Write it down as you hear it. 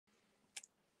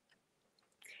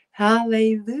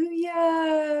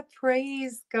Hallelujah.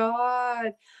 Praise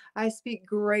God. I speak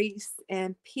grace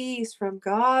and peace from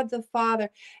God the Father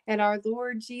and our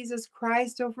Lord Jesus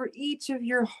Christ over each of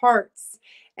your hearts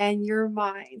and your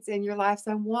minds and your lives.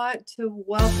 I want to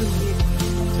welcome you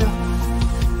to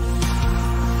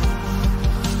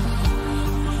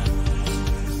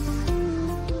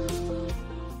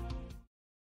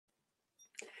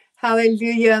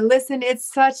Hallelujah. Listen, it's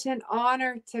such an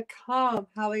honor to come.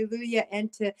 Hallelujah.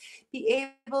 And to be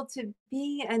able to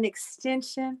be an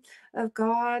extension of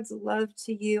God's love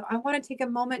to you. I want to take a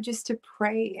moment just to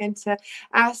pray and to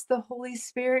ask the Holy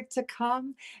Spirit to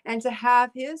come and to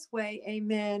have his way.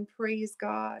 Amen. Praise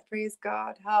God. Praise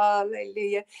God.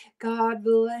 Hallelujah. God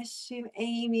bless you,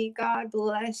 Amy. God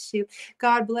bless you.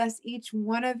 God bless each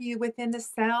one of you within the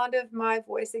sound of my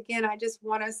voice. Again, I just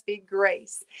want to speak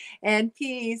grace and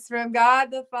peace from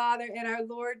God the Father and our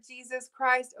Lord Jesus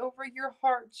Christ over your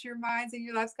hearts, your minds, and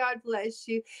your lives. God bless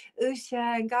you,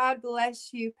 Usha, and God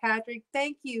bless you, Patrick.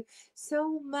 Thank you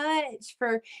so much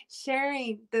for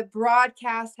sharing the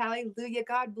broadcast. Hallelujah.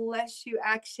 God bless you,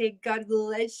 Akshay. God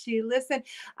bless you. Listen,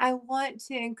 I want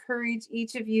to encourage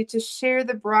each of you to share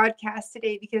the broadcast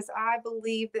today because I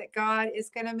believe that God is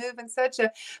going to move in such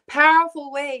a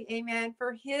powerful way. Amen.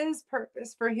 For his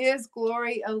purpose, for his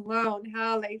glory alone.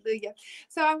 Hallelujah.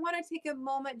 So I want to take a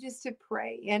moment just to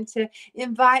pray and to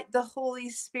invite the Holy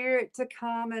Spirit to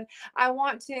come. And I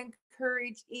want to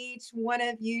encourage each one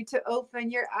of you to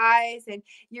open your eyes and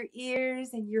your ears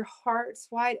and your hearts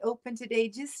wide open today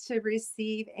just to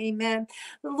receive. Amen.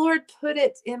 The Lord put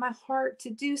it in my heart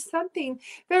to do something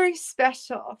very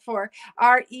special for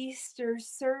our Easter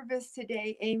service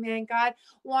today. Amen. God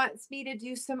wants me to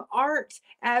do some art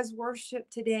as worship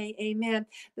today. Amen.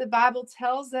 The Bible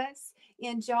tells us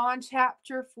in John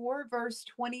chapter 4, verse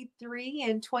 23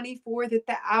 and 24, that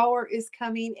the hour is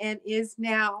coming and is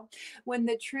now when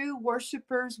the true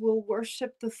worshipers will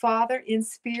worship the Father in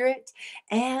spirit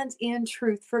and in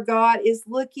truth. For God is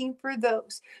looking for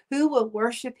those who will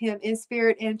worship him in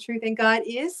spirit and truth. And God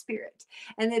is spirit,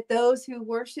 and that those who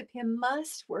worship him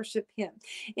must worship him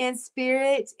in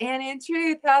spirit and in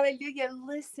truth. Hallelujah.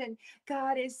 Listen,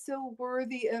 God is so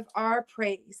worthy of our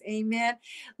praise. Amen.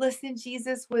 Listen,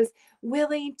 Jesus was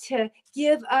willing to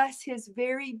give us his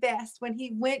very best when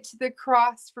he went to the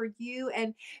cross for you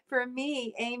and for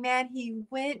me. Amen. He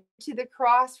went to the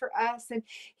cross for us, and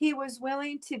he was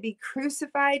willing to be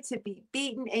crucified, to be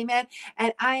beaten. Amen.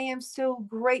 And I am so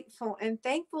grateful and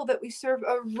thankful that we serve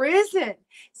a risen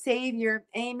Savior.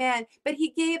 Amen. But he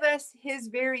gave us his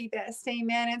very best.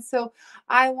 Amen. And so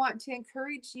I want to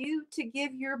encourage you to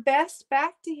give your best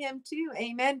back to him too.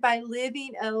 Amen. By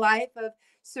living a life of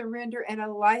surrender and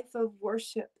a life of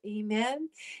worship. Amen.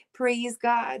 Praise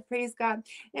God. Praise God.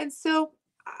 And so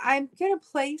I'm going to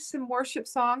play some worship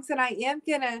songs, and I am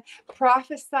going to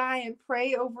prophesy and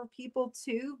pray over people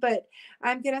too. But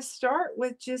I'm going to start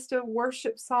with just a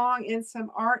worship song and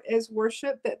some art as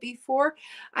worship. But before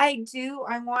I do,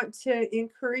 I want to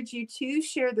encourage you to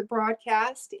share the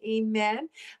broadcast. Amen.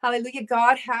 Hallelujah.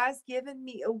 God has given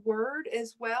me a word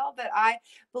as well that I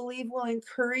believe will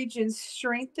encourage and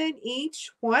strengthen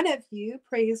each one of you.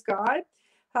 Praise God.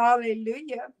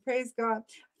 Hallelujah. Praise God.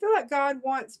 I feel like God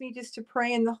wants me just to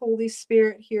pray in the Holy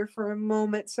Spirit here for a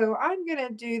moment. So I'm going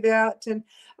to do that. And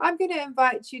I'm going to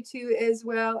invite you to as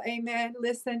well. Amen.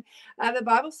 Listen, the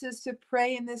Bible says to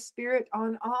pray in the Spirit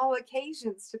on all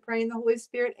occasions, to pray in the Holy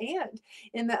Spirit and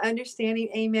in the understanding.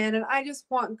 Amen. And I just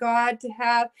want God to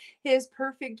have his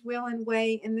perfect will and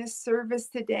way in this service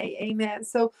today. Amen.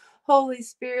 So Holy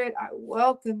Spirit, I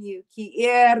welcome you. Ki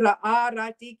era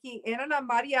ara tiki enana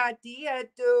Maria dia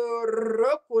to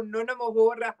roku nona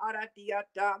mohora hara dia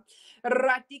ta.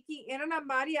 Ratiki enana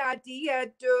Maria dia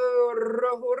to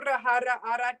rohora hara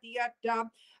ara dia ta.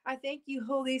 I thank you,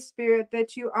 Holy Spirit,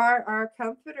 that you are our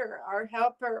comforter, our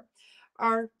helper,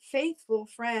 our faithful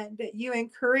friend, that you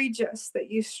encourage us, that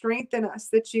you strengthen us,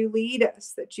 that you lead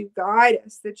us, that you guide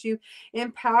us, that you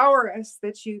empower us,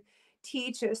 that you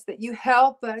teach us, that you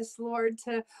help us, Lord,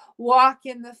 to walk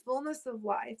in the fullness of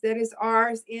life that is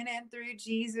ours in and through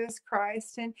Jesus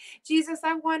Christ. And Jesus,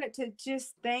 I wanted to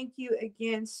just thank you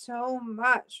again so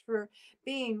much for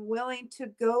being willing to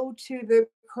go to the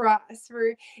cross,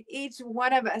 for each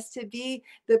one of us to be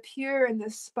the pure and the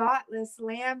spotless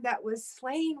lamb that was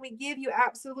slain. We give you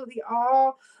absolutely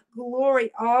all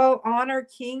glory, all honor,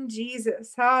 King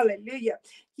Jesus. Hallelujah.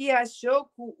 Kia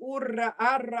shoku ura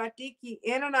aratiki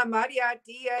enana maria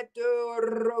dia do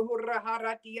rohura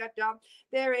haratia da.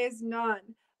 There is none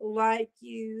like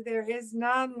you. There is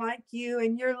none like you,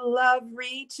 and your love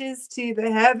reaches to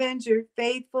the heavens, your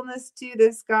faithfulness to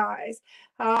the skies.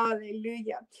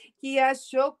 Hallelujah. Kia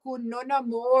shoku nona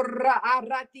mora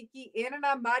aratiki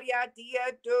ina maria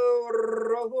dia do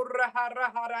rohura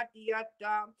hara hara dia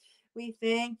da. We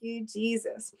thank you,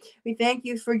 Jesus. We thank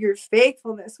you for your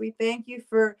faithfulness. We thank you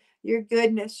for your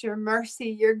goodness, your mercy,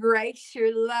 your grace,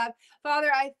 your love.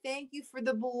 Father, I thank you for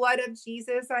the blood of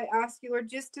Jesus. I ask you, Lord,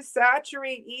 just to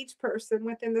saturate each person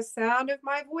within the sound of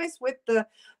my voice with the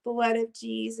blood of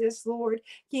Jesus, Lord.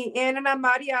 Ki enana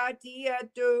Maria dia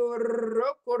do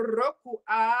roku roku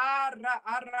ara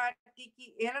ara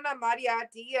tiki enana Maria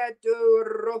dia do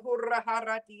rohu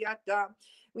rahara dia da.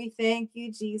 We thank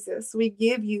you, Jesus. We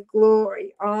give you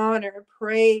glory, honor,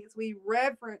 praise. We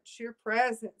reverence your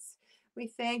presence. We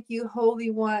thank you,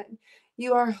 Holy One.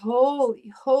 You are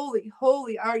holy, holy,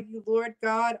 holy are you, Lord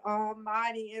God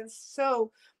Almighty, and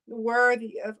so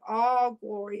worthy of all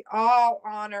glory, all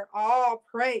honor, all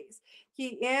praise.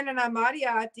 Ki enana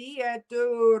Maria dia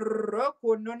do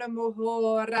roku nona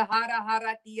moho rahara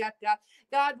hara dia da.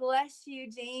 God bless you,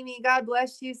 Jamie. God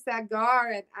bless you,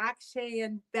 Sagar and Akshay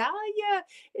and Balia.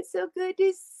 It's so good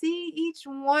to see each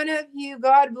one of you.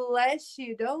 God bless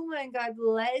you. Dolan, God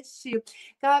bless you.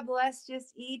 God bless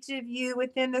just each of you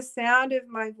within the sound of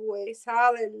my voice.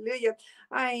 Hallelujah.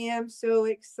 I am so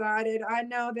excited. I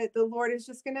know that the Lord is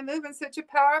just going to move in such a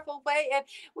powerful way. And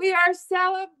we are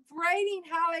celebrating,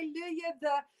 hallelujah,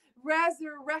 the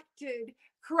resurrected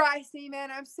Christ. Amen.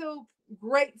 I'm so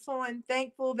grateful and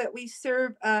thankful that we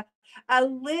serve a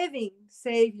living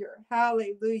Savior.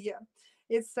 Hallelujah.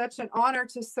 It's such an honor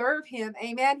to serve him.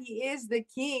 Amen. He is the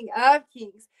King of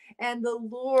kings and the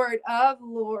Lord of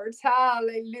lords.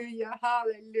 Hallelujah.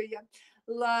 Hallelujah.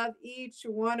 Love each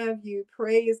one of you.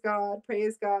 Praise God.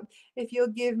 Praise God. If you'll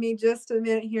give me just a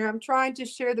minute here, I'm trying to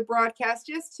share the broadcast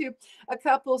just to a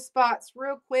couple spots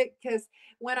real quick because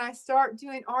when I start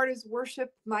doing artist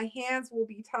worship, my hands will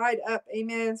be tied up.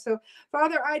 Amen. So,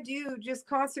 Father, I do just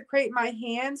consecrate my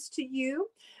hands to you.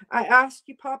 I ask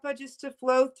you, Papa, just to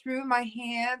flow through my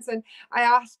hands, and I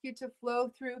ask you to flow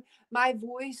through my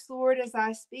voice, Lord, as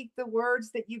I speak the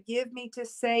words that you give me to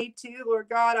say to, Lord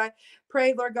God. I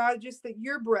pray, Lord God, just that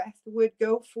your breath would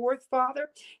go forth, Father.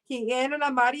 Your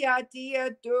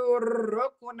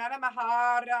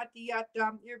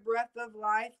breath of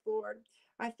life, Lord.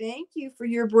 I thank you for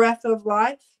your breath of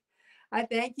life. I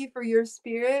thank you for your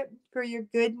spirit, for your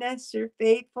goodness, your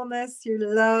faithfulness, your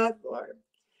love, Lord.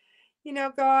 You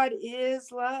know, God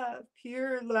is love,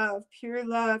 pure love, pure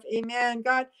love. Amen.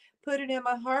 God put it in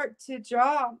my heart to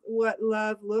draw what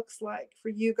love looks like for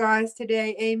you guys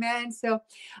today. Amen. So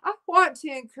I want to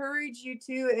encourage you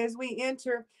to, as we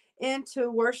enter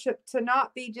into worship, to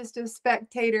not be just a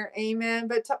spectator. Amen.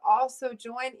 But to also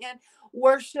join in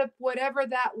worship, whatever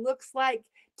that looks like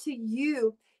to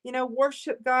you. You know,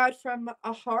 worship God from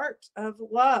a heart of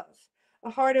love,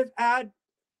 a heart of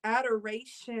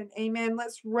adoration. Amen.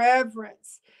 Let's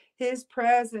reverence his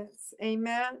presence.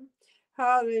 Amen.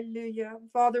 Hallelujah.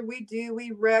 Father,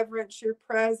 we reverence your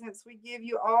presence. We give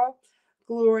you all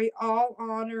glory, all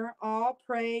honor, all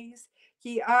praise.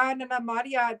 There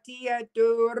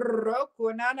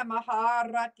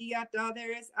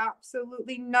is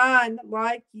absolutely none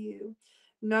like you.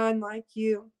 None like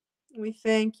you. We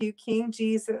thank you, King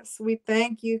Jesus. We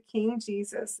thank you, King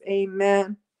Jesus.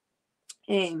 Amen.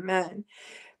 Amen.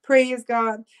 Praise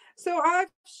God. So I've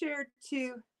shared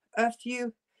a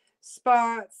few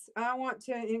spots. I want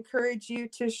to encourage you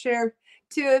to share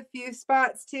to a few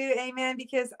spots too. Amen.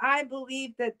 Because I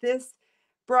believe that this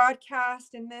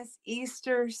broadcast and this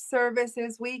Easter service,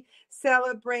 as we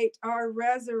celebrate our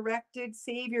resurrected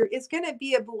Savior, is going to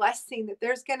be a blessing, that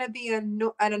there's going to be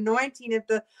an anointing of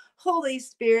the Holy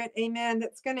Spirit. Amen.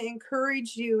 That's going to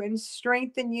encourage you and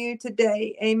strengthen you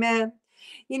today. Amen.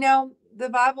 You know, the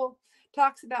Bible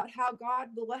talks about how God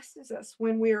blesses us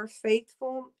when we are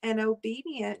faithful and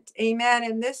obedient. Amen.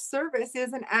 And this service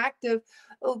is an act of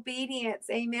obedience.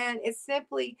 Amen. It's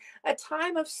simply a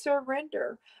time of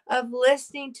surrender, of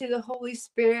listening to the Holy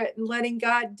Spirit and letting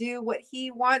God do what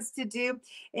he wants to do.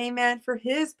 Amen. For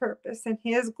his purpose and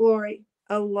his glory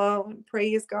alone.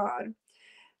 Praise God.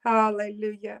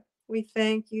 Hallelujah. We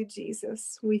thank you,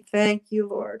 Jesus. We thank you,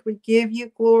 Lord. We give you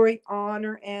glory,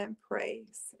 honor, and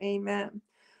praise. Amen.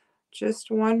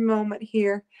 Just one moment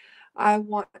here. I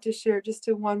want to share just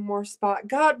to one more spot.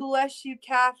 God bless you,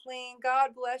 Kathleen.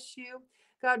 God bless you.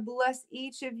 God bless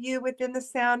each of you within the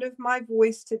sound of my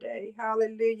voice today.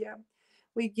 Hallelujah.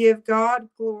 We give God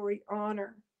glory,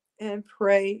 honor, and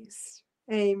praise.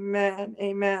 Amen.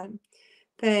 Amen.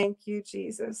 Thank you,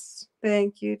 Jesus.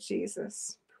 Thank you,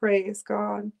 Jesus. Praise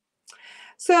God.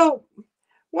 So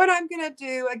what I'm going to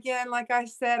do again, like I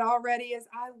said already, is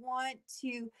I want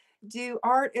to do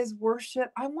art as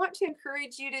worship. I want to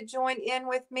encourage you to join in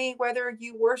with me, whether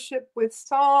you worship with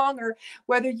song or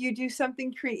whether you do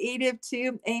something creative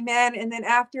too. Amen. And then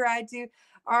after I do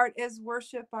art as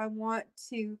worship, I want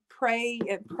to pray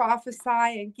and prophesy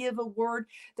and give a word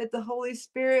that the Holy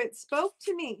Spirit spoke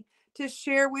to me to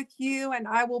share with you. And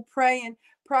I will pray and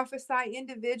prophesy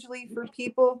individually for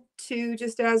people too,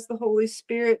 just as the Holy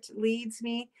Spirit leads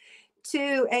me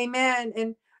to. Amen.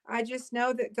 And I just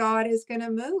know that God is going to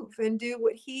move and do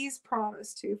what he's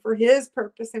promised to for his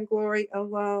purpose and glory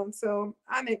alone. So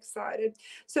I'm excited.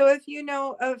 So if you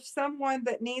know of someone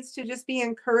that needs to just be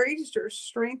encouraged or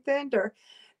strengthened, or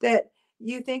that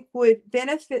you think would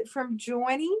benefit from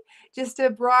joining just a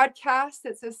broadcast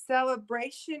that's a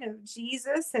celebration of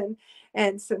Jesus,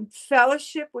 and some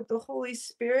fellowship with the Holy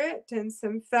Spirit, and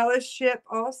some fellowship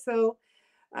also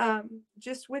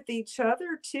just with each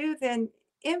other too, then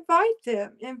invite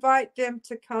them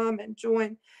to come and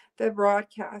join the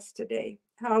broadcast today.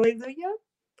 Hallelujah.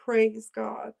 Praise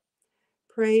God.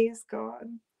 Praise God.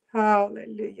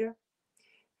 Hallelujah.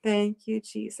 Thank you,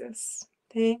 Jesus.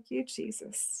 Thank you,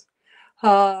 Jesus.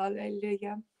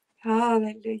 Hallelujah.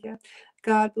 Hallelujah.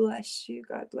 God bless you.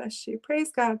 God bless you.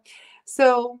 Praise God.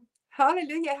 So,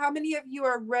 hallelujah. How many of you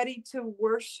are ready to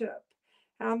worship?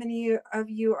 How many of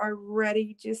you are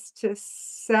ready just to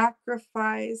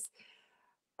sacrifice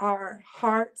our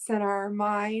hearts and our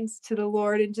minds to the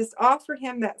Lord and just offer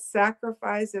him that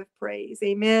sacrifice of praise?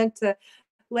 Amen. To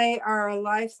lay our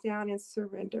lives down and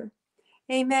surrender.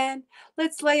 Amen.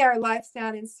 Let's lay our lives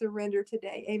down and surrender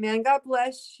today. Amen. God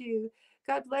bless you.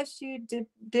 God bless you,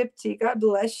 Dipti. God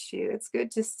bless you. It's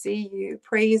good to see you.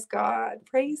 Praise God.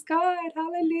 Praise God.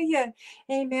 Hallelujah.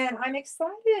 Amen. I'm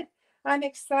excited. I'm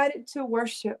excited to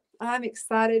worship. I'm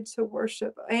excited to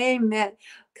worship. Amen.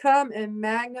 Come and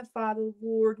magnify the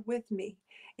Lord with me.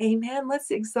 Amen.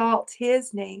 Let's exalt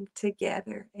his name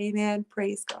together. Amen.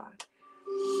 Praise God.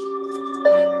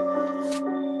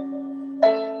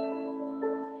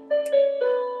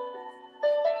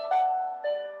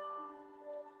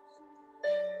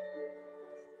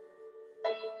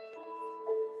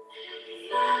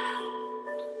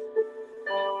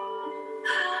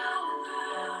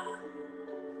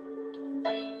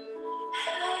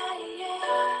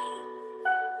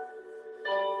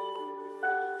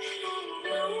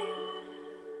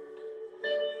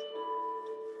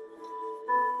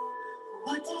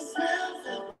 What does love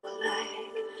look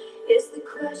like is the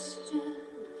question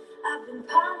I've been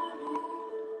pondering.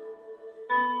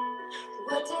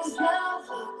 What does love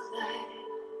look like?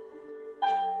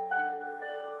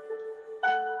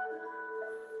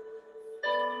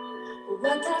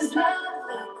 What does love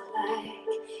look like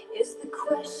is the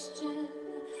question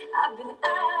I've been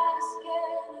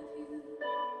asking of you.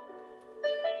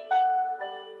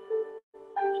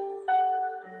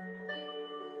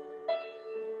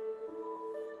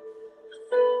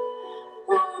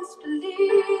 Once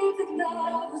believed that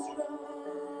love was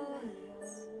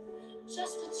romance,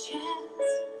 just a chance.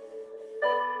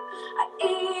 I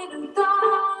even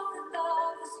thought that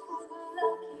love was for the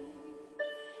lucky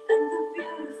and the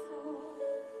beautiful.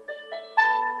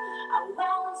 I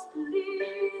once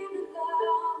believed that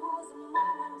love was a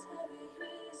momentary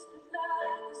bliss, but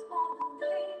life is more than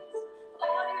this.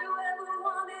 All you ever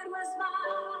wanted was my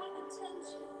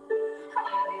attention.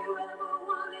 All you ever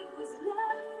wanted was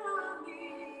love from me.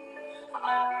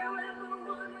 All you ever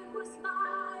wanted was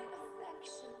my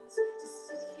affections. To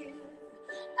sit here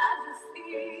at your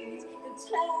feet and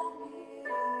tell me,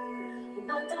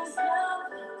 what does love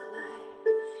look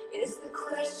like? Is the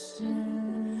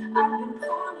question I've been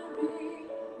pondering.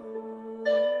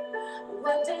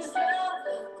 What does love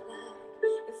look like?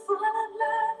 If all of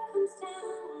love comes down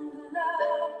to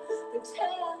love, then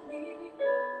tell me,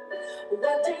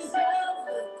 what does love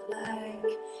look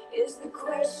like? Is the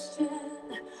question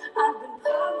I've been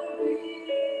pondering.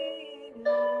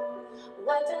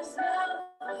 What does love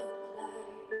look like?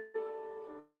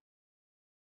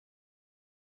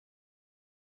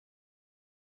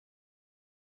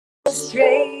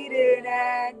 Frustrated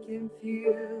and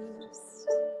confused.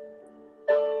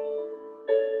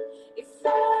 If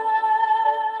all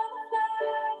of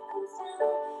love comes down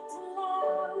to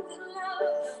love, then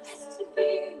love has to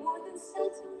be more than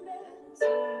sentiment,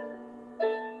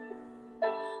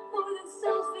 more than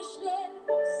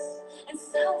selfishness and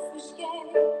selfish gain.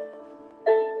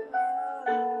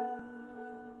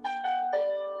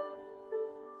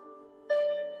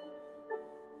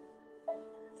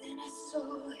 Then I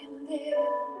saw him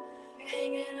there,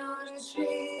 hanging on a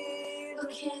tree,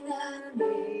 looking at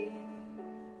me.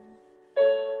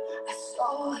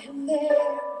 saw him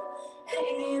there,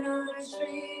 hanging on a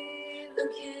tree,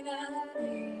 looking at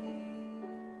me.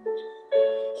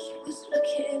 He was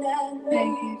looking at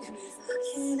me,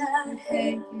 looking at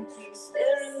him,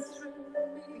 staring through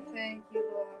me. Thank you,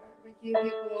 Lord. We give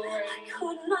you glory. I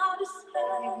could not We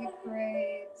explain. give you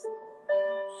praise.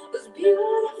 Those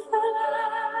beautiful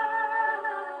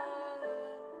eyes,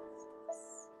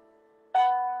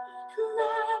 and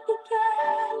I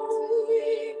began to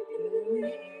weep.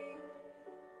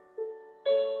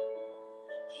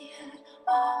 He had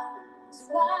arms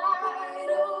wide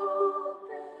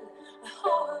open, a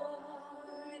heart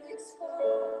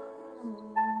exposed.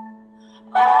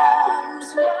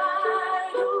 Arms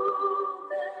wide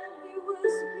open, he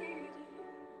was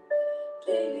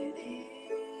bleeding.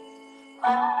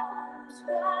 Arms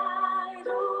wide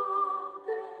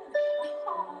open, a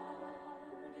heart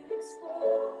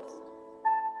exposed.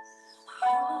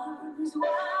 Arms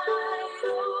wide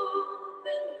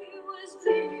open, he was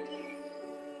bleeding.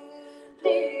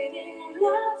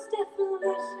 Love's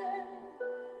definition.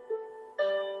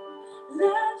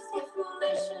 Love's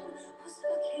definition was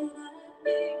looking at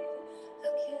me,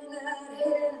 looking at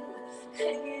him,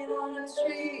 hanging on a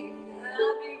tree.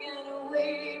 I began to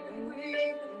weep and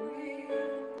weep and weep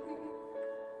and weep.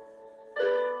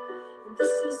 This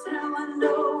is how I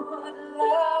know what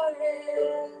love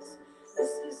is.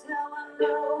 This is how I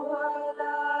know what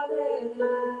love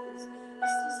is.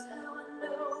 This is how I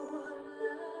know what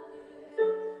love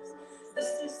is.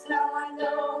 This is how I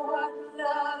know what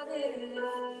love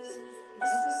is.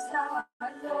 This is how I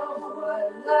know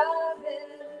what love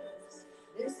is.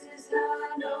 This is how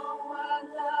I know what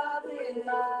love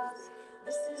is.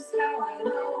 This is how I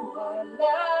know what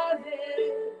love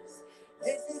is.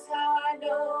 This is how I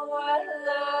know what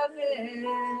love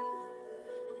is.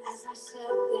 As I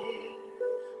sat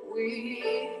there,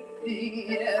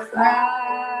 weeping and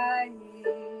crying,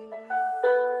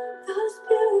 those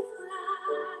beautiful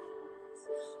eyes,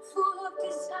 full of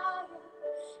desire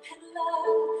and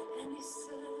love, and he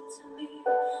said to me,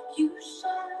 "You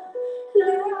shall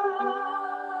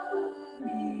love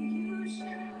me. You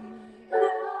shall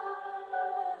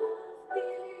love me.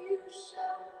 You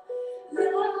shall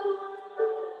love.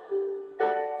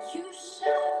 You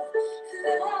shall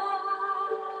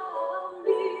love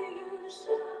me. You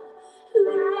shall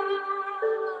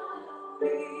love me.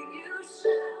 You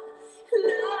shall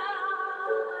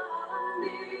love me.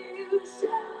 You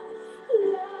shall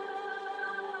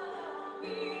love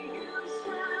me. You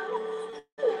shall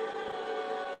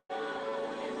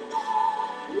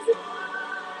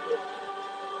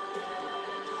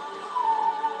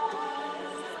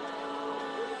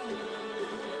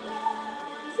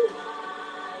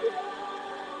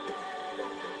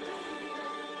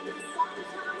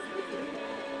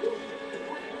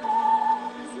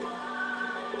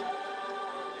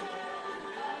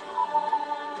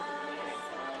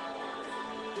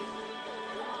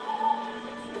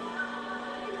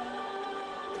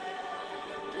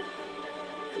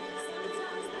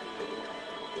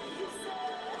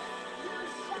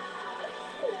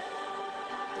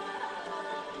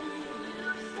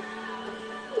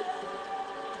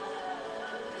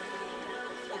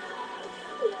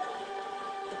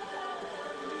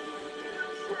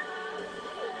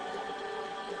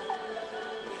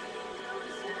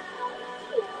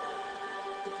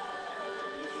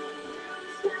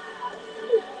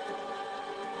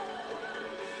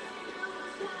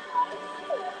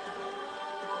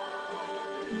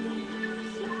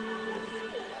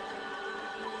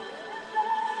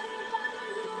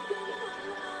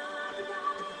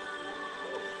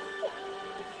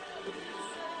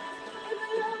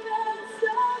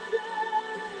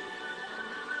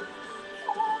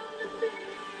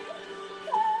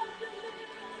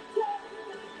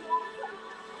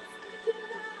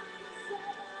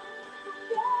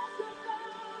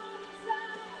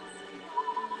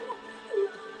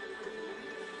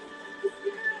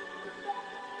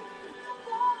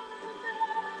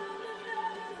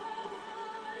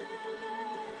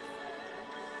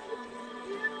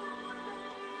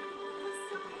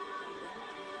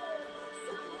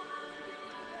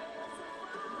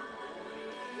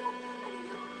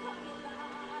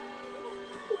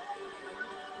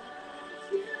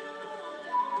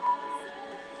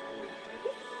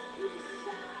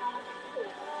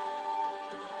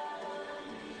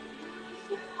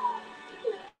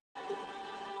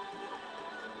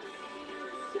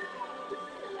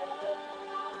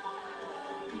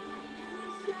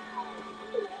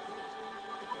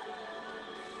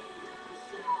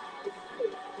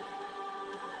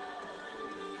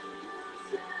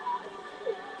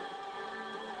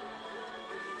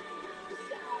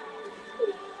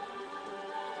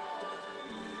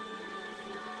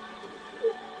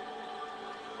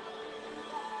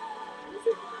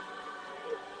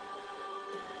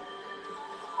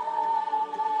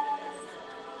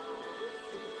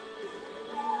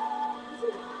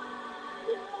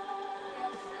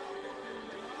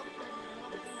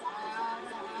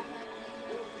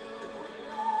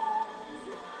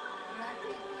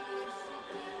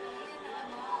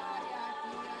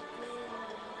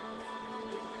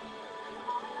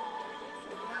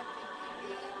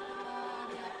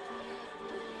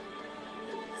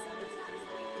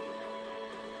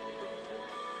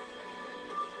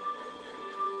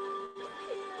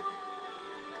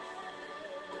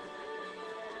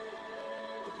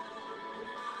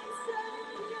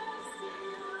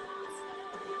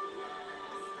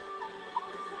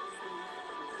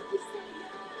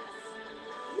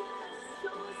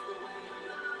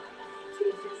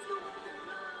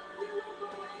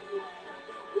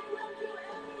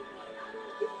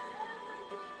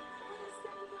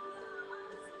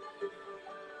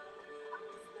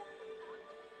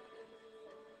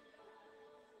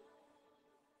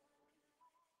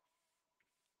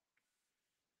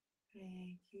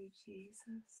Thank you,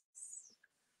 Jesus.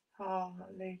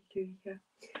 Hallelujah.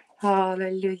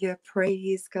 Hallelujah.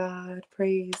 Praise God.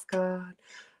 Praise God.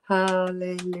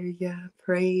 Hallelujah.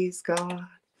 Praise God.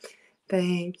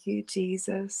 Thank you,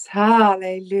 Jesus.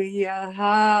 Hallelujah.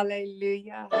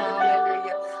 Hallelujah.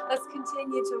 Hallelujah. Let's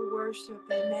continue to worship.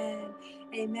 Amen.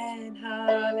 Amen.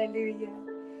 Hallelujah.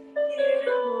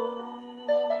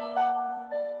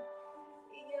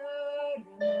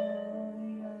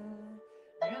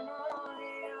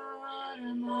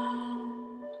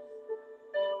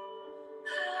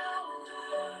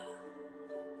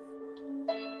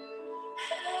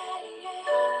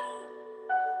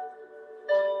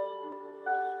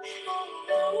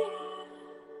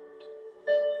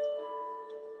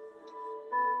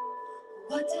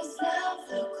 What does love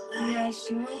look like?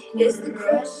 Is the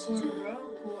question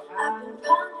I've been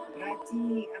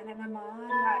pondering.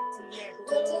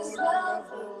 What does love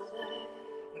look like?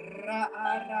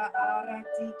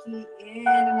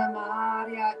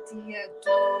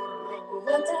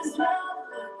 What does love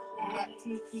look like?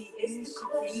 Is the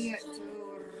question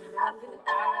I've been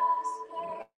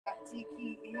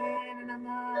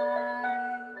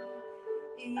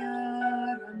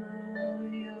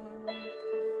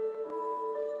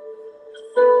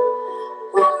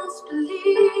Once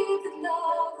believed that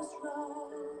love was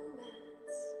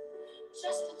romance,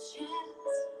 just a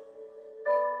chance.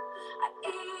 I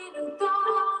even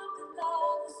thought that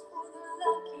love was for the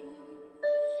lucky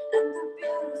and the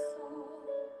beautiful.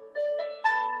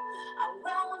 I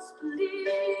once believed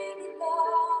that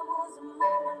love was a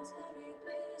momentary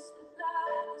bliss, but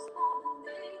love was more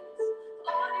than this.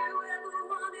 All you ever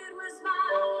wanted was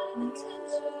my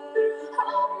attention.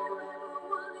 All you ever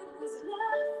wanted was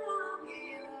love from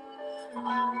you.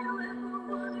 All you ever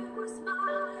wanted was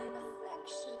my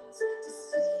affections. To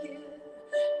sit here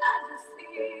at your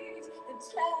feet and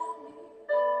tell me,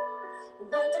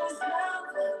 what does love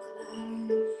look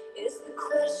like? Is the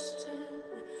question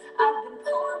I've been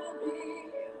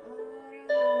pondering.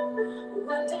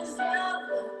 What does love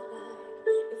look like?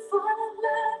 If all of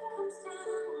love comes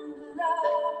down to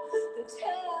love, then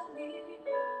tell me,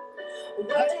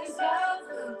 what does love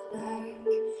look like?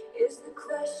 Is the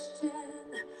question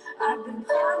I've been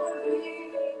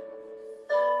pondering.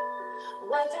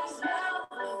 What does love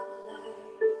look like?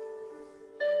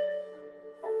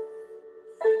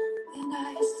 Then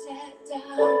I sat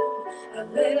down, a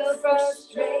little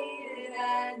frustrated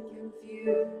and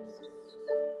confused.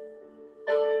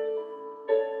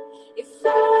 If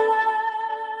all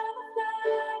of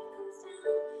life comes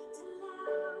down to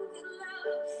love, then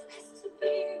love has to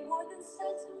be more than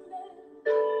sentiment,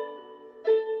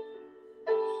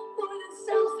 more than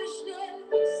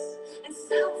selfishness and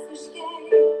selfish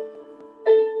gain.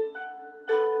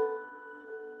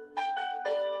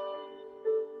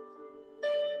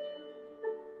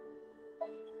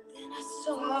 Then I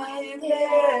saw him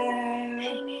there,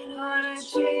 hanging on a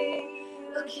tree,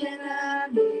 looking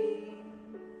at me.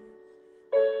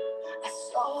 I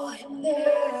saw him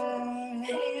there,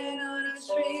 hanging on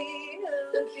a tree,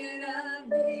 looking at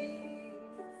me.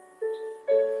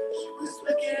 He was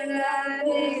looking at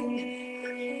me,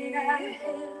 looking at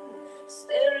him,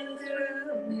 staring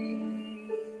through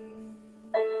me.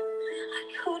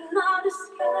 I could not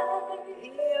escape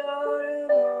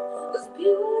those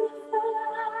beautiful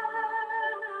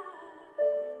eyes,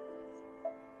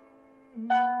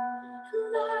 and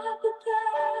I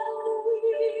began to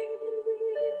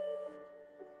weep.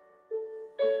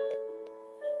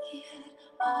 He had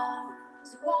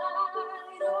arms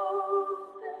wide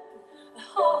open, a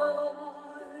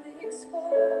heart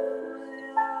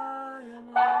exposed.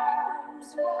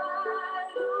 Arms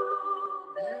wide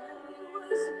open, he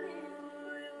was bleeding.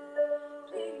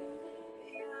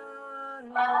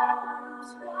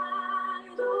 Arms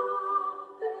wide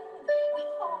open,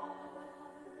 a heart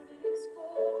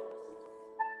exposed.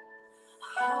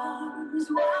 Arms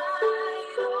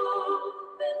wide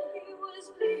open, he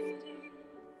was bleeding.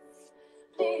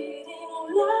 Bleeding,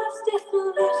 love's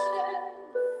definition.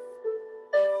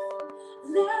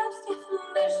 Love's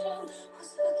definition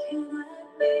was looking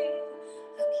at me,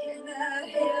 looking at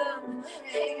him,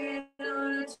 hanging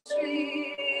on a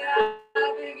tree.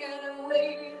 I began to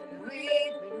weep,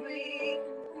 weep, weep.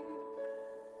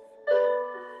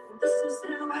 This is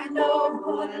how I know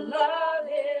what love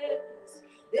is.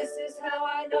 This is how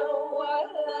I know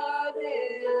what love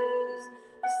is.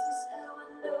 This is how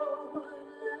I know what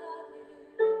love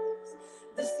is.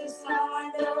 This is how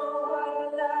I know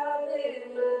what love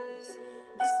is.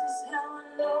 This is how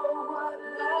I know what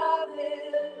love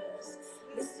is.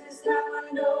 This is how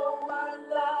I know what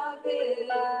love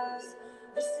is.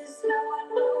 This is how I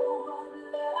know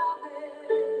what love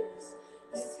is.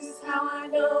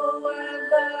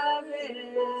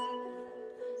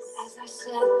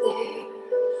 sat there,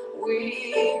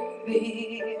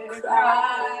 weeping,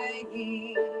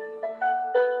 crying.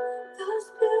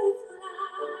 Those beautiful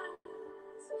eyes,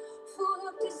 full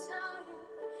of desire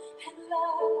and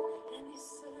love, and he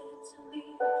said to me,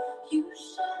 you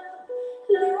shall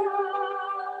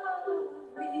love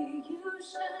me, you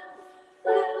shall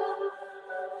love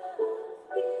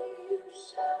me, you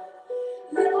shall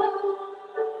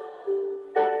love me,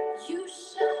 you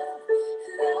shall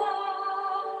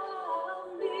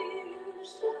love me, you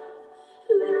shall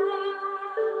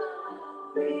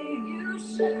love me, you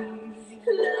shall love me,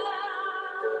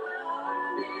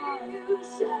 you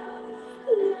shall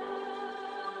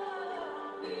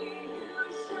love me, you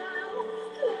shall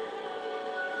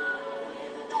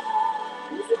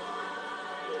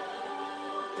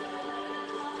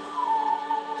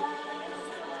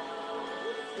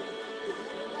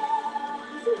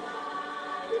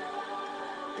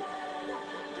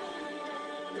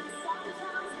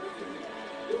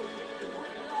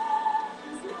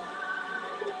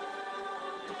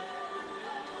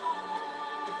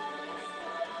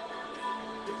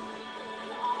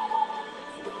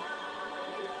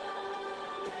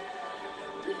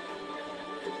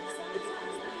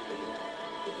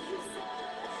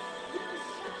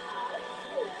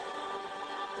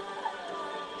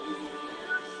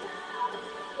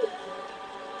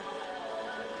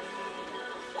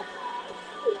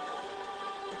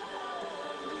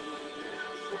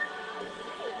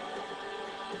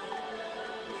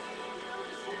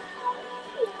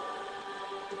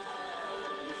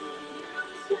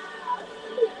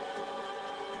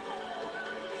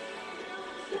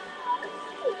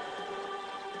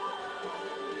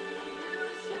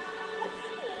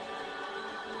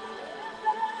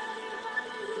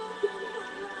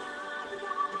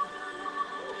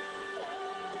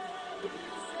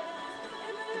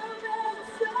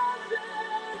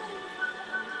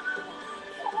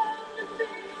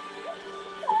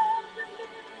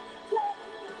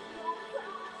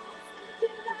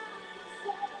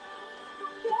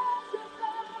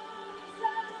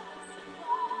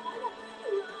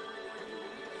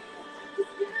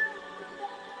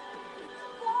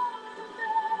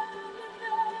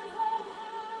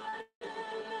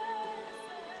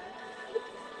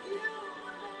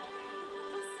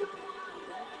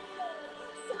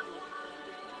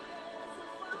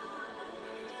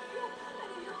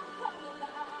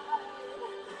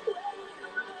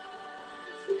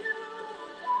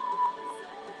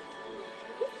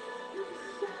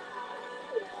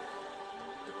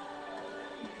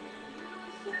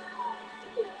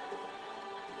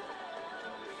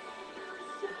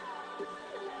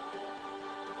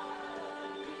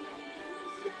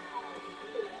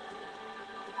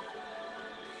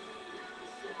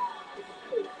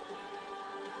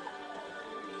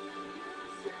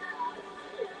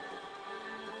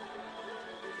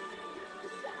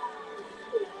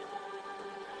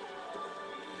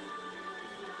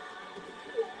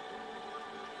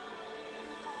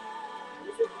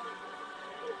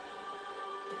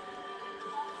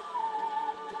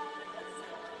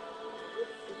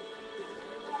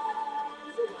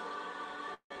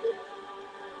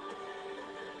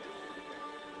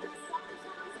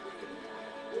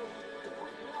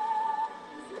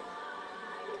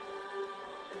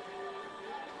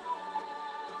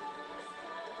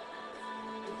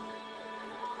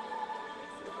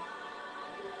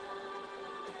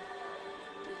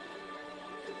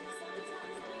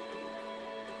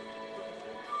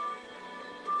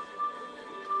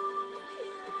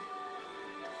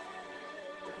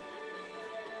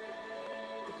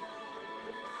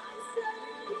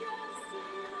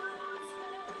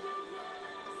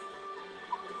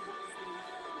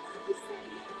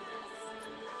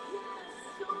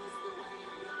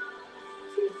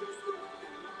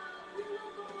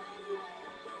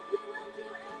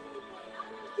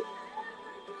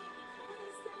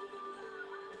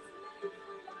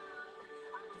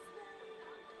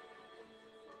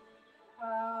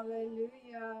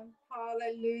Hallelujah.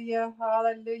 Hallelujah.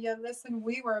 Hallelujah. Listen,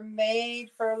 we were made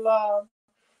for love.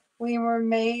 We were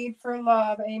made for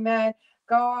love. Amen.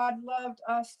 God loved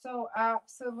us so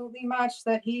absolutely much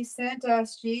that he sent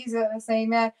us Jesus.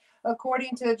 Amen.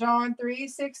 According to John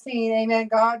 3:16. Amen.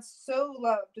 God so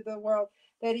loved the world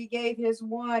that he gave his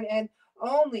one and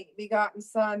only begotten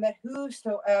Son, that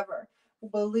whosoever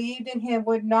believed in him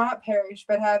would not perish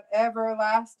but have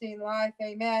everlasting life.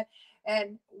 Amen.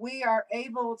 And we are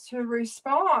able to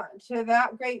respond to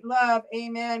that great love.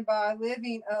 Amen. By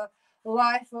living a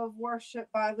life of worship,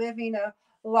 by living a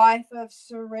life of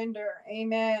surrender.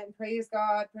 Amen. Praise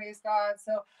God. Praise God.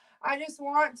 So I just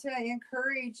want to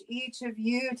encourage each of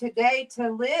you today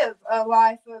to live a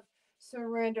life of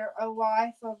surrender, a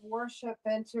life of worship,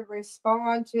 and to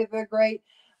respond to the great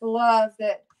love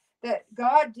that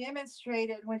God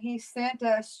demonstrated when he sent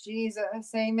us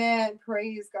Jesus. Amen.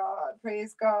 Praise God.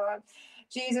 Praise God.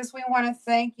 Jesus, we want to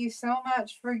thank you so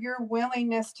much for your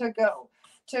willingness to go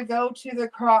to the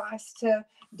cross, to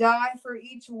die for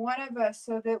each one of us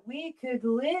so that we could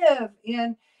live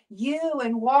in you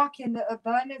and walk in the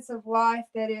abundance of life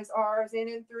that is ours in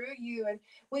and through you. And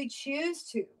we choose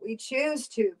to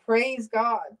praise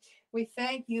God. We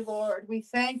thank you, Lord. We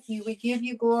thank you. We give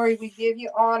you glory. We give you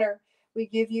honor. We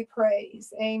give you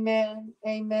praise. Amen.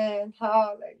 Amen.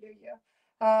 Hallelujah.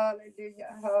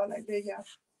 Hallelujah. Hallelujah.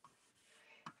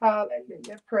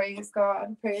 Hallelujah. Praise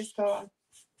God. Praise God.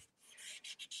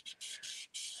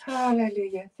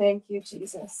 Hallelujah. Thank you,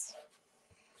 Jesus.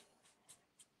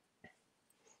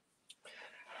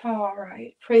 All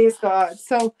right. Praise God.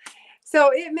 So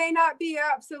it may not be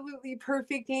absolutely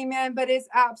perfect, amen, but it's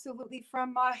absolutely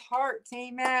from my heart,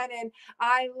 amen. And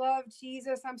I love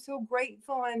Jesus. I'm so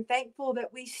grateful and thankful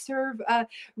that we serve a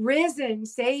risen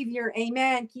Savior,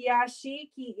 amen.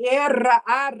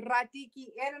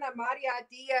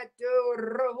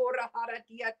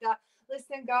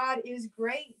 Listen, God is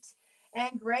great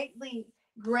and greatly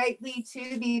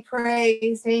to be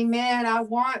praised, amen. I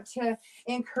want to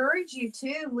encourage you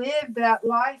to live that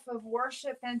life of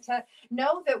worship and to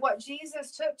know that what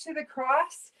Jesus took to the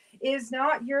cross is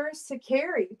not yours to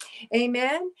carry.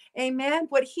 Amen. Amen.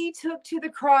 What he took to the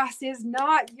cross is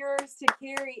not yours to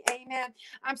carry. Amen.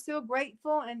 I'm so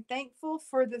grateful and thankful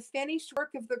for the finished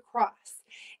work of the cross.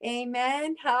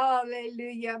 Amen.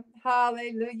 Hallelujah.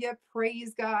 Hallelujah.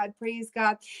 Praise God. Praise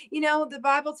God. You know, the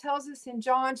Bible tells us in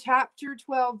John chapter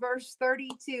 12, verse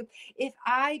 32, if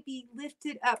I be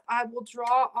lifted up, I will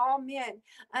draw all men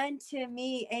unto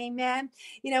me. Amen.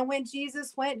 You know, when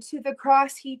Jesus went to the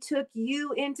cross, he took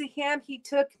you into him. He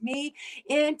took me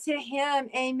into him.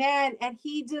 Amen. And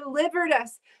he delivered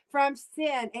us from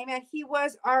sin. Amen. He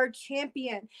was our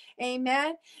champion.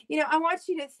 Amen. You know, I want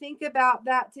you to think about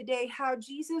that today, how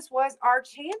Jesus was our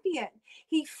champion.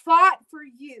 He fought for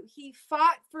you. He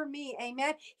fought for me.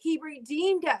 Amen. He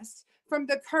redeemed us from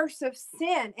the curse of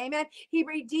sin. Amen. He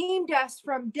redeemed us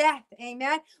from death.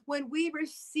 Amen. When we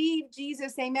receive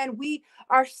Jesus, amen, we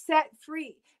are set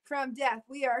free from death.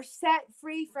 We are set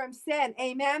free from sin.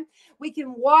 Amen. We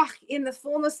can walk in the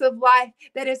fullness of life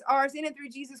that is ours in and through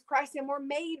Jesus Christ, and we're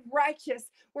made righteous.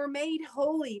 We're made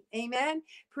holy. Amen.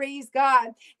 Praise God.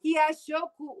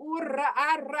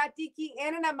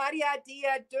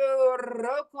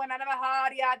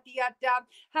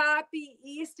 Happy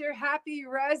Easter. Happy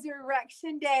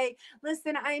Resurrection Day.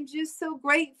 Listen, I'm just so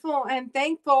grateful and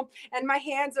thankful, and my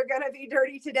hands are going to be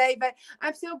dirty today, but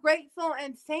I'm so grateful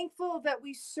and thankful that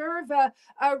we serve a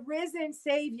risen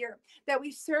Savior, that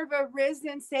we serve a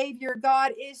risen Savior.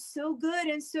 God is so good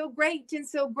and so great and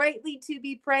so greatly to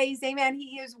be praised. Amen.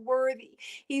 He is worthy.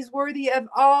 He's worthy of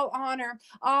all honor,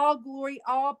 all glory,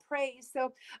 all praise.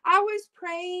 So I was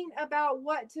praying about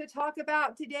what to talk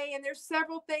about today, and there's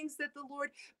several things that the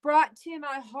Lord brought to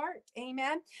my heart.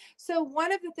 Amen. So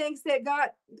one of the things that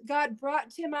God brought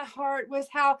to my heart was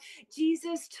how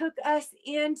Jesus took us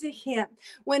into him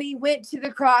when he went to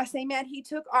the cross. Amen. He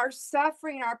took our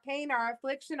suffering, our pain, our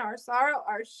affliction, our sorrow,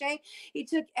 our shame. He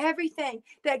took everything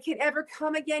that could ever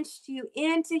come against you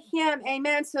into him.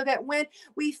 Amen. So that when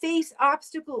we face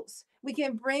obstacles, we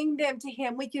can bring them to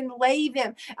him. We can lay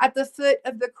them at the foot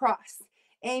of the cross.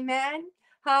 Amen.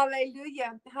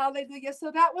 Hallelujah. Hallelujah.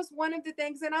 So that was one of the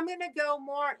things, and I'm going to go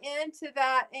more into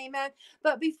that. Amen.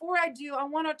 But before I do, I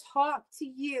want to talk to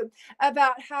you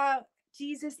about how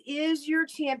Jesus is your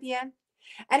champion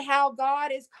and how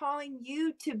God is calling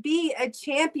you to be a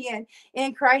champion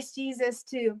in Christ Jesus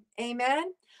too.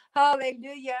 Amen.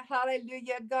 Hallelujah.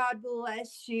 Hallelujah. God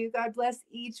bless you. God bless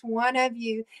each one of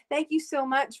you. Thank you so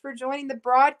much for joining the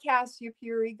broadcast,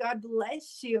 Yupuri. God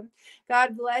bless you.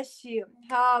 God bless you.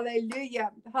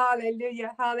 Hallelujah.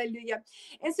 Hallelujah. Hallelujah.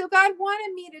 And so God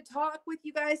wanted me to talk with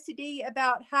you guys today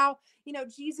about how,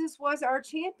 Jesus was our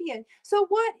champion. So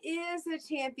what is a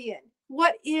champion?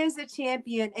 What is a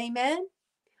champion? Amen.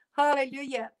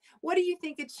 Hallelujah. What do you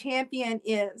think a champion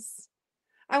is?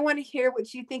 I want to hear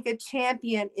what you think a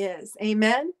champion is.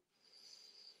 Amen.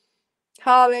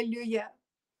 Hallelujah.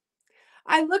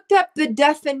 I looked up the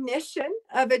definition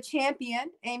of a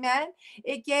champion. Amen.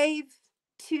 It gave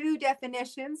two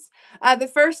definitions. The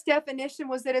first definition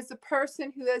was that it's a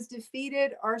person who has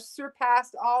defeated or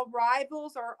surpassed all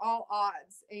rivals or all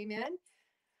odds. Amen.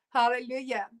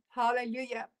 Hallelujah.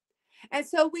 Hallelujah. And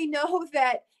so we know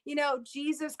that,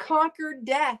 Jesus conquered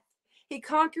death. He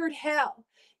conquered hell.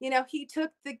 He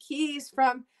took the keys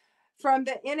from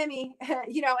the enemy,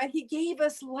 and he gave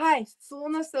us life,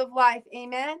 fullness of life.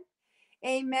 Amen.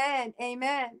 Amen.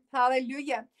 Amen.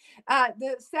 Hallelujah.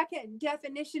 The second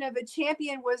definition of a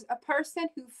champion was a person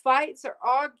who fights or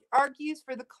argues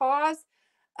for the cause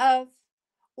of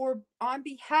or on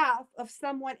behalf of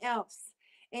someone else.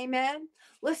 Amen.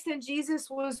 Listen, Jesus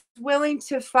was willing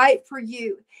to fight for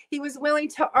you. He was willing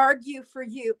to argue for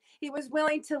you. He was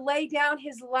willing to lay down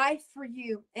his life for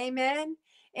you. Amen.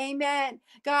 Amen.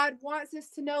 God wants us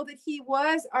to know that he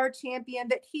was our champion,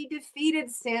 that he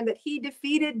defeated sin, that he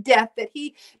defeated death, that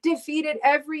he defeated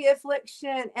every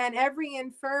affliction and every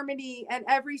infirmity and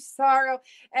every sorrow,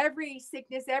 every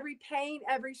sickness, every pain,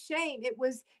 every shame. It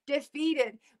was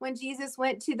defeated when Jesus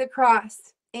went to the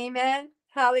cross. Amen.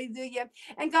 Hallelujah.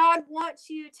 And God wants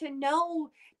you to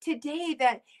know today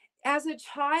that as a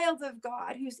child of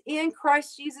God who's in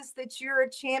Christ Jesus, that you're a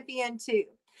champion too.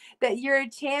 That you're a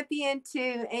champion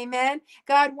too. Amen.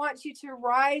 God wants you to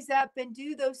rise up and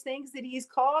do those things that he's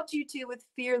called you to with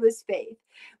fearless faith.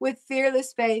 With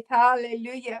fearless faith.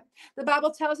 Hallelujah. The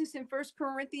Bible tells us in 1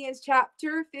 Corinthians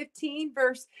chapter 15,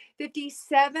 verse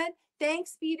 57,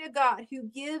 thanks be to God who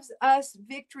gives us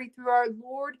victory through our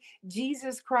Lord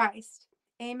Jesus Christ.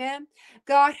 Amen.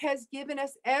 God has given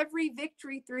us every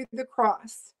victory through the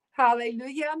cross.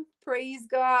 Hallelujah. Praise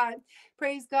God.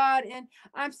 Praise God. And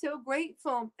I'm so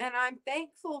grateful and I'm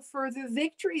thankful for the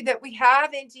victory that we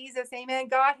have in Jesus. Amen.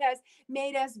 God has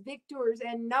made us victors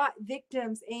and not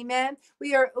victims. Amen.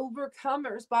 We are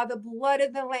overcomers by the blood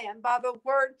of the Lamb, by the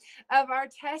word of our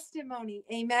testimony.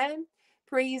 Amen.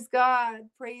 Praise God.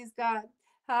 Praise God.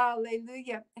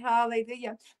 Hallelujah.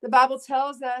 Hallelujah. The Bible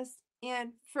tells us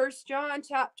in 1 John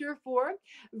chapter 4,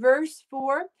 verse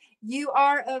 4, you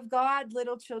are of God,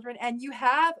 little children, and you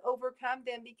have overcome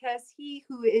them because he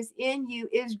who is in you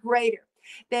is greater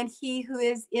than he who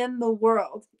is in the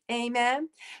world. Amen.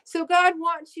 So God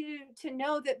wants you to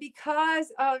know that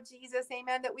because of Jesus,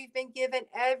 amen, that we've been given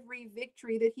every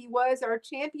victory, that he was our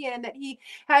champion, and that he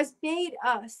has made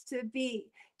us to be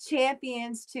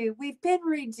champions too. We've been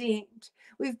redeemed.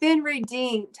 We've been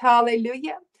redeemed.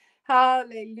 Hallelujah.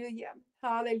 Hallelujah.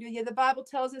 Hallelujah. The Bible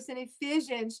tells us in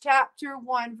Ephesians chapter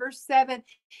 1, verse 7,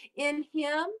 in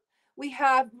him we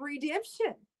have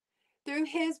redemption through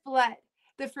his blood,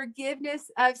 the forgiveness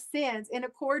of sins in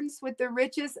accordance with the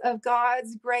riches of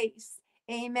God's grace.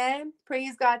 Amen.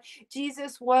 Praise God.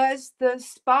 Jesus was the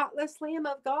spotless Lamb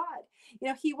of God.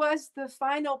 He was the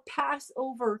final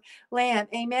Passover lamb.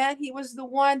 Amen. He was the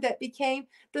one that became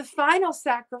the final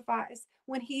sacrifice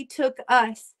when he took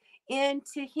us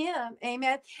into him.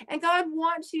 Amen. And God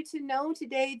wants you to know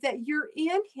today that you're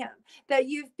in him, that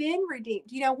you've been redeemed.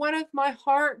 One of my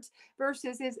heart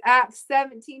verses is Acts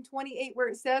 17:28, where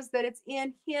it says that it's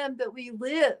in him that we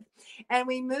live and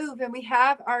we move and we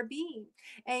have our being.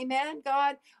 Amen.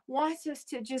 God wants us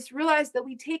to just realize that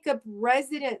we take up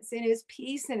residence in his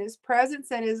peace and his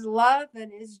presence and his love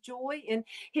and his joy and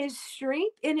his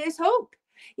strength and his hope.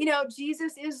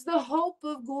 Jesus is the hope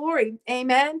of glory.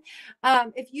 Amen.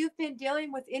 If you've been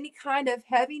dealing with any kind of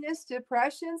heaviness,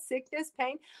 depression, sickness,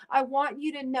 pain, I want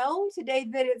you to know today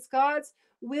that it's God's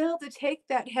will to take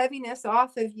that heaviness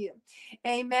off of you.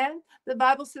 Amen. The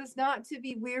Bible says not to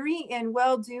be weary in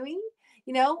well doing.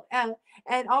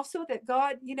 And also that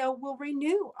God, will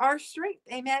renew our strength.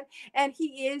 Amen. And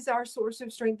he is our source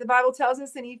of strength. The Bible tells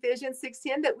us in Ephesians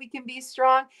 6:10 that we can be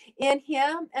strong in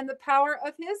him and the power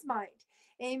of his might.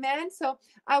 Amen. So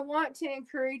I want to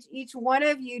encourage each one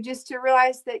of you just to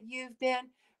realize that you've been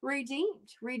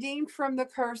redeemed from the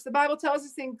curse. The Bible tells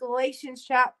us in Galatians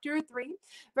chapter 3,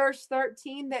 verse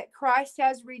 13, that Christ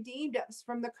has redeemed us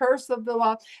from the curse of the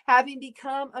law, having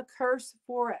become a curse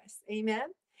for us. Amen.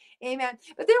 Amen.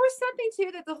 But there was something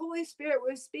too that the Holy Spirit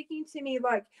was speaking to me,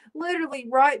 like literally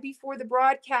right before the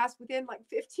broadcast, within like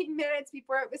 15 minutes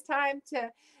before it was time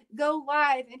to go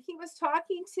live. And he was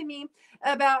talking to me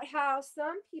about how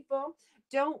some people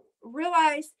don't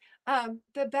realize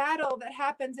the battle that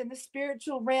happens in the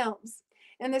spiritual realms.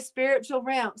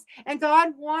 And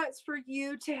God wants for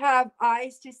you to have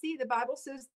eyes to see. The Bible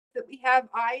says that we have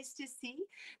eyes to see,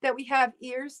 that we have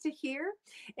ears to hear.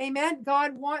 Amen.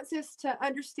 God wants us to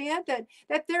understand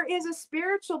that there is a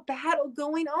spiritual battle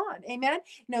going on. Amen.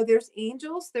 There's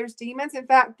angels, there's demons. In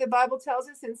fact, the Bible tells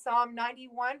us in Psalm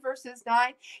 91, verses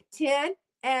 9, 10,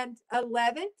 and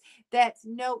 11, that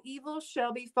no evil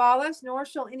shall befall us, nor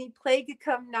shall any plague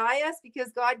come nigh us,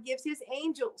 because God gives his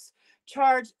angels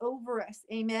charge over us.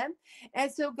 Amen.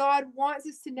 And so God wants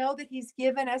us to know that he's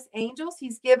given us angels.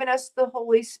 He's given us the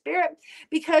Holy Spirit,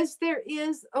 because there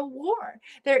is a war.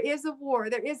 There is a war.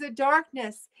 There is a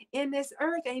darkness in this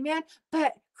earth. Amen.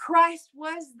 But Christ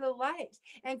was the light,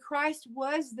 and Christ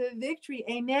was the victory.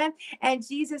 Amen. And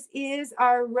Jesus is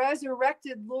our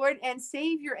resurrected Lord and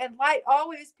Savior, and light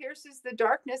always pierces the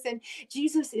darkness. And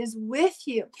Jesus is with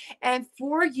you and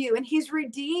for you, and he's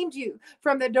redeemed you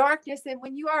from the darkness. And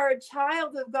when you are a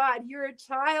child of God, you're a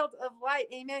child of light.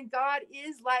 Amen. God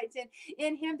is light, and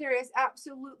in him there is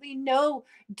absolutely no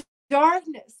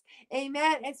darkness.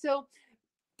 Amen. And so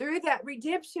through that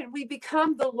redemption, we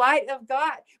become the light of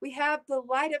God. We have the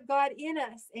light of God in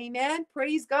us. Amen.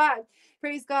 Praise God.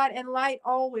 Praise God. And light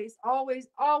always, always,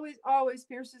 always, always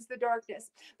pierces the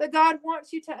darkness. But God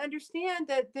wants you to understand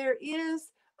that there is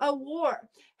a war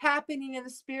happening in the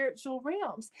spiritual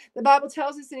realms. The Bible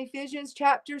tells us in Ephesians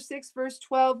chapter 6, verse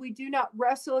 12, we do not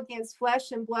wrestle against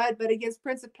flesh and blood, but against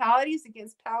principalities,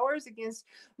 against powers, against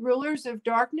rulers of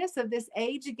darkness of this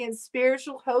age, against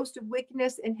spiritual hosts of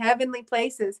wickedness in heavenly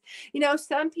places. You know,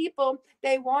 some people,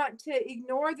 they want to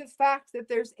ignore the fact that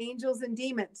there's angels and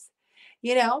demons,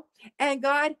 you know, and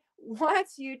God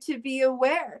wants you to be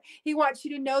aware. He wants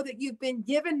you to know that you've been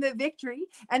given the victory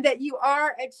and that you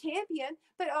are a champion,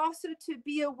 but also to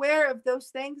be aware of those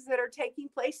things that are taking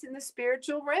place in the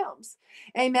spiritual realms.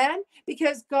 Amen.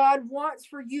 Because God wants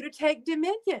for you to take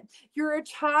dominion. You're a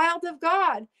child of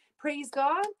God. Praise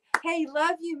God. Hey,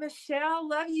 love you, Michelle.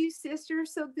 Love you, sister.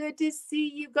 So good to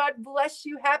see you. God bless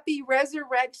you. Happy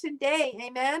Resurrection Day.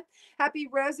 Amen. Happy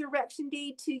Resurrection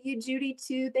Day to you, Judy,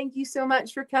 too. Thank you so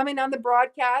much for coming on the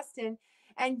broadcast.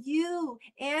 And you,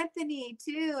 Anthony,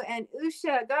 too, and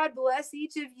Usha. God bless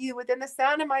each of you within the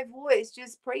sound of my voice.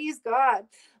 Just praise God.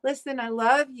 Listen, I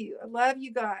love you. I love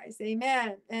you guys.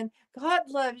 Amen. And God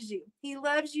loves you. He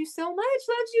loves you so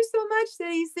much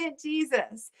that he sent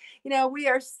Jesus. You know, we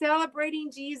are celebrating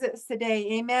Jesus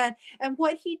today. Amen. And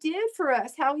what he did for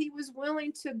us, how he was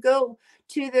willing to go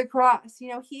to the cross.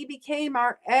 You know, he became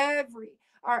our every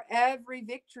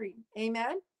victory.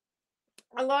 Amen.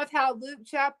 I love how Luke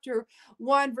chapter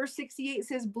 1, verse 68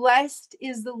 says, blessed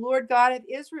is the Lord God of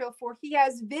Israel, for he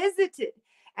has visited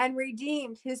and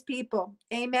redeemed his people.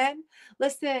 Amen.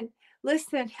 Listen,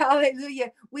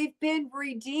 hallelujah. We've been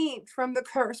redeemed from the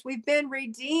curse. We've been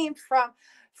redeemed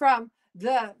from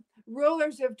the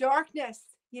rulers of darkness.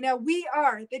 You know, we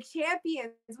are the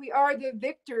champions. We are the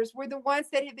victors. We're the ones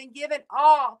that have been given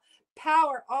all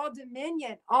power, all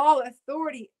dominion, all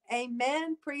authority.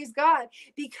 Amen. Praise God.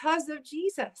 Because of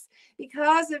Jesus.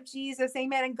 Because of Jesus.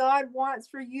 Amen. And God wants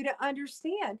for you to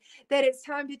understand that it's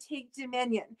time to take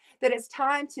dominion, that it's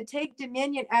time to take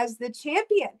dominion as the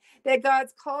champion that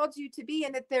God's called you to be,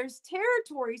 and that there's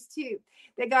territories too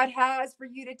that God has for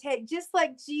you to take, just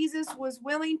like Jesus was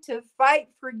willing to fight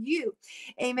for you.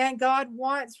 Amen. God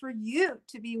wants for you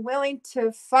to be willing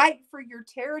to fight for your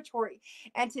territory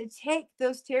and to take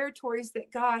those territories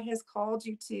that God has called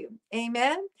you to.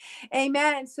 Amen.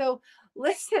 Amen. So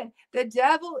listen, the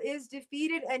devil is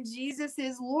defeated and Jesus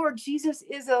is Lord. Jesus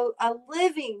is a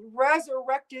living,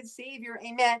 resurrected Savior.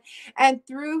 Amen. And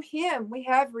through him, we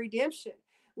have redemption.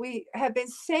 We have been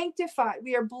sanctified.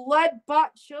 We are blood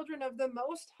bought children of the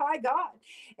Most High God.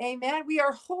 Amen. We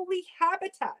are holy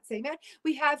habitats. Amen.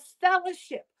 We have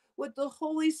fellowship with the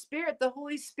Holy Spirit. The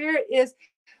Holy Spirit is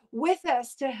with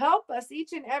us to help us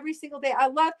each and every single day. I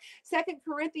love Second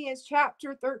Corinthians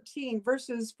chapter 13,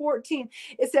 verses 14.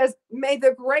 It says, may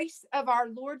the grace of our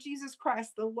Lord Jesus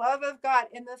Christ, the love of God,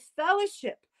 and the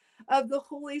fellowship of the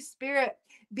Holy Spirit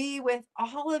be with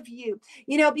all of you.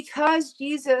 You know, because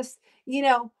Jesus, you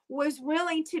know, was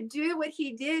willing to do what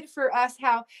he did for us,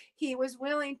 how he was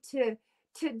willing to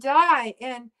die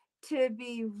and to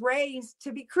be raised,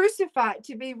 to be crucified,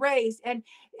 to be raised, and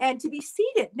to be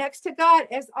seated next to God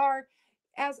as our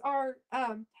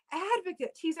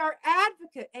advocate. He's our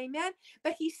advocate. Amen.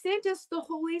 But he sent us the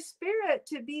Holy Spirit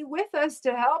to be with us,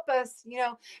 to help us, you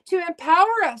know, to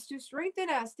empower us, to strengthen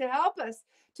us, to help us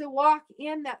to walk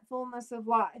in that fullness of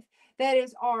life that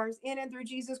is ours in and through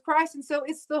Jesus Christ. And so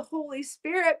it's the Holy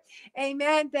Spirit,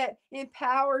 amen, that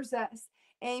empowers us.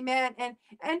 Amen. And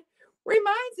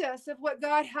reminds us of what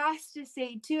God has to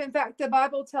say too. In fact, the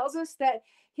Bible tells us that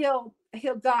he'll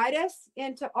guide us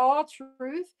into all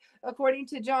truth according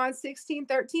to John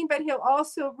 16:13, but he'll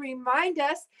also remind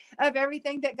us of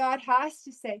everything that God has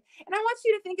to say. And I want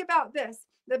you to think about this.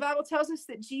 The Bible tells us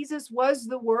that Jesus was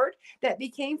the word that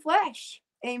became flesh.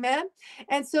 Amen.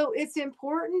 And so it's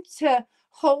important to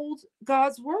hold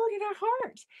God's word in our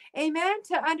heart. Amen.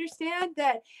 To understand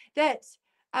that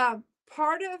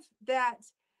part of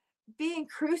being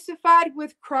crucified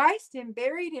with Christ and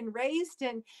buried and raised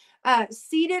and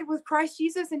seated with Christ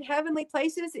Jesus in heavenly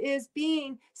places is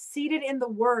being seated in the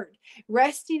Word,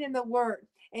 resting in the Word.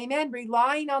 Amen.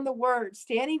 Relying on the Word,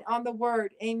 standing on the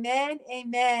Word. Amen.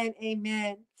 Amen.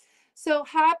 Amen. So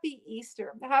happy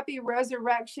Easter, happy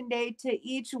Resurrection Day to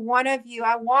each one of you.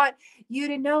 I want you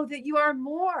to know that you are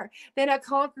more than a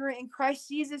conqueror in Christ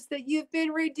Jesus, that you've been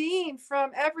redeemed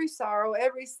from every sorrow,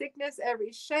 every sickness,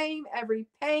 every shame, every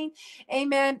pain.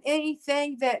 Amen.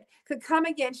 Anything that could come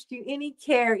against you, any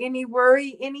care, any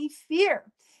worry, any fear.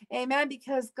 Amen.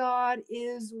 Because God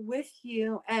is with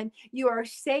you and you are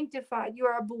sanctified. You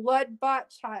are a blood bought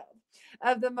child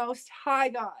of the Most High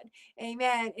God.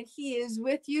 Amen. And He is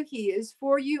with you, He is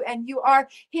for you, and you are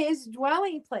His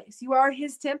dwelling place. You are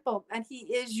His temple, and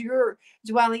He is your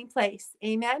dwelling place.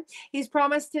 Amen. He's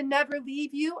promised to never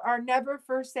leave you or never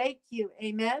forsake you.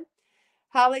 Amen.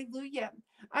 Hallelujah.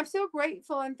 I'm so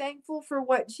grateful and thankful for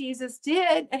what Jesus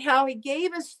did and how He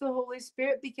gave us the Holy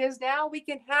Spirit, because now we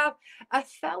can have a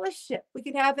fellowship. We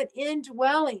can have an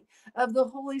indwelling of the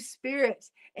Holy Spirit.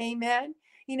 Amen.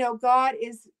 You know, God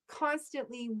is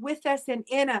constantly with us and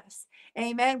in us.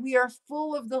 Amen. We are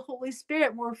full of the Holy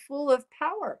Spirit. We're full of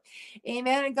power.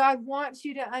 Amen. And God wants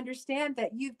you to understand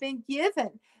that you've been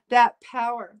given that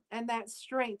power and that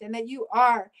strength, and that you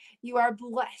are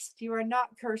blessed. You are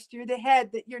not cursed. You're the head,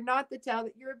 that you're not the tail,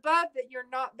 that you're above, that you're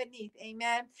not beneath.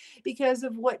 Amen. Because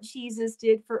of what Jesus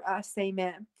did for us.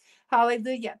 Amen.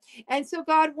 Hallelujah. And so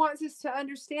God wants us to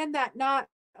understand that not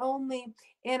only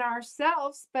in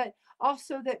ourselves, but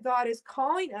also that God is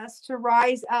calling us to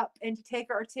rise up and to take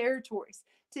our territories,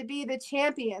 to be the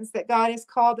champions that God has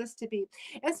called us to be.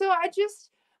 And so I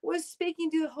just was speaking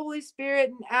to the Holy Spirit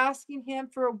and asking Him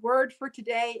for a word for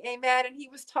today. Amen. And He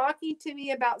was talking to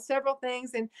me about several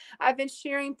things, and I've been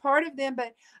sharing part of them,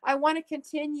 but I want to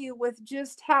continue with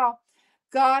just how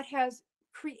God has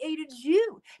created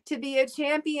you to be a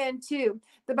champion too.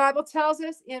 The Bible tells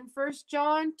us in First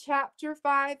John chapter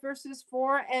 5 verses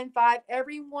 4 and 5,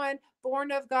 everyone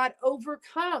born of God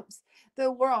overcomes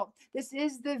the world. This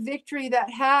is the victory that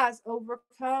has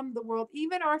overcome the world,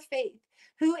 even our faith.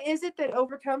 Who is it that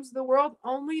overcomes the world?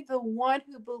 Only the one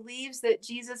who believes that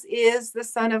Jesus is the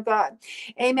Son of God.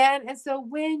 Amen. And so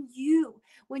when you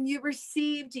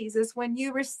receive Jesus, when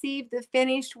you receive the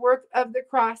finished work of the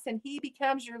cross and He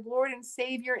becomes your Lord and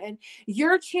Savior and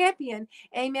your champion,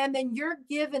 amen, then you're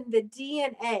given the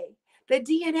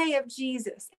DNA of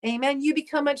Jesus. Amen. You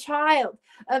become a child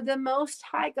of the Most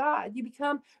High God. You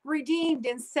become redeemed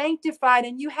and sanctified,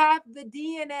 and you have the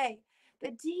DNA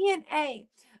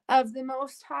of the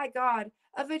Most High God,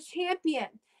 of a champion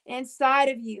inside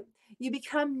of you. You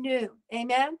become new.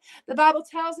 Amen. The Bible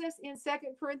tells us in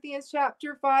Second Corinthians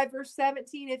chapter 5, verse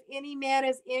 17, if any man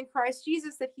is in Christ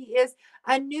Jesus, that he is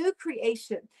a new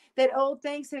creation, that old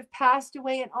things have passed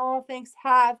away and all things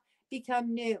have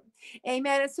become new.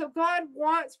 Amen. And so God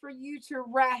wants for you to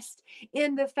rest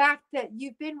in the fact that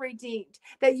you've been redeemed,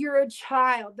 that you're a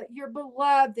child, that you're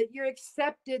beloved, that you're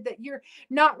accepted, that you're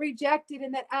not rejected,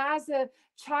 and that as a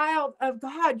child of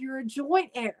God, you're a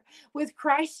joint heir with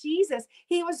Christ Jesus.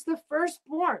 He was the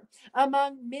firstborn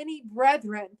among many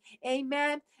brethren.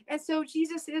 Amen. And so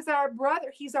Jesus is our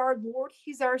brother. He's our Lord.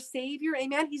 He's our Savior.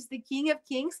 Amen. He's the King of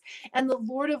Kings and the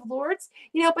Lord of Lords.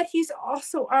 But He's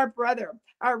also our brother,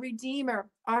 our Redeemer,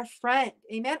 our friend.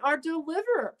 Amen. Our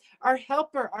deliverer, our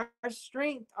helper, our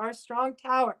strength, our strong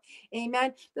tower.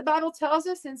 Amen. The Bible tells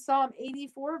us in Psalm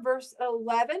 84, verse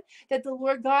 11, that the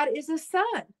Lord God is a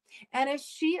sun and a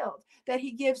shield, that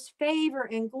He gives favor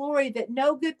and glory, that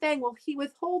no good thing will He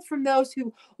withhold from those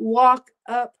who walk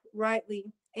uprightly.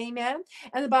 Amen.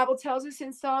 And the Bible tells us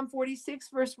in Psalm 46,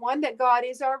 verse 1, that God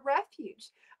is our refuge,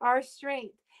 our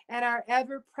strength, and our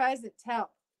ever present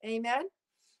help. Amen.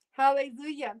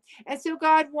 Hallelujah. And so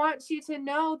God wants you to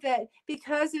know that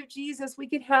because of Jesus, we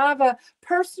can have a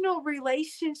personal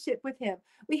relationship with Him.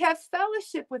 We have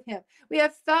fellowship with Him. We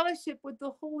have fellowship with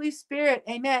the Holy Spirit.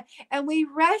 Amen. And we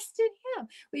rest in Him.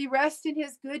 We rest in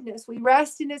His goodness. We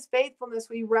rest in His faithfulness.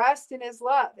 We rest in His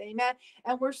love. Amen.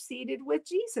 And we're seated with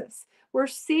Jesus. We're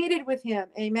seated with Him.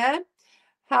 Amen.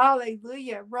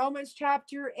 Hallelujah. Romans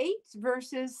chapter 8,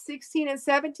 verses 16 and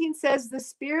 17 says, the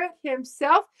Spirit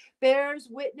Himself bears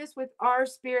witness with our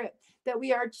spirit that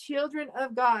we are children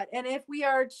of God. And if we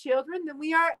are children, then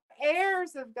we are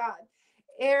heirs of God.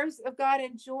 Heirs of God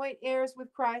and joint heirs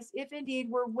with Christ, if indeed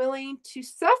we're willing to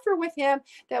suffer with Him,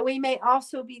 that we may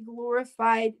also be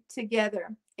glorified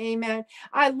together. Amen.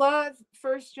 I love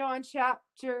First John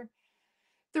chapter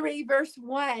 3, verse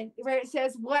 1, where it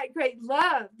says, "What great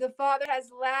love the Father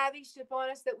has lavished upon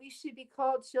us that we should be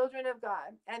called children of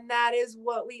God." And that is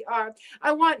what we are.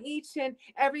 I want each and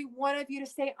every one of you to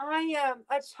say, "I am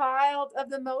a child of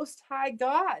the Most High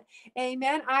God."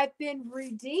 Amen. I've been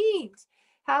redeemed.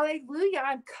 Hallelujah.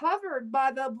 I'm covered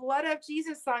by the blood of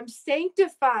Jesus. I'm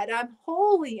sanctified. I'm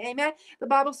holy. Amen. The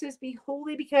Bible says, "Be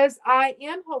holy because I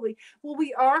am holy." Well,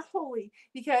 we are holy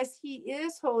because He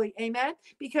is holy. Amen.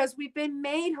 Because we've been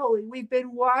made holy. We've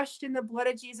been washed in the blood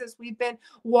of Jesus. We've been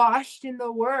washed in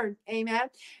the Word.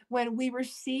 Amen. When we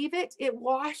receive it, it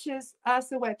washes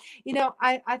us away.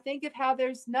 I think of how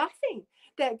there's nothing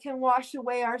that can wash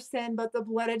away our sin but the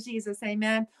blood of Jesus.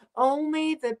 Amen.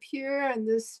 Only the pure and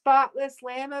the spotless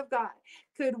Lamb of God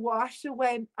could wash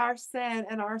away our sin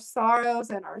and our sorrows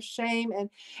and our shame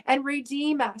and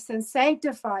redeem us and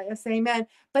sanctify us. Amen.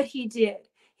 But He did.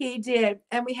 He did.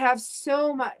 And we have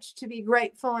so much to be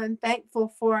grateful and thankful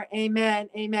for. Amen.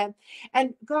 Amen.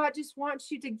 And God just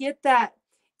wants you to get that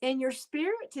in your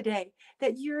spirit today,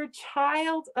 that you're a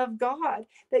child of God,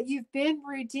 that you've been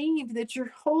redeemed, that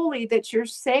you're holy, that you're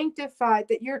sanctified,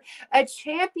 that you're a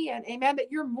champion. Amen.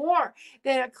 That you're more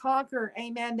than a conqueror.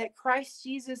 Amen. That Christ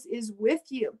Jesus is with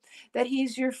you, that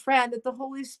He's your friend, that the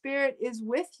Holy Spirit is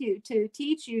with you to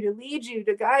teach you, to lead you,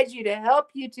 to guide you, to help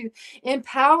you, to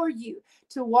empower you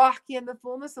to walk in the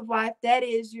fullness of life that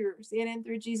is yours in and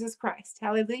through Jesus Christ.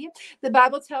 Hallelujah. The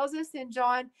Bible tells us in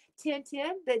John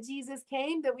 10:10 that Jesus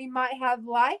came that we might have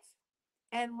life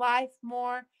and life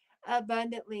more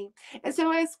abundantly. And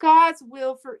so it's God's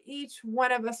will for each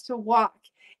one of us to walk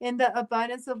in the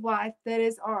abundance of life that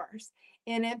is ours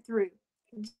in and through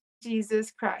Jesus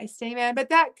Christ. Amen. But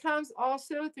that comes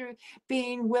also through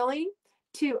being willing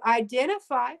to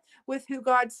identify with who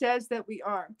God says that we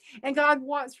are. And God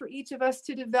wants for each of us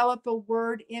to develop a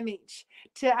word image,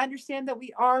 to understand that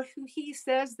we are who He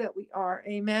says that we are.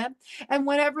 Amen. And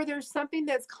whenever there's something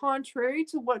that's contrary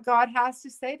to what God has to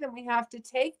say, then we have to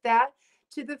take that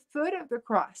to the foot of the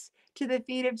cross, to the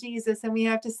feet of Jesus. And we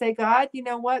have to say, "God, you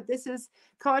know what? This is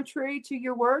contrary to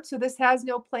your word. So this has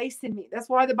no place in me." That's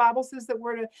why the Bible says that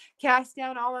we're to cast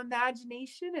down all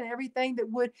imagination and everything that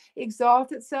would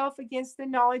exalt itself against the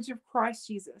knowledge of Christ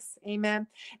Jesus. Amen.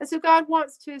 And so God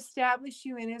wants to establish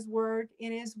you in His word,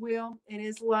 in His will, in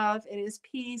His love, in His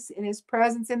peace, in His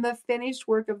presence, in the finished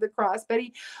work of the cross. But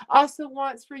He also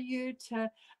wants for you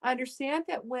to understand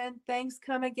that when things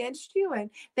come against you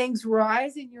and things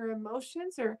rise in your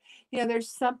emotions, or there's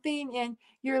something in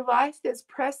your life that's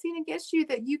pressing against you,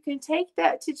 that you can take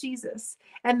that to Jesus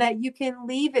and that you can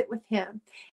leave it with Him.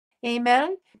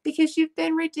 Amen. Because you've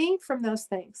been redeemed from those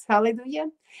things.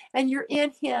 Hallelujah. And you're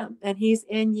in Him and He's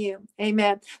in you.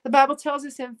 Amen. The Bible tells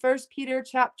us in 1 Peter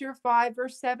chapter 5,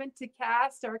 verse 7, to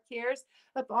cast our cares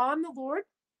upon the Lord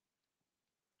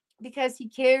because He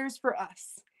cares for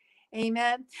us.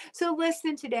 Amen. So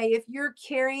listen today, if you're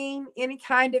carrying any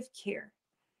kind of care,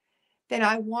 then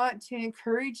I want to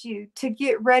encourage you to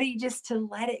get ready just to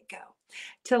let it go.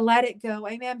 To let it go.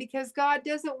 Amen. Because God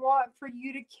doesn't want for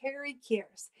you to carry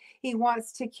cares. He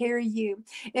wants to carry you.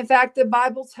 In fact, the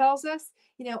Bible tells us,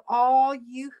 all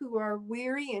you who are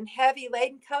weary and heavy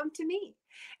laden, come to me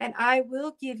and I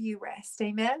will give you rest.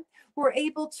 Amen. We're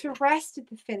able to rest at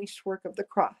the finished work of the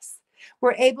cross.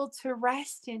 We're able to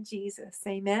rest in Jesus.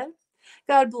 Amen.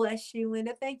 God bless you,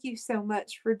 Linda. Thank you so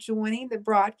much for joining the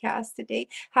broadcast today.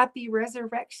 Happy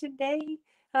Resurrection Day.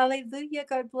 Hallelujah.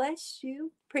 God bless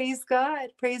you. Praise God.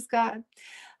 Praise God.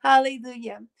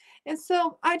 Hallelujah. And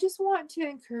so I just want to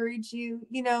encourage you,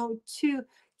 to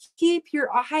keep your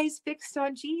eyes fixed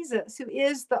on Jesus, who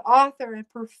is the author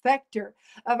and perfecter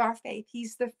of our faith.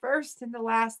 He's the first and the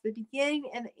last, the beginning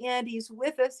and the end. He's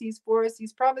with us. He's for us.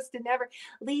 He's promised to never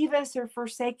leave us or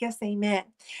forsake us. Amen.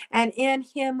 And in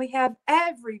Him we have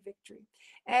every victory.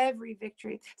 Every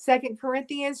victory. 2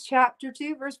 Corinthians chapter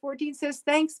 2, verse 14 says,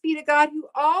 "Thanks be to God who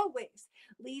always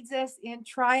leads us in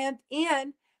triumph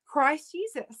in Christ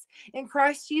Jesus." In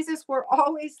Christ Jesus, we're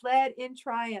always led in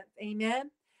triumph.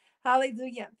 Amen.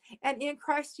 Hallelujah. And in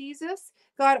Christ Jesus,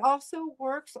 God also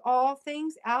works all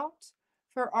things out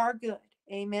for our good.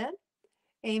 Amen.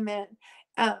 Amen.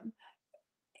 Um,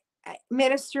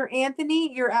 Minister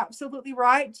Anthony, you're absolutely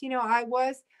right. I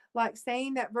was like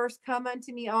saying that verse, "Come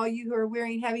unto me, all you who are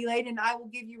weary and heavy laden, and I will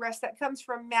give you rest." That comes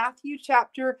from Matthew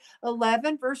chapter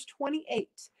 11, verse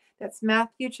 28. That's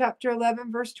Matthew chapter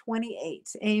 11, verse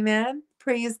 28. Amen.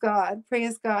 Praise God.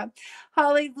 Praise God.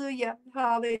 Hallelujah.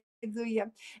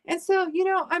 Hallelujah. And so,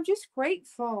 I'm just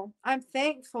grateful. I'm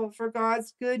thankful for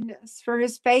God's goodness, for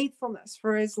his faithfulness,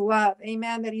 for his love.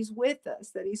 Amen. That he's with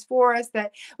us, that he's for us,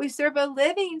 that we serve a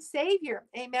living Savior.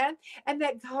 Amen. And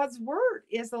that God's word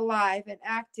is alive and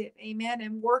active. Amen.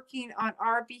 And working on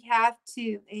our behalf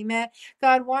too. Amen.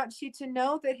 God wants you to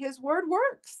know that his word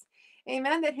works.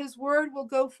 Amen. That his word will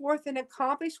go forth and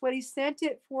accomplish what he sent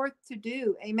it forth to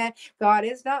do. Amen. God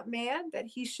is not man that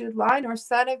he should lie, nor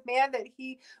son of man that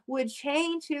he would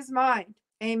change his mind.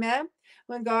 Amen.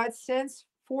 When God sends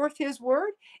forth his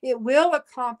word, it will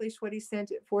accomplish what he sent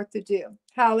it forth to do.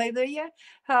 Hallelujah.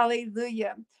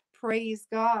 Hallelujah. Praise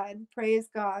God. Praise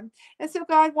God. And so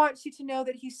God wants you to know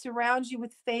that he surrounds you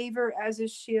with favor as a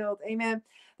shield. Amen.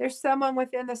 There's someone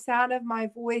within the sound of my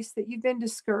voice that you've been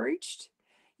discouraged.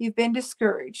 You've been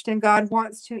discouraged, and God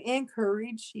wants to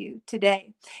encourage you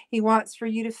today. He wants for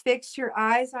you to fix your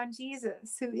eyes on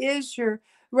Jesus, who is your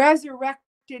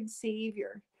resurrected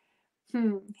Savior.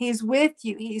 He's with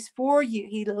you. He's for you.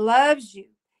 He loves you.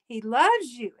 He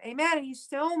loves you. Amen. He's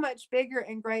so much bigger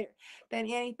and greater than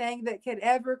anything that could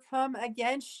ever come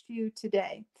against you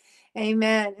today.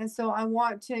 Amen. And so I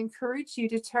want to encourage you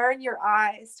to turn your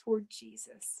eyes toward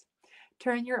Jesus.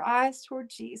 Turn your eyes toward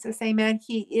Jesus. Amen.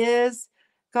 He is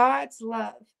God's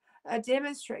love, a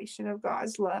demonstration of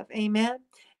God's love. Amen.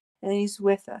 And he's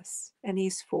with us and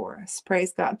he's for us.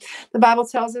 Praise God. The Bible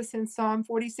tells us in Psalm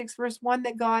 46, verse 1,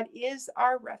 that God is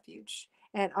our refuge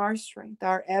and our strength,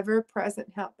 our ever present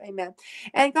help. Amen.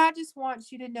 And God just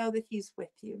wants you to know that he's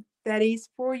with you, that he's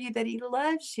for you, that he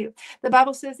loves you. The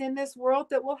Bible says in this world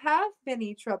that we'll have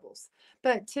many troubles,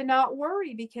 but to not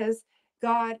worry, because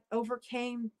God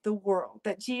overcame the world,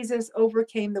 that Jesus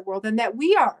overcame the world, and that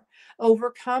we are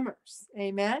overcomers.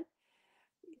 Amen.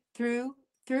 Through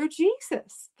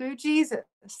Jesus, through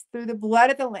the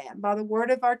blood of the Lamb, by the word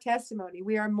of our testimony,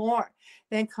 we are more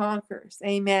than conquerors.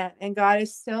 Amen. And God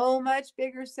is so much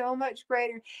bigger, so much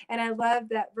greater. And I love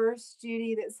that verse,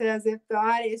 Judy, that says, if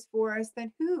God is for us,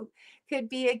 then who could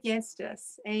be against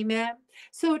us? Amen.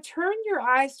 So turn your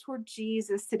eyes toward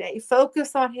Jesus today.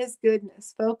 Focus on his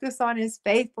goodness. Focus on his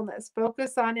faithfulness.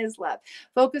 Focus on his love.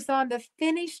 Focus on the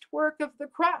finished work of the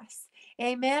cross.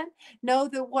 Amen. Know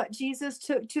that what Jesus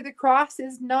took to the cross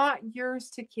is not yours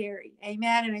to carry.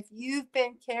 Amen. And if you've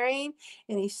been carrying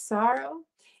any sorrow,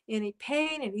 any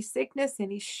pain, any sickness,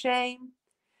 any shame,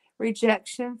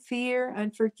 rejection, fear,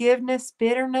 unforgiveness,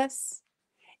 bitterness,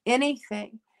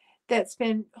 anything that's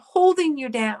been holding you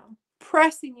down,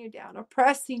 pressing you down,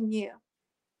 oppressing you,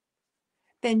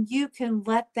 then you can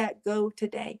let that go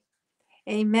today.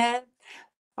 Amen.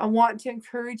 I want to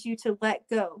encourage you to let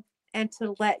go and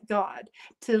to let God,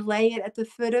 to lay it at the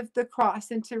foot of the cross,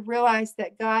 and to realize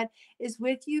that God is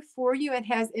with you, for you, and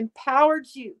has empowered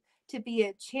you to be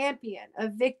a champion, a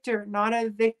victor, not a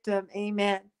victim.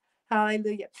 Amen.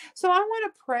 Hallelujah. So I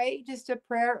want to pray just a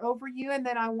prayer over you, and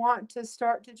then I want to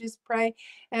start to just pray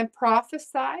and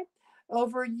prophesy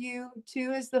over you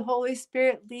too, as the Holy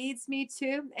Spirit leads me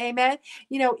to. Amen.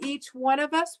 Each one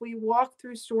of us, we walk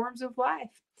through storms of life.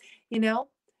 You know,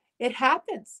 it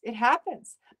happens. It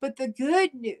happens. But the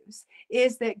good news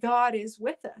is that God is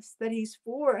with us, that he's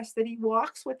for us, that he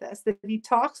walks with us, that he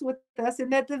talks with us,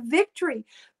 and that the victory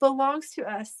belongs to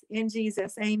us in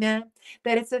Jesus. Amen.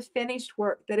 That it's a finished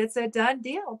work, that it's a done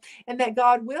deal, and that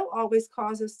God will always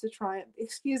cause us to triumph.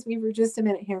 Excuse me for just a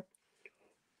minute here.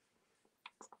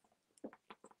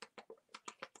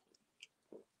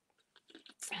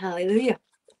 Hallelujah.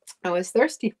 I was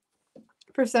thirsty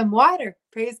for some water.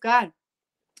 Praise God.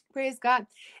 Praise God.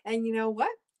 And you know what?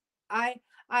 I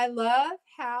I love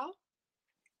how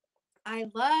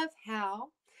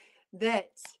that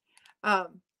um,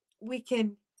 we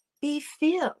can be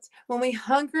filled. When we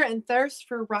hunger and thirst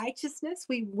for righteousness,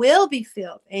 we will be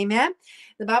filled. Amen.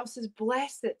 The Bible says,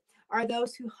 blessed are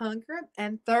those who hunger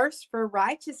and thirst for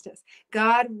righteousness.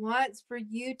 God wants for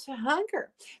you to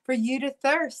hunger, for you to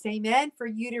thirst. Amen. For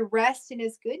you to rest in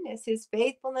his goodness, his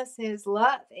faithfulness, his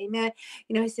love. Amen.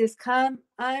 He says, come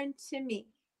unto me.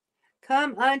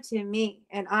 Come unto me,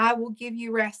 and I will give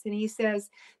you rest. And he says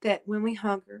that when we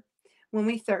hunger, when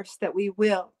we thirst, that we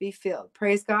will be filled.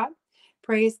 Praise God.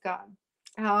 Praise God.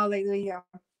 Hallelujah.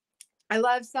 I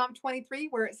love Psalm 23,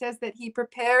 where it says that he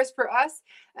prepares for us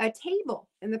a table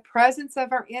in the presence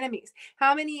of our enemies.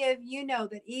 How many of you know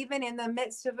that even in the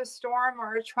midst of a storm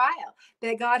or a trial,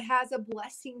 that God has a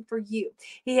blessing for you?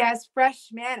 He has fresh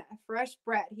manna, fresh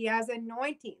bread. He has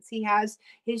anointings. He has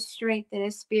his strength and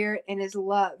his spirit and his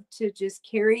love to just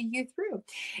carry you through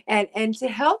and to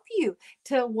help you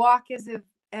to walk as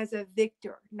as a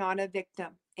victor, not a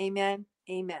victim. Amen.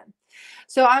 Amen.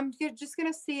 So I'm just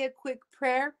going to say a quick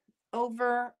prayer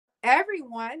over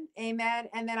everyone. Amen.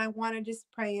 And then I want to just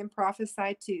pray and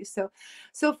prophesy too.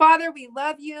 So Father, we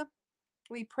love you.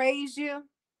 We praise you.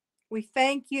 We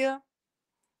thank you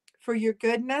for your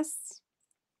goodness.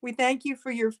 We thank you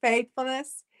for your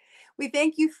faithfulness. We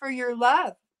thank you for your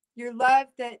love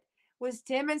that was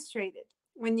demonstrated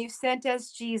when you sent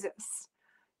us Jesus,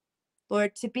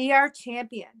 Lord, to be our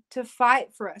champion, to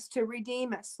fight for us, to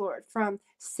redeem us, Lord, from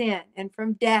sin and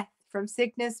from death, from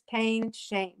sickness, pain, and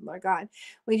shame, Lord God.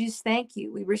 We just thank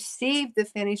you. We receive the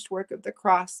finished work of the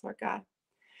cross, Lord God.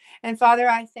 And Father,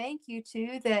 I thank you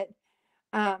too that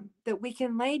we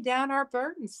can lay down our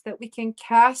burdens, that we can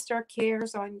cast our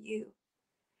cares on you,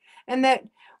 and that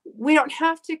we don't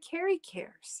have to carry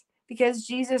cares because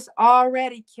Jesus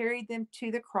already carried them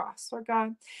to the cross, Lord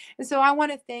God. And so I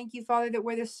want to thank you, Father, that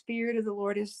where the Spirit of the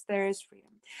Lord is, there is freedom.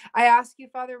 I ask you,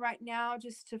 Father, right now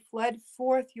just to flood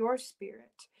forth your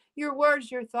Spirit, your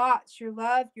words, your thoughts, your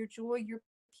love, your joy, your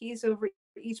peace over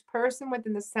each person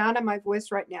within the sound of my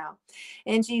voice right now.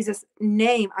 In Jesus'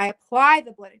 name, I apply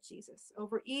the blood of Jesus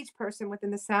over each person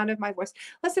within the sound of my voice.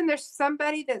 Listen, there's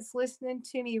somebody that's listening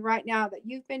to me right now that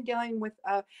you've been dealing with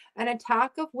an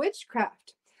attack of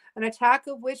witchcraft. An attack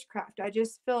of witchcraft. I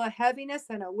just feel a heaviness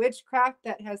and a witchcraft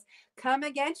that has come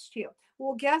against you.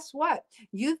 Well, guess what?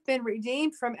 You've been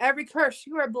redeemed from every curse.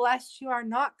 You are blessed. You are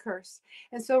not cursed.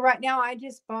 And so, right now, I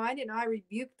just bind and I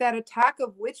rebuke that attack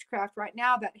of witchcraft right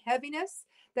now, that heaviness,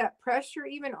 that pressure,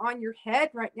 even on your head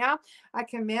right now. I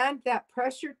command that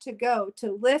pressure to go,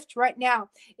 to lift right now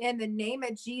in the name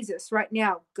of Jesus. Right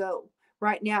now, go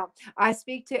right now. I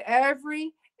speak to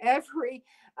every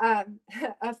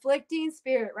afflicting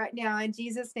spirit right now in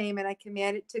Jesus' name, and I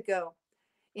command it to go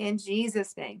in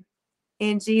Jesus' name.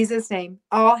 In Jesus' name,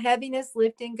 all heaviness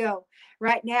lift and go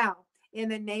right now. In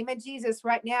the name of Jesus,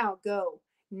 right now, go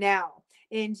now.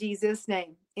 In Jesus'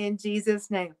 name. In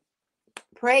Jesus' name.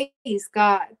 Praise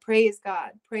God. Praise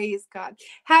God. Praise God.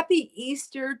 Happy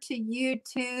Easter to you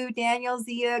too, Daniel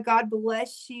Zia. God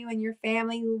bless you and your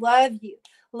family. Love you.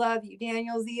 Love you.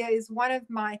 Daniel Zia is one of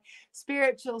my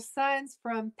spiritual sons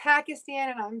from Pakistan,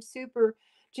 and I'm super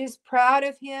just proud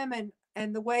of him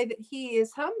and the way that he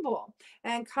is humble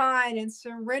and kind and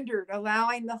surrendered,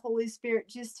 allowing the Holy Spirit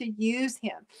just to use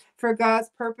him for God's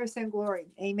purpose and glory.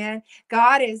 Amen.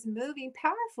 God is moving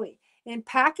powerfully in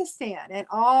Pakistan and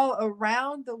all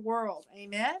around the world.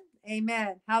 Amen.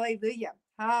 Amen. Hallelujah.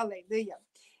 Hallelujah.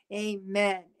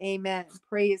 Amen. Amen.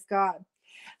 Praise God.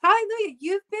 Hallelujah.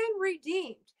 You've been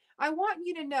redeemed. I want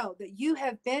you to know that you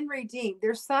have been redeemed.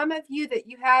 There's some of you that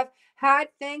you have had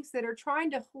things that are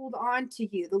trying to hold on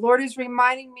to you. The Lord is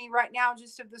reminding me right now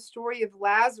just of the story of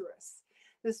Lazarus.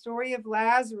 The story of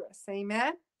Lazarus.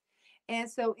 Amen. And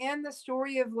so in the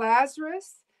story of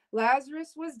Lazarus,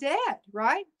 Lazarus was dead,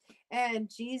 right? And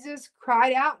Jesus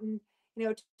cried out and,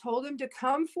 told him to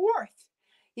come forth,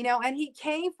 and he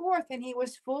came forth and he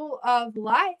was full of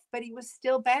life, but he was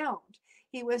still bound.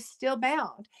 He was still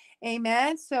bound.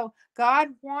 Amen. So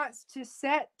God wants to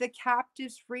set the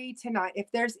captives free tonight.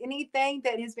 If there's anything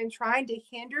that has been trying to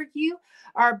hinder you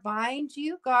or bind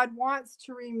you, God wants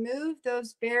to remove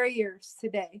those barriers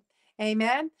today.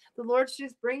 Amen. The Lord's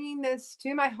just bringing this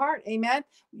to my heart. Amen.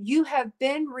 You have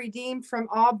been redeemed from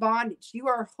all bondage. You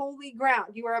are holy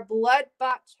ground. You are a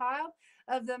blood-bought child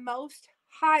of the Most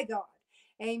High God.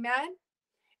 Amen.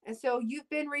 And so you've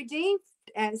been redeemed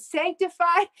and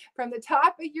sanctified from the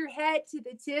top of your head to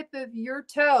the tip of your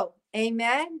toe.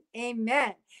 Amen.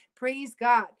 Amen. Praise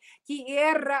God. And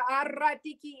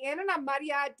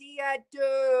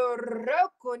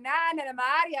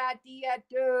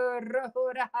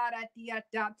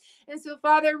so,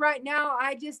 Father, right now,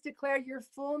 I just declare your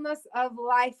fullness of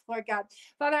life, Lord God.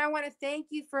 Father, I want to thank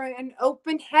you for an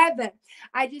open heaven.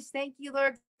 I just thank you,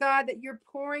 Lord God, that you're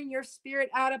pouring your spirit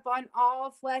out upon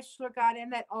all flesh, Lord God,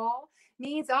 and that all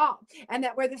means all. And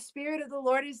that where the Spirit of the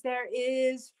Lord is, there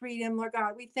is freedom, Lord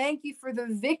God. We thank you for the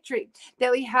victory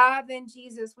that we have in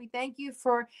Jesus. We thank you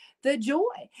for the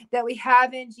joy that we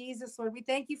have in Jesus, Lord. We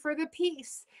thank you for the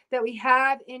peace that we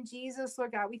have in Jesus,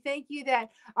 Lord God. We thank you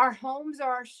that our homes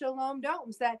are shalom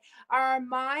domes, that our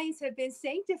minds have been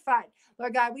sanctified,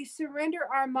 Lord God. We surrender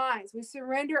our minds. We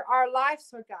surrender our lives,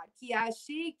 Lord God.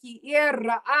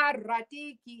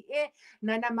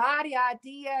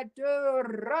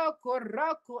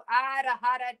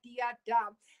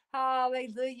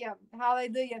 Hallelujah.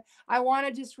 Hallelujah. I want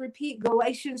to just repeat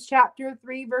Galatians chapter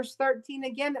 3, verse 13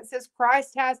 again, that says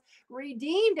Christ has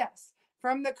redeemed us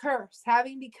from the curse,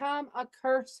 having become a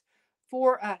curse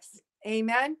for us.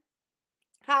 Amen.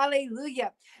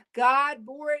 Hallelujah. God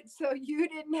bore it so you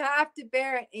didn't have to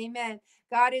bear it. Amen.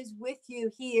 God is with you.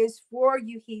 He is for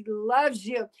you. He loves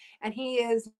you, and He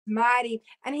is mighty,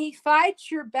 and He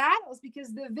fights your battles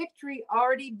because the victory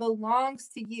already belongs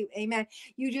to you. Amen.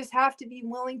 You just have to be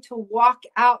willing to walk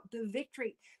out the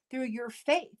victory through your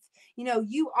faith.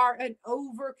 You are an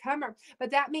overcomer,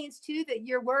 but that means too that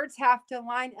your words have to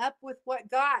line up with what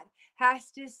God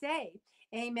has to say.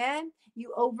 Amen.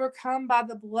 You overcome by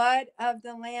the blood of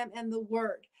the Lamb and the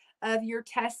word of your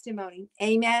testimony.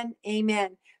 Amen.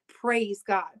 Amen. Praise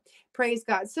God. Praise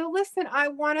God. So listen, I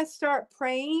want to start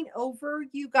praying over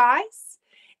you guys.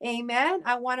 Amen.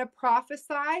 I want to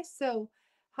prophesy. So,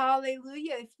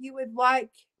 hallelujah. If you would like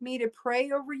me to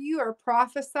pray over you or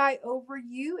prophesy over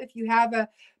you, if you have a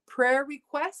prayer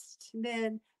request,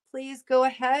 then please go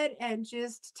ahead and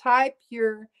just type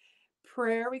your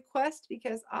prayer request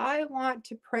because I want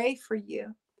to pray for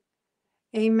you.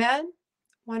 Amen.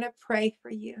 Want to pray for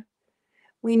you.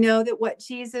 We know that what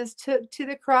Jesus took to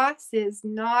the cross is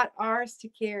not ours to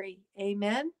carry.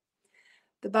 Amen.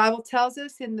 The Bible tells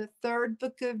us in the third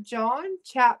book of John,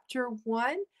 chapter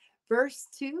 1, verse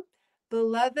 2,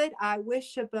 Beloved, I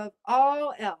wish above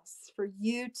all else for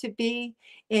you to be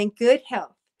in good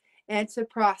health and to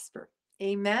prosper.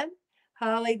 Amen.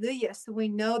 Hallelujah. So we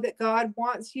know that God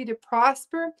wants you to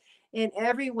prosper in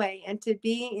every way and to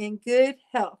be in good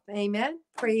health. Amen.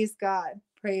 Praise God.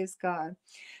 Praise God.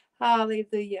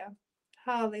 Hallelujah.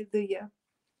 Hallelujah.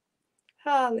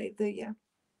 Hallelujah.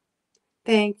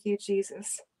 Thank you,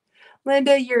 Jesus.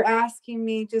 Linda, you're asking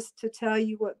me just to tell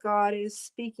you what God is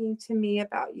speaking to me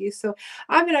about you. So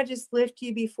I'm going to just lift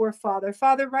you before Father.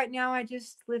 Father, right now, I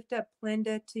just lift up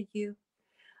Linda to you.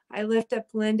 I lift up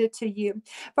Linda to you.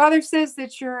 Father says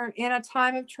that you're in a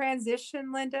time of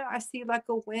transition, Linda. I see like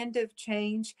a wind of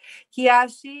change. I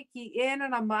see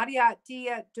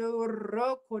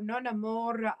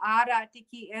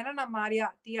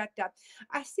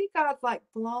God like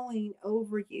blowing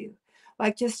over you,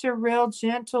 like just a real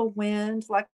gentle wind,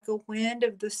 like a wind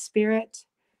of the Spirit,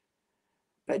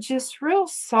 but just real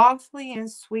softly and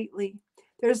sweetly.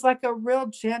 There's like a real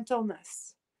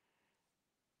gentleness.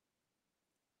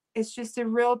 It's just a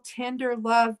real tender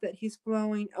love that He's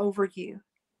blowing over you.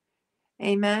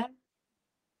 Amen.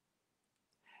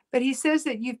 But He says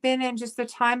that you've been in just a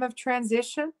time of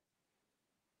transition,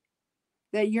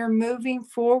 that you're moving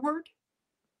forward,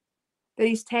 that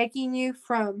He's taking you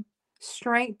from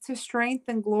strength to strength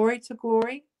and glory to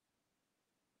glory.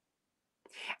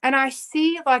 And I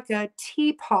see like a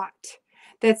teapot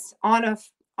that's on a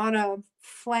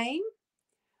flame,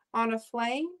 on a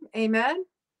flame. Amen.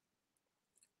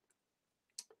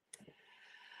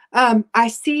 I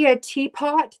see a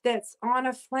teapot that's on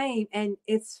a flame and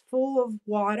it's full of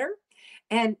water,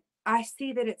 and I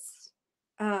see that it's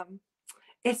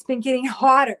been getting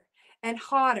hotter and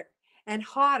hotter and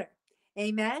hotter.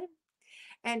 Amen.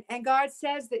 And God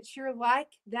says that you're like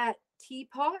that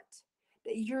teapot,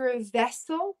 that you're a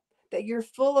vessel, that you're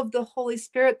full of the Holy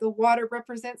Spirit. The water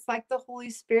represents like the Holy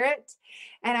Spirit.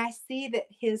 And I see that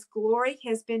His glory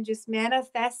has been just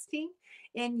manifesting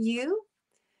in you.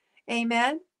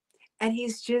 Amen. And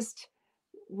He's just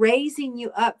raising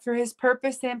you up for His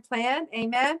purpose and plan.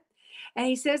 Amen. And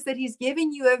He says that He's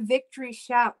giving you a victory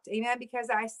shout. Amen. Because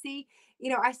I see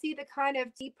the kind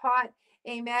of teapot,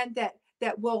 amen,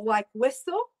 that will like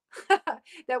whistle,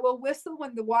 that will whistle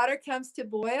when the water comes to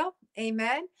boil.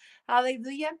 Amen.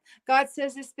 Hallelujah. God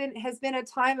says has been a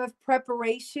time of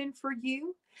preparation for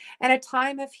you and a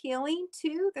time of healing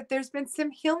too, that there's been some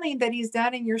healing that He's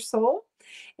done in your soul.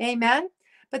 Amen.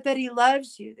 But that He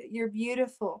loves you, that you're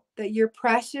beautiful, that you're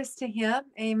precious to Him.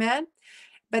 Amen.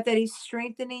 But that He's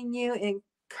strengthening you,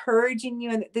 encouraging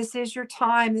you, and that this is your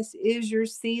time, this is your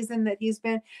season, that He's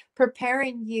been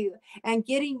preparing you and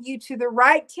getting you to the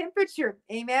right temperature.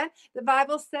 Amen. The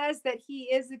Bible says that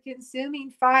He is a consuming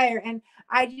fire, and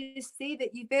I just see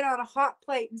that you've been on a hot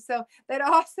plate. And so that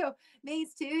also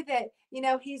means too that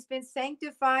He's been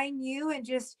sanctifying you and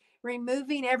just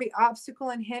removing every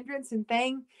obstacle and hindrance and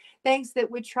things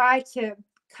that would try to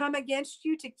come against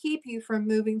you to keep you from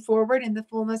moving forward in the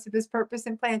fullness of His purpose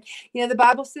and plan. The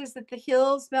Bible says that the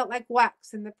hills melt like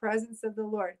wax in the presence of the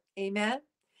Lord. Amen.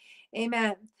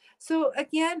 Amen. So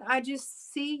again, I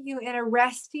just see you in a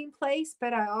resting place,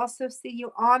 but I also see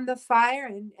you on the fire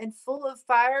and full of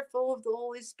fire, full of the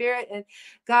Holy Spirit. And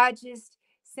God just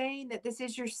saying that this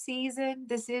is your season,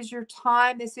 this is your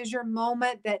time, this is your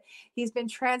moment, that He's been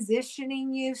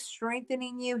transitioning you,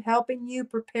 strengthening you, helping you,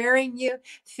 preparing you,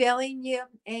 filling you.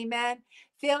 Amen.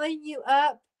 Filling you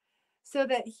up so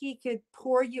that He could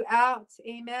pour you out.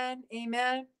 Amen.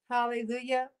 Amen.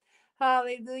 Hallelujah.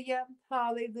 Hallelujah.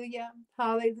 Hallelujah.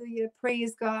 Hallelujah.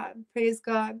 Praise God. Praise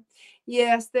God.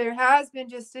 Yes, there has been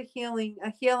just a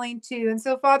healing too. And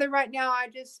so, Father, right now, I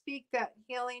just speak that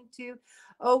healing to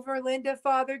over Linda,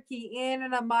 Father. Ki in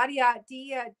and Maria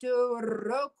dia do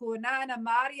roku na na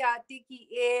Maria tiki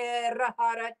era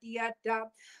haratia da.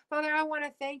 Father, I want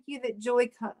to thank you that joy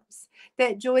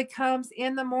comes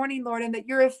in the morning, Lord, and that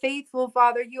you're a faithful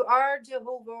Father. You are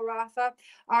Jehovah Rapha,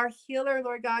 our healer,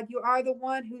 Lord God. You are the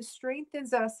one who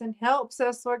strengthens us and helps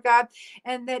us, Lord God.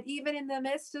 And that even in the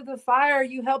midst of the fire,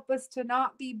 you help us to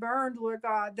not be burned, Lord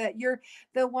God. That you're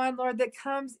the one, Lord, that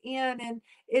comes in and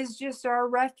is just our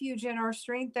refuge and our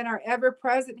strength and our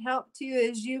ever-present help to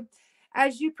you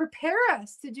as you prepare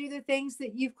us to do the things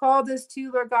that you've called us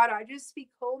to, Lord God. I just speak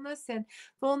wholeness and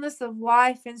fullness of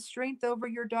life and strength over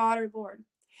your daughter, Lord.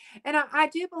 And I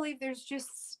do believe there's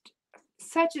just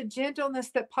such a gentleness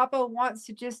that Papa wants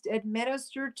to just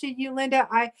administer to you, Linda.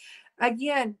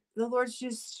 Again, the Lord's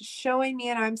just showing me,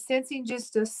 and I'm sensing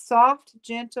just a soft,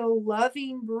 gentle,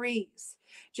 loving breeze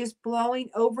just blowing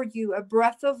over you, a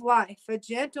breath of life, a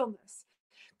gentleness.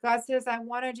 God says, I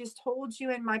want to just hold you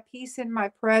in my peace and my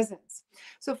presence.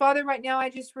 So, Father, right now, I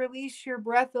just release your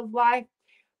breath of life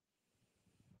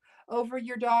over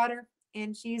your daughter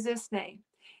in Jesus' name.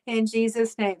 In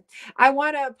Jesus' name. I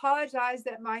want to apologize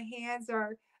that my hands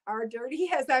are dirty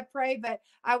as I pray, but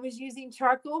I was using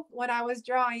charcoal when I was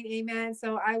drawing. Amen.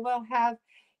 So I will have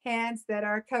hands that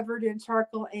are covered in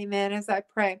charcoal. Amen. As I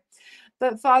pray.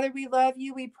 But Father, we love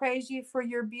you. We praise you for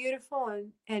your beautiful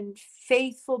and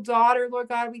faithful daughter, Lord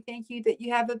God. We thank you that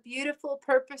you have a beautiful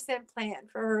purpose and plan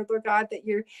for her, Lord God, that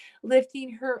you're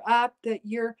lifting her up, that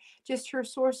you're just her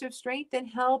source of strength and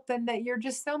help, and that you're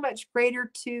just so much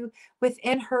greater to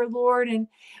within her, Lord. And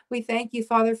we thank you,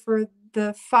 Father, for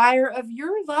the fire of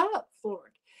your love,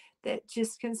 Lord, that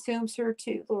just consumes her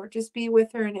too, Lord. Just be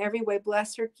with her in every way.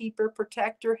 Bless her, keep her,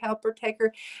 protect her, help her, take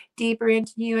her deeper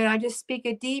into you. And I just speak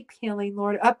a deep healing,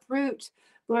 Lord. Uproot,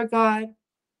 Lord God,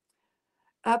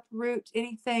 uproot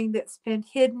anything that's been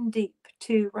hidden deep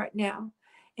too right now.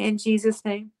 In Jesus'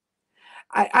 name.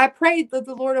 I pray that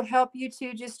the Lord will help you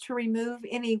to just to remove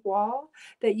any wall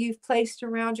that you've placed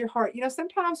around your heart. You know,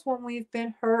 sometimes when we've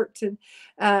been hurt and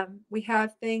we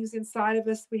have things inside of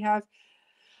us, we have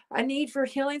a need for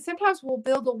healing. Sometimes we'll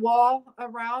build a wall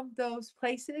around those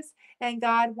places, and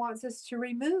God wants us to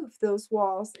remove those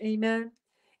walls. Amen.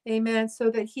 Amen.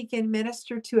 So that He can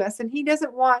minister to us. And He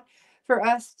doesn't want for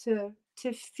us to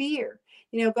fear.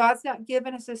 You know, God's not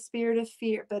given us a spirit of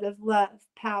fear, but of love,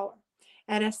 power,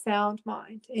 and a sound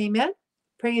mind. Amen.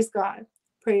 Praise God.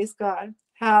 Praise God.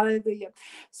 Hallelujah.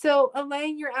 So,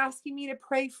 Elaine, you're asking me to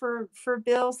pray for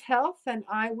Bill's health, and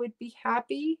I would be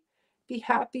happy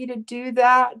to do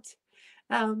that.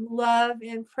 Love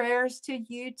and prayers to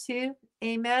you too.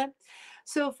 Amen.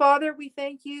 So, Father, we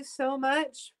thank you so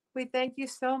much. We thank you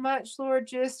so much, Lord,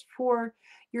 just for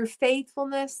your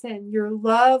faithfulness and your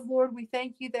love, Lord. We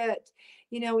thank you that,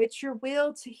 it's your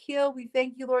will to heal. We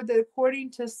thank you, Lord, that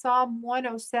according to Psalm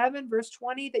 107, verse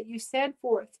 20, that you send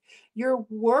forth your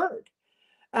word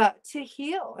to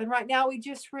heal. And right now, we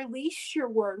just release your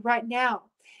word right now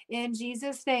in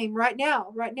Jesus' name, right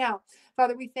now, right now.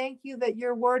 Father, we thank you that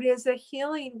your word is a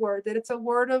healing word, that it's a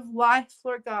word of life,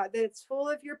 Lord God, that it's full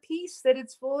of your peace, that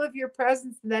it's full of your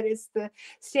presence, and that it's the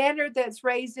standard that's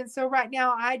raised. And so right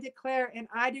now, I declare and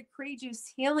I decree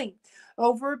just healing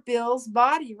over Bill's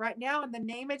body right now in the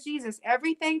name of Jesus.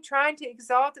 Everything trying to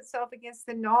exalt itself against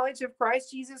the knowledge of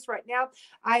Christ Jesus right now,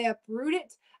 I uproot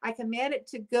it. I command it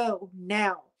to go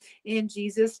now in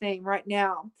Jesus' name, right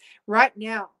now,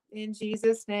 in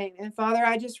Jesus' name. And Father,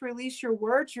 I just release your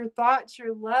words, your thoughts,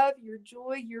 your love, your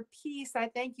joy, your peace. I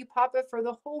thank you, Papa, for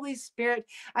the Holy Spirit.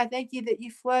 I thank you that you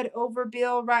flood over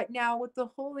Bill right now with the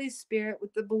Holy Spirit,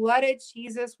 with the blood of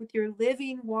Jesus, with your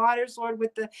living waters, Lord,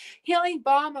 with the healing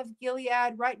balm of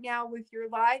Gilead right now, with your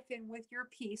life and with your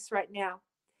peace right now.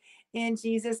 In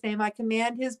Jesus' name, I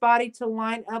command his body to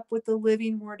line up with the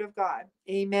living word of God.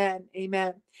 Amen.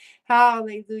 Amen.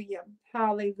 Hallelujah.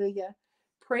 Hallelujah.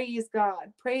 Praise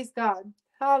God. Praise God.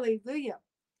 Hallelujah.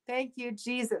 Thank you,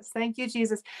 Jesus. Thank you,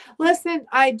 Jesus. Listen,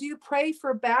 I do pray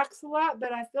for backs a lot,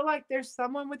 but I feel like there's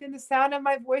someone within the sound of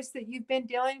my voice that you've been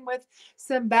dealing with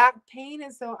some back pain.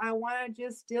 And so I want to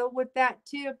just deal with that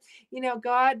too.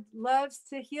 God loves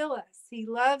to heal us. He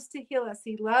loves to heal us.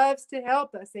 He loves to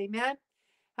help us. Amen.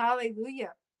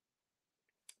 Hallelujah.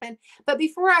 And but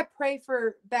before I pray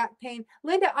for back pain,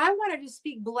 Linda, I wanted to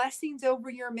speak blessings over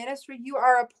your ministry. You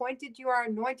are appointed, you are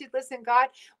anointed. Listen, God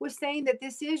was saying that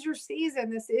this is your season,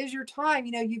 this is your time.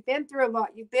 You know, you've been through a lot,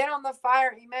 you've been on the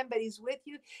fire, amen. But He's with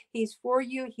you, He's for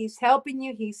you, He's helping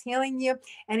you, He's healing you,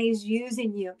 and He's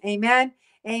using you. Amen.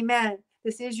 Amen.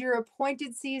 This is your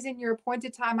appointed season, your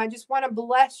appointed time. I just want to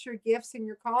bless your gifts and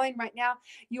your calling right now.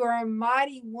 You are a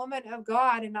mighty woman of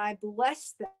God, and I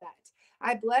bless that.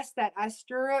 I bless that. I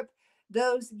stir up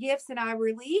those gifts and I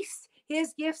release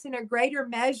His gifts in a greater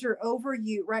measure over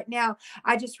you right now.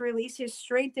 I just release His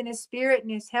strength and His spirit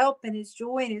and His help and His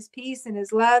joy and His peace and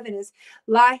His love and His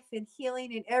life and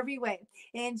healing in every way.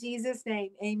 In Jesus'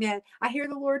 name, amen. I hear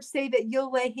the Lord say that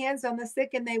you'll lay hands on the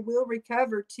sick and they will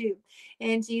recover too.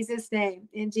 In Jesus' name,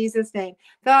 in Jesus' name.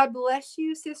 God bless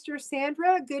you, Sister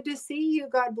Sandra. Good to see you.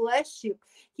 God bless you.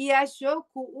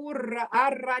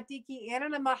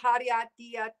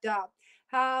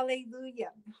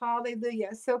 Hallelujah.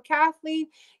 Hallelujah. So, Kathleen,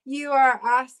 you are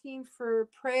asking for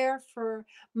prayer for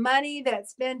money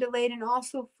that's been delayed and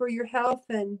also for your health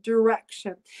and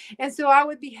direction. And so, I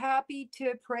would be happy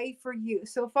to pray for you.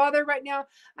 So, Father, right now,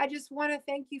 I just want to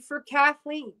thank you for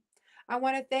Kathleen. I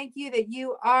want to thank you that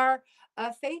you are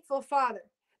a faithful Father,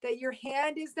 that your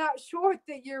hand is not short,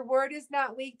 that your word is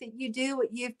not weak, that you do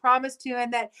what you've promised to,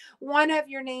 and that one of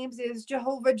your names is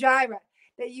Jehovah Jireh,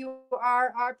 that you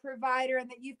are our provider, and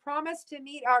that you've promised to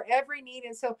meet our every need.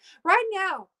 And so, right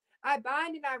now, I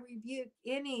bind and I rebuke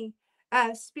any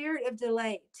spirit of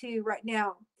delay to right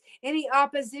now, any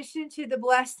opposition to the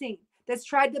blessing that's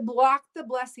tried to block the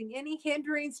blessing, any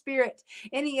hindering spirit,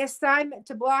 any assignment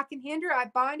to block and hinder, I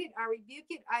bind it, I rebuke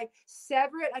it, I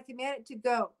sever it, I command it to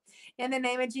go in the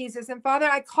name of Jesus. And Father,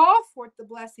 I call forth the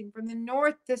blessing from the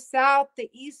north, the south, the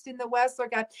east, and the west,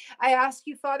 Lord God. I ask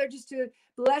you, Father, just to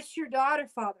bless your daughter,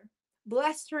 Father.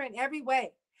 Bless her in every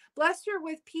way. Bless her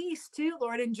with peace too,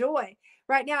 Lord, and joy.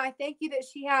 Right now, I thank you that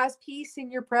she has peace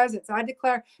in your presence. I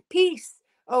declare peace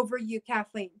over you,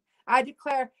 Kathleen. I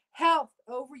declare health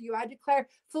over you. I declare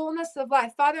fullness of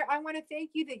life. Father, I want to thank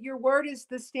you that your word is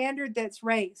the standard that's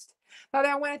raised. Father,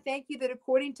 I want to thank you that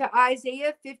according to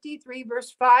Isaiah 53,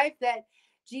 verse 5, that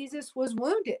Jesus was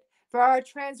wounded for our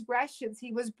transgressions.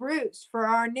 He was bruised for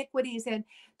our iniquities, and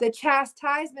the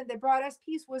chastisement that brought us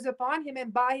peace was upon him,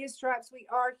 and by his stripes we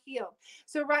are healed.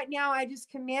 So right now, I just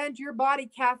command your body,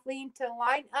 Kathleen, to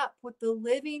line up with the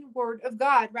living word of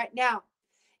God right now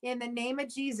in the name of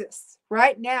Jesus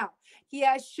right now.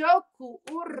 Kiashoku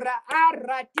ura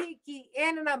aratiki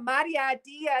enna maria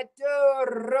dia do.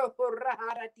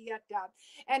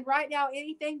 And right now,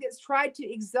 anything that's tried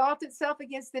to exalt itself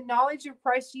against the knowledge of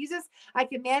Christ Jesus, I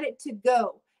command it to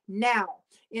go now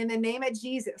in the name of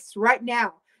Jesus right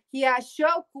now.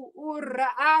 Kiashoku ura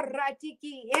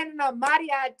aratiki enna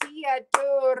maria dia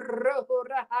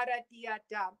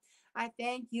do. I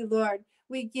thank you, Lord.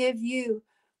 We give you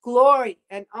glory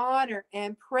and honor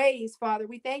and praise, Father.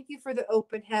 We thank you for the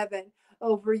open heaven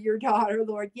over your daughter,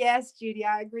 Lord. Yes, Judy,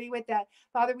 I agree with that.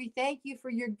 Father, we thank you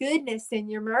for your goodness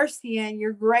and your mercy and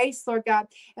your grace, Lord God.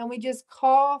 And we just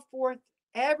call forth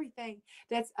everything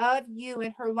that's of you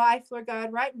in her life, Lord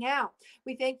God, right now.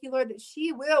 We thank you, Lord, that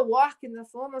she will walk in the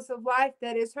fullness of life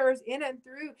that is hers in and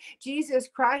through Jesus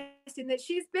Christ, and that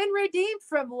she's been redeemed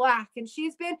from lack, and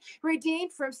she's been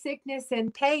redeemed from sickness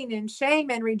and pain and shame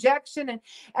and rejection and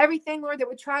everything, Lord, that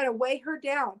would try to weigh her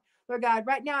down. Lord God,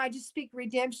 right now I just speak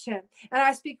redemption and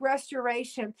I speak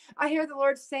restoration. I hear the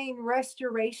Lord saying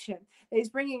restoration, that He's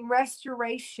bringing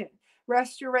restoration,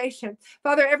 restoration.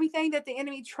 Father, everything that the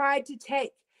enemy tried to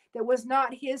take that was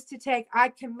not His to take, I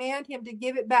command Him to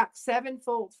give it back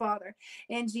sevenfold, Father.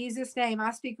 In Jesus' name,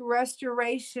 I speak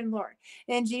restoration, Lord.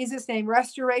 In Jesus' name,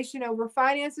 restoration over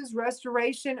finances,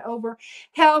 restoration over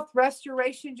health,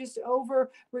 restoration just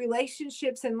over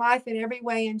relationships and life in every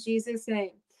way in Jesus'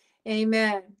 name.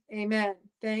 Amen. Amen.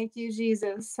 Thank you,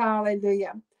 Jesus.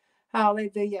 Hallelujah.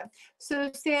 Hallelujah.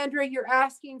 So, Sandra, you're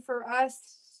asking for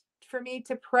me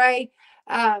to pray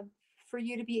for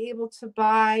you to be able to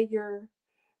buy your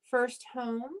first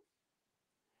home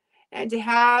and to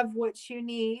have what you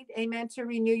need. Amen. To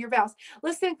renew your vows.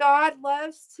 Listen, God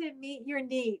loves to meet your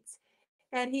needs,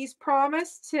 and He's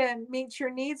promised to meet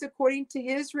your needs according to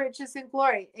His riches and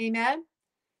glory. Amen.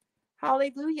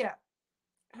 Hallelujah.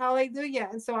 Hallelujah.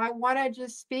 And so I want to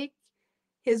just speak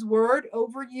His word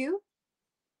over you.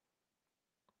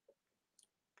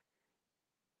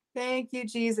 Thank you,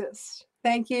 Jesus.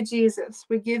 Thank you, Jesus.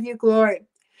 We give you glory.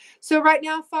 So right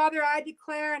now, Father, I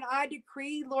declare and I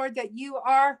decree, Lord, that you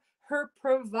are her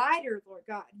provider, Lord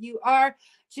God. You are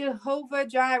Jehovah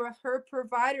Jireh, her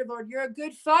provider, Lord. You're a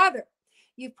good Father.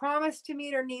 You've promised to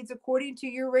meet our needs according to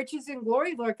your riches and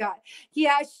glory, Lord God.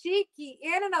 Kiashiki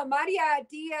enana Maria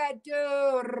dia do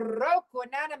roko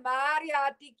nana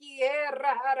Maria tiki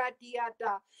era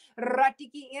haratiata.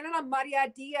 Ratiki enana Maria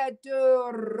dia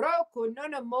do roko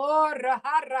nona mora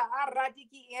hara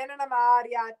aratiki enana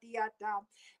Maria tiata.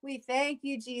 We thank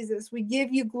you, Jesus. We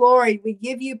give you glory. We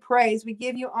give you praise. We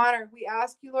give you honor. We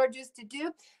ask you, Lord, just to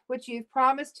do what you've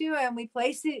promised to, and we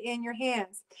place it in your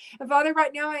hands. And Father,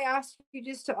 right now I ask you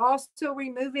just to also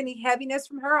remove any heaviness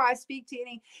from her. I speak to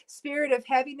any spirit of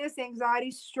heaviness,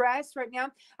 anxiety, stress right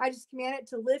now. I just command it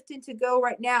to lift and to go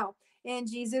right now in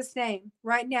Jesus' name,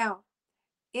 right now.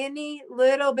 Any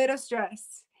little bit of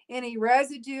stress, any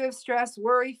residue of stress,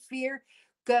 worry, fear,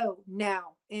 go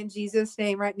now in Jesus'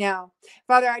 name right now.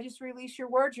 Father, I just release your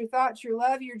words, your thoughts, your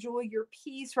love, your joy, your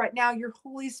peace right now, your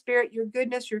Holy Spirit, your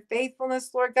goodness, your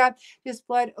faithfulness, Lord God, just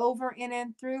flood over in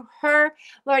and through her,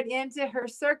 Lord, into her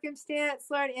circumstance,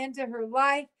 Lord, into her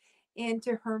life,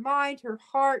 into her mind, her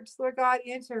heart, Lord God,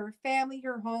 into her family,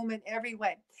 her home, in every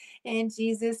way. In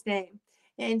Jesus' name.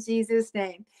 In Jesus'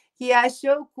 name.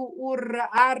 Kiashoku ura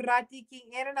aratiki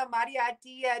erana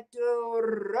mariatia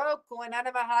doroko and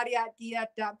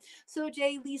anamahariatia. So,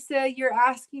 Jay Lisa, you're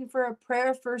asking for a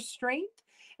prayer for strength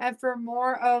and for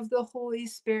more of the Holy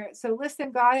Spirit. So,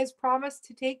 listen, God has promised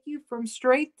to take you from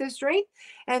strength to strength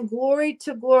and glory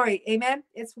to glory. Amen.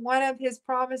 It's one of his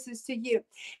promises to you.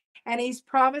 And he's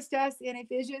promised us in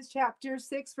Ephesians chapter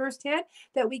 6, verse 10,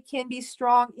 that we can be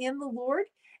strong in the Lord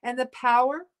and the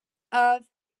power of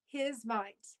his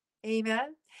might.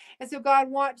 Amen. And so God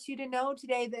wants you to know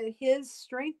today that his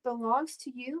strength belongs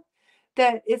to you,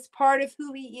 that it's part of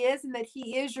who he is, and that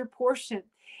he is your portion.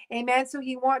 Amen. So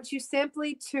he wants you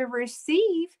simply to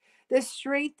receive the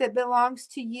strength that belongs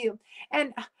to you.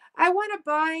 And I want to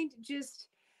bind just,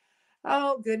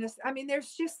 oh goodness. I mean,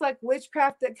 there's just like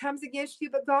witchcraft that comes against you,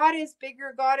 but God is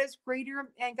bigger, God is greater,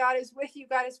 and God is with you,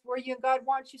 God is for you, and God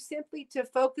wants you simply to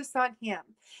focus on him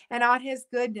and on his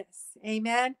goodness.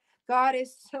 Amen. God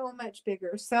is so much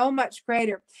bigger, so much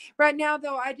greater. Right now,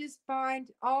 though, I just bind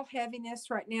all heaviness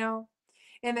right now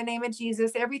in the name of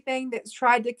Jesus. Everything that's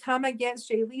tried to come against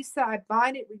Jay-Lisa, I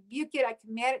bind it, rebuke it. I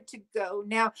command it to go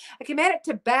now. I command it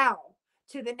to bow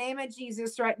to the name of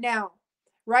Jesus right now.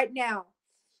 Right now.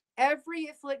 Every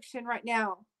affliction right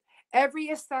now, every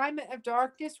assignment of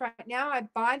darkness right now, I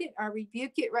bind it, I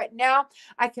rebuke it right now.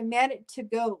 I command it to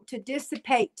go, to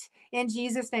dissipate in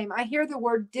Jesus' name. I hear the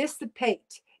word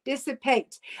dissipate,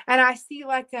 dissipate. And I see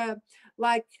like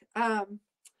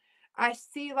I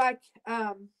see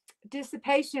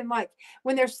dissipation, like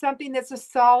when there's something that's a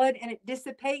solid and it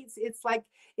dissipates, it's like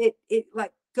it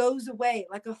like goes away,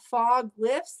 like a fog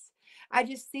lifts. I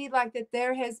just see like that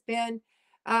there has been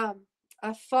um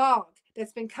a fog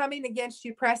that's been coming against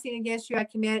you, pressing against you. I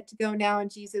command it to go now in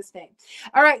Jesus' name.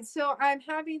 All right, so I'm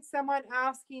having someone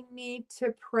asking me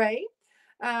to pray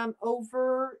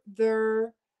over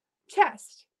their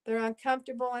chest. They're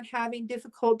uncomfortable and having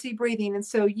difficulty breathing. And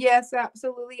so, yes,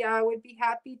 absolutely, I would be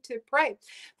happy to pray.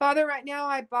 Father, right now,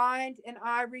 I bind and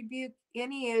I rebuke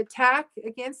any attack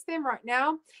against them right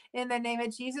now. In the name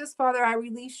of Jesus, Father, I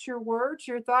release your words,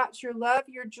 your thoughts, your love,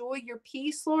 your joy, your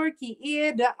peace, Lord. I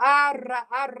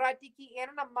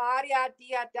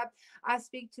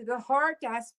speak to the heart.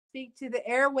 I speak to the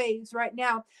airwaves right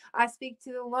now. I speak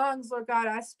to the lungs, Lord God.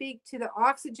 I speak to the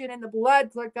oxygen in the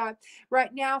blood, Lord God.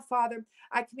 Right now, Father,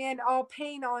 I command all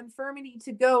pain, all infirmity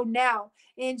to go now.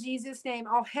 In Jesus' name,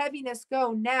 all heaviness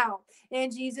go now. In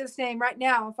Jesus' name, right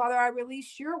now, Father, I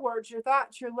release your words, your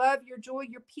thoughts, your love, your joy,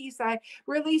 your peace. I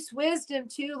release wisdom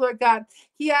too, Lord God.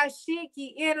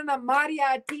 Kiashiki inana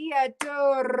Maria dia do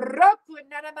roku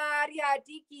nana Maria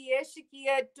diki eshiki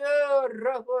do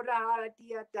rohora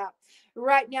diata.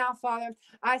 Right now, Father,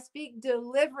 I speak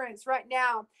deliverance right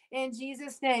now in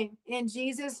Jesus' name. In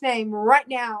Jesus' name, right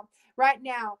now. Right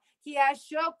now.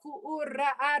 Kiashoku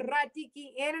ura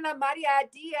aratiki inana Maria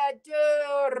dia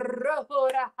do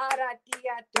rohora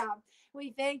haratiata.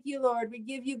 We thank you, Lord. We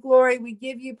give you glory. We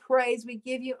give you praise. We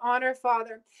give you honor,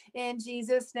 Father, in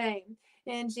Jesus' name.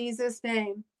 In Jesus'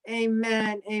 name.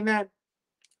 Amen. Amen.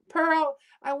 Pearl,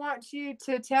 I want you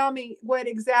to tell me what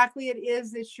exactly it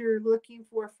is that you're looking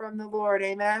for from the Lord.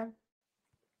 Amen.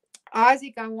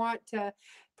 Isaac, I want to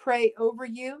pray over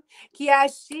you.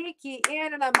 Kiashiki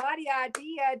inana Maria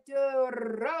dia do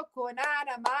roko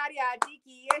nana Maria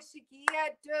diki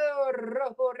eshikia do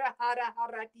rohora hara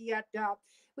hara dia da.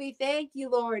 We thank you,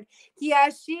 Lord.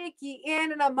 Kiashiki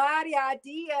inana Maria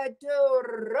dia do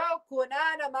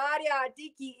rokunana Maria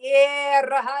diki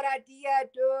erahara dia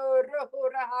do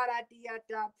rohurahara dia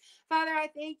da. Father, I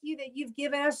thank you that you've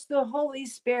given us the Holy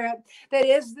Spirit that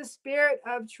is the Spirit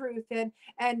of truth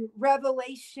and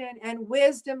revelation and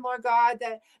wisdom, Lord God,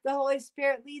 that the Holy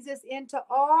Spirit leads us into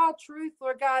all truth,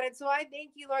 Lord God. And so I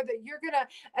thank you, Lord, that you're going to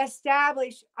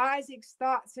establish Isaac's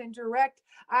thoughts and direct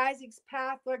Isaac's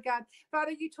path, Lord God.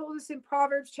 Father, you told us in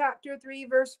Proverbs chapter 3,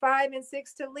 verse 5 and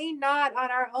 6 to lean not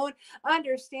on our own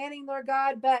understanding, Lord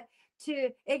God, but to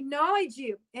acknowledge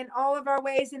you in all of our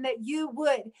ways and that you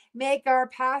would make our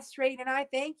path straight. And I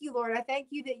thank you, Lord. I thank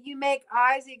you that you make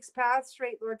Isaac's path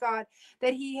straight, Lord God,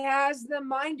 that he has the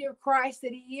mind of Christ,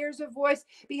 that he hears a voice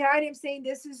behind him saying,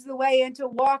 this is the way, and to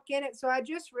walk in it. So I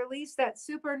just release that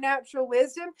supernatural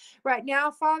wisdom right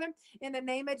now, Father, in the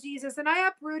name of Jesus. And I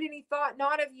uproot any thought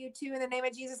not of you too in the name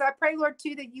of Jesus. I pray, Lord,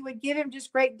 too, that you would give him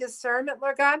just great discernment,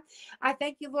 Lord God. I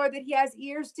thank you, Lord, that he has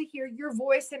ears to hear your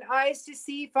voice and eyes to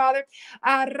see, Father.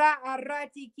 I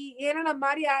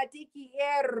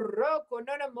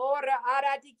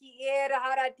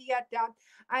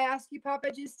ask you,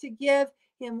 Papa, just to give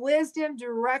him wisdom,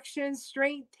 direction,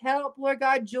 strength, help, Lord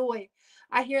God, joy.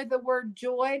 I hear the word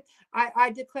joy.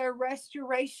 I declare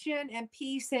restoration and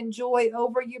peace and joy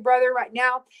over you, brother, right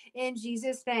now, in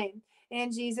Jesus' name.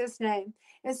 In Jesus' name.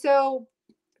 And so,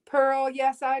 Pearl,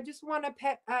 yes, I just want to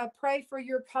pray for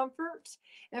your comfort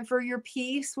and for your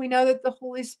peace. We know that the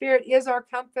Holy Spirit is our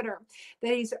comforter,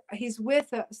 that He's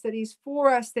with us, that He's for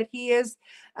us, that He is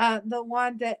the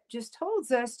one that just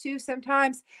holds us too.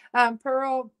 Sometimes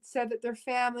Pearl said that their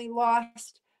family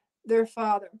lost their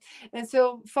father, and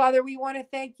so Father, we want to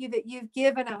thank you that you've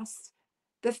given us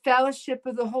the fellowship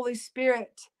of the Holy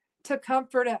Spirit to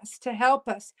comfort us, to help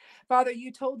us. Father,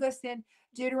 you told us in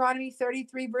Deuteronomy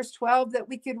 33, verse 12, that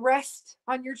we could rest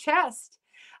on your chest.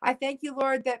 I thank you,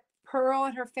 Lord, that Pearl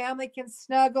and her family can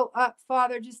snuggle up,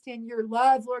 Father, just in your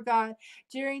love, Lord God,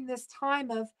 during this time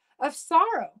of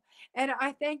sorrow. And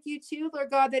I thank you too,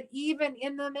 Lord God, that even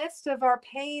in the midst of our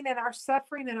pain and our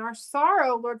suffering and our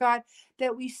sorrow, Lord God,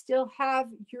 that we still have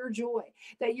your joy,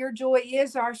 that your joy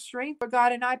is our strength, Lord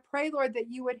God. And I pray, Lord, that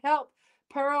you would help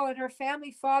Pearl and her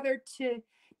family, Father, to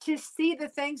see the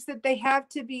things that they have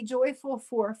to be joyful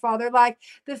for, Father, like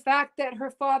the fact that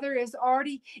her father is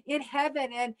already in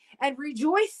heaven and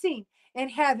rejoicing in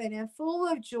heaven and full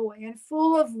of joy and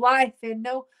full of life and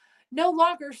no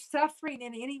longer suffering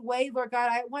in any way, Lord God.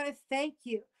 I want to thank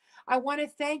you. I want to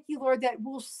thank you, Lord, that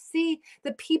we'll see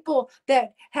the people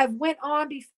that have went on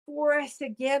before us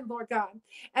again, Lord God.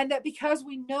 And that because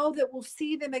we know that we'll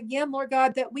see them again, Lord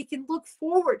God, that we can look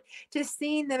forward to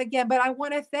seeing them again. But I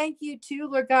want to thank you too,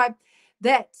 Lord God,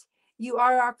 that you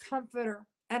are our comforter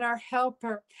and our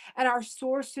helper and our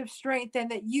source of strength,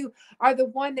 and that you are the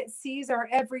one that sees our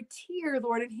every tear,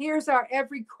 Lord, and hears our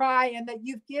every cry, and that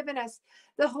you've given us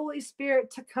the Holy Spirit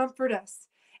to comfort us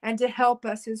and to help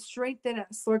us and strengthen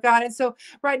us, Lord God. And so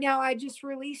right now, I just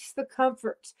release the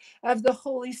comfort of the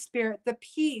Holy Spirit, the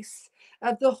peace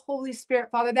of the Holy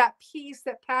Spirit, Father, that peace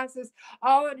that passes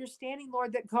all understanding,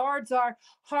 Lord, that guards our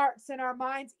hearts and our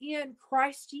minds in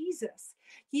Christ Jesus.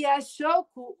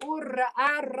 Yashoku ura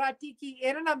aratiki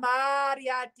ina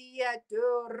maria dia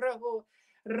duro.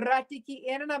 Ratiki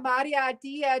ina maria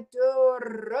dia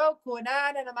duro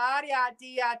kunana maria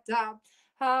dia ta.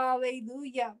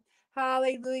 Hallelujah.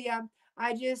 Hallelujah.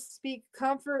 I just speak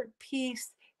comfort,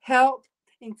 peace, help,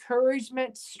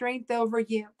 encouragement, strength over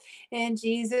you. In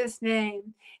Jesus'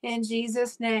 name. In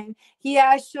Jesus' name.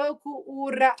 Hiashoku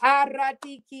ura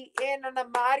aratiki enana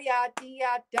maria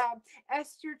diata.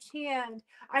 Esther Chan,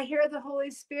 I hear the Holy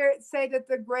Spirit say that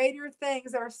the greater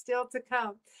things are still to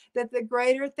come. That the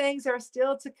greater things are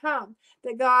still to come.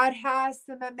 That God has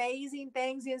some amazing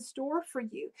things in store for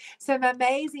you. Some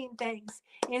amazing things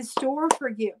in store for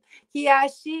you.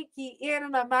 Kiashiki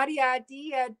inana Maria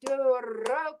dia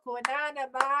duro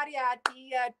kunana Maria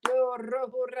dia duro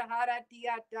hurahara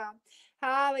diata.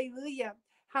 Hallelujah.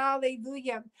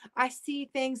 Hallelujah. I see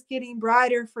things getting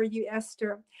brighter for you,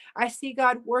 Esther. I see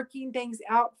God working things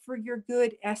out for your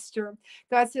good, Esther.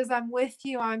 God says, I'm with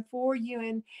you, I'm for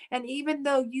you. And even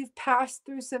though you've passed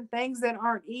through some things that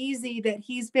aren't easy, that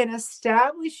He's been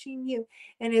establishing you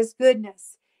in His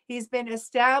goodness. He's been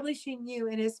establishing you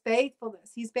in His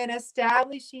faithfulness. He's been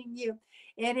establishing you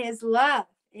in His love.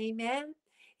 Amen.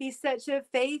 He's such a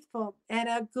faithful and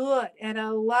a good and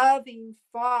a loving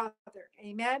Father.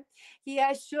 Amen. The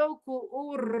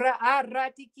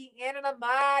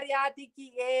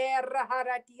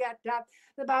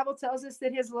Bible tells us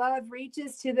that His love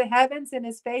reaches to the heavens and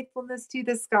His faithfulness to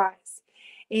the skies.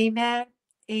 Amen.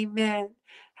 Amen.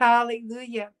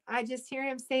 Hallelujah. I just hear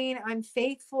him saying, I'm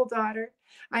faithful, daughter.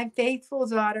 I'm faithful,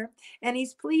 daughter. And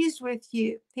he's pleased with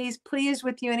you. He's pleased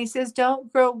with you. And he says,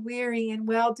 don't grow weary in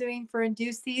well doing, for in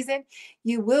due season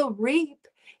you will reap.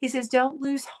 He says, don't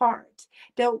lose heart.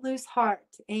 Don't lose heart.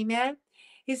 Amen.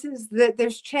 He says that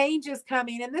there's changes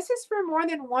coming. And this is for more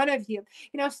than one of you.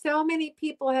 You know, so many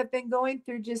people have been going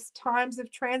through just times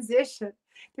of transition.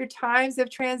 Through times of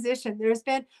transition. There's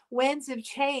been winds of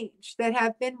change that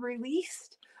have been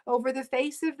released over the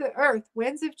face of the earth.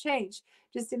 Winds of change.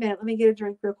 Just a minute. Let me get a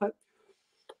drink real quick.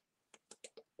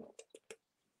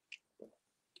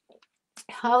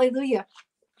 Hallelujah.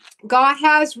 God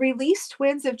has released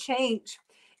winds of change.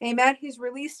 Amen. He's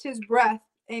released his breath.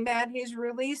 Amen. He's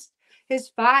released his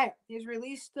fire. He's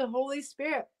released the Holy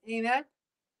Spirit. Amen.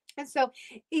 And so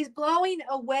he's blowing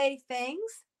away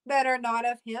things that are not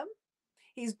of him.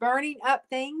 He's burning up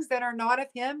things that are not of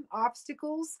him,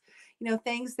 obstacles, you know,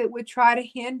 things that would try to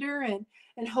hinder and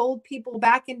hold people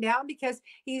back and down, because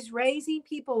he's raising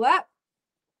people up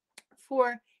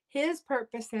for his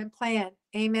purpose and plan.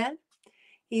 Amen.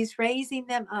 He's raising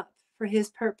them up for his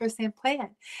purpose and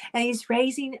plan. And he's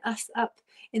raising us up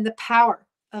in the power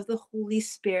of the Holy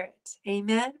Spirit.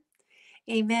 Amen.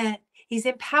 Amen. He's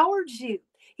empowered you.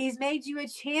 He's made you a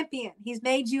champion. He's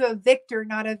made you a victor,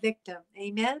 not a victim.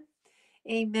 Amen.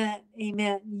 Amen.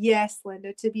 Amen. Yes,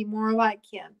 Linda, to be more like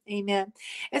him. Amen.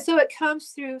 And so it comes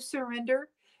through surrender.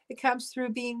 It comes through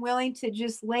being willing to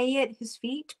just lay at his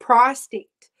feet,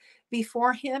 prostrate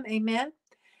before him. Amen.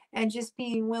 And just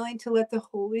being willing to let the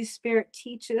Holy Spirit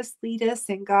teach us, lead us,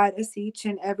 and guide us each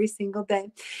and every single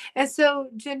day. And so,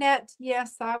 Jeanette,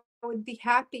 yes, I would be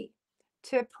happy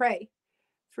to pray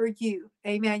for you.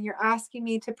 Amen. You're asking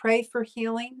me to pray for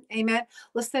healing. Amen.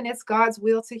 Listen, it's God's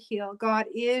will to heal. God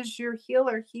is your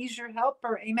healer. He's your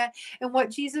helper. Amen. And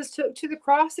what Jesus took to the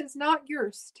cross is not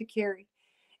yours to carry.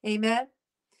 Amen.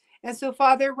 And so,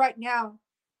 Father, right now,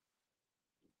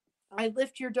 I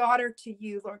lift your daughter to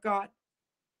you, Lord God.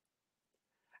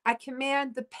 I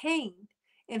command the pain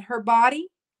in her body,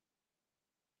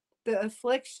 the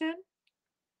affliction,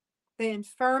 the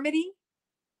infirmity,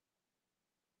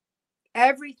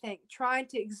 everything trying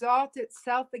to exalt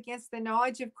itself against the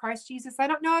knowledge of Christ Jesus. I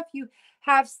don't know if you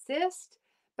have cyst,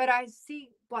 but I see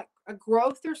like a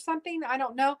growth or something. I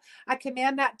don't know. I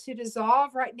command that to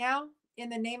dissolve right now in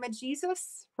the name of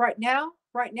Jesus. Right now,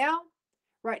 right now,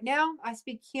 right now. I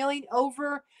speak healing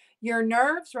over your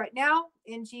nerves right now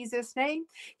in Jesus' name.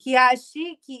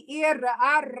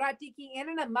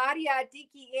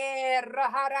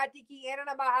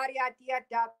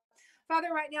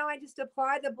 Father, right now, I just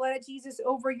apply the blood of Jesus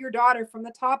over your daughter from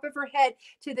the top of her head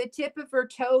to the tip of her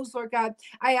toes, Lord God.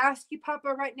 I ask you, Papa,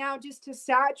 right now, just to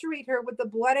saturate her with the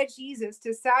blood of Jesus,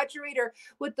 to saturate her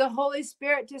with the Holy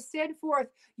Spirit, to send forth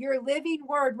your living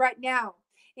word right now.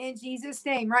 In Jesus'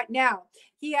 name, right now.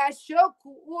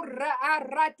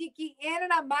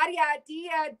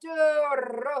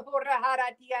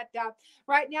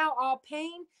 Right now, all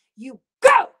pain, you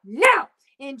go now.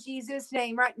 In Jesus'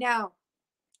 name, right now.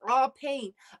 All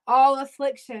pain, all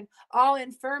affliction, all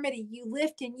infirmity, you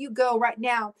lift and you go right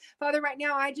now. Father, right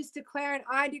now, I just declare and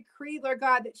I decree, Lord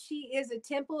God, that she is a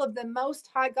temple of the Most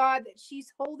High God, that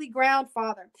she's holy ground,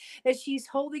 Father, that she's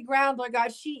holy ground, Lord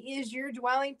God. She is your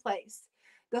dwelling place.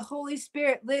 The Holy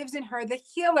Spirit lives in her. The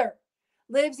healer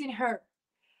lives in her.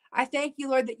 I thank you,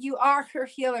 Lord, that you are her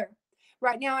healer.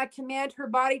 Right now, I command her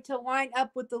body to line up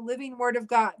with the living word of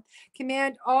God.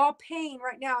 Command all pain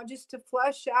right now just to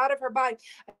flush out of her body.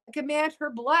 I command her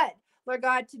blood, Lord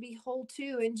God, to be whole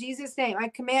too. In Jesus' name, I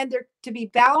command there to be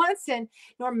balance and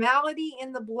normality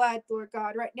in the blood, Lord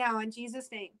God, right now, in Jesus'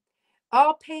 name.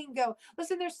 All pain go.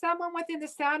 Listen, there's someone within the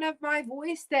sound of my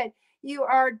voice that you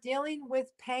are dealing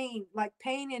with pain, like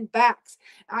pain in backs.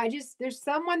 There's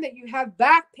someone that you have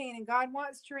back pain and God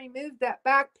wants to remove that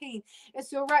back pain. And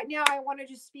so right now, I want to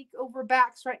just speak over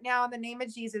backs right now in the name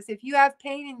of Jesus. If you have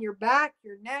pain in your back,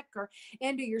 your neck, or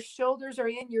into your shoulders, or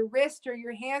in your wrist or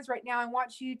your hands right now, I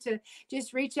want you to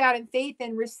just reach out in faith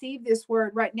and receive this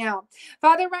word right now.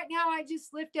 Father, right now, I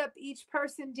just lift up each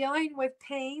person dealing with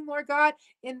pain, Lord God,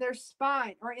 in their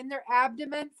spine or in their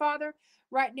abdomen, Father,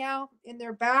 right now, in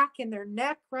their back, in their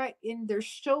neck, right in their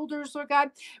shoulders, Lord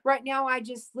God. Right now, I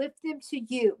just lift them to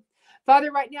you.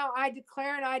 Father, right now I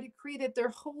declare and I decree that they're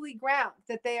holy ground,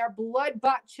 that they are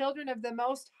blood-bought children of the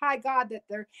Most High God, that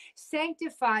they're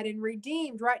sanctified and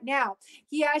redeemed right now.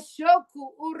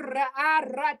 Kiashoku ura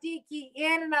aratiki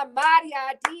ena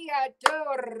Maria dia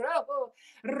doro.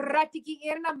 Ratiki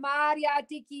ena Maria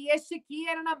tiki eshiki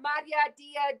ena Maria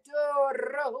dia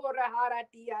doro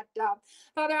raharatia da.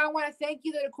 Father, I want to thank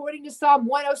you that according to Psalm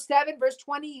 107, verse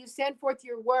 20, you send forth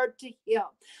your word to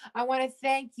heal. I want to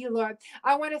thank you, Lord.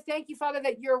 I want to thank you, Father,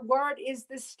 that your word is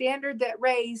the standard that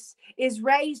is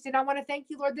raised. And I want to thank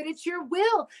you, Lord, that it's your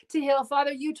will to heal.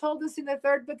 Father, you told us in the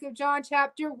third book of John,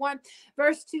 chapter 1,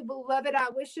 verse 2, beloved, I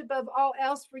wish above all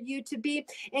else for you to be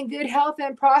in good health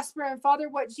and prosper. And Father,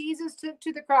 what Jesus took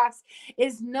to the cross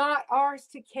is not ours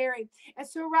to carry. And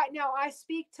so right now, I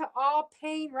speak to all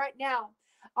pain right now,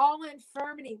 all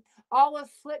infirmity, all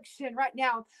affliction right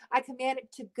now. I command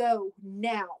it to go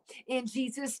now in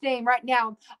Jesus' name right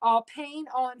now. All pain,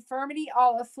 all infirmity,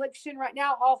 all affliction right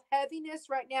now, all heaviness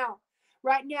right now,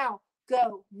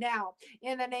 go now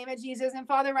in the name of Jesus. And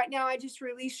Father, right now, I just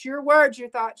release your words, your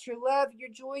thoughts, your love, your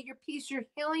joy, your peace, your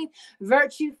healing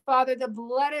virtue, Father, the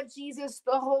blood of Jesus,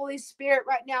 the Holy Spirit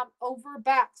right now over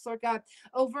backs, Lord God,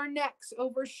 over necks,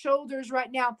 over shoulders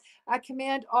right now. I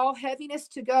command all heaviness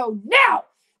to go now.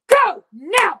 Go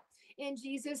now in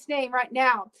Jesus' name right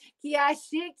now.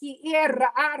 Kiashiki era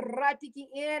aratiki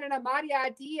ena Maria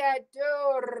dia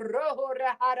do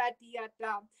rohora haratia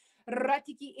da.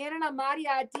 Ratiki ena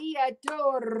Maria dia do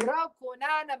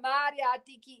rokunana Maria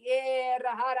tiki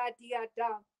era haratia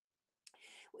da.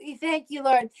 We thank you,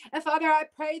 Lord. And Father, I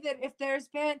pray that if there's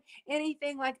been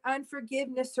anything like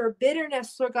unforgiveness or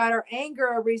bitterness, Lord God, or anger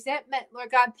or resentment,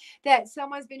 Lord God, that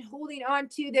someone's been holding on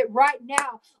to, that right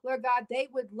now, Lord God, they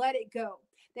would let it go.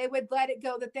 They would let it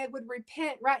go, that they would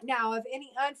repent right now of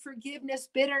any unforgiveness,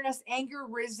 bitterness, anger,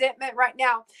 resentment right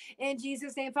now. In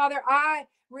Jesus' name, Father, I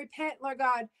repent, Lord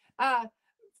God,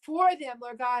 for them,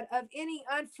 Lord God, of any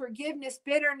unforgiveness,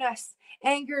 bitterness,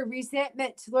 anger,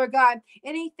 resentment, Lord God,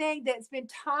 anything that's been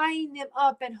tying them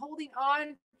up and holding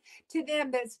on to them,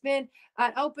 that's been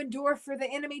an open door for the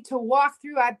enemy to walk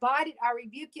through. I bind it, I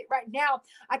rebuke it right now.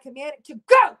 I command it to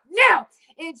go now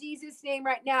in Jesus' name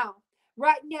right now.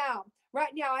 Right now.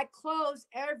 Right now, I close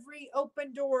every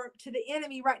open door to the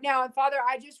enemy right now. And Father,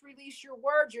 I just release your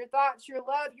words, your thoughts, your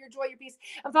love, your joy, your peace.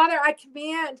 And Father, I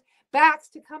command backs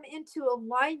to come into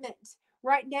alignment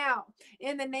right now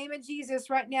in the name of Jesus.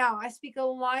 Right now, I speak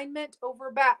alignment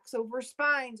over backs, over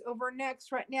spines, over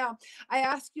necks right now. I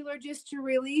ask you, Lord, just to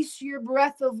release your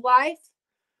breath of life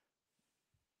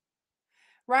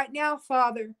right now,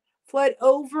 Father. Flood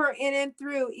over in and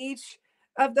through each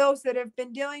of those that have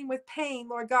been dealing with pain,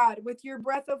 Lord God, with your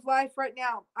breath of life right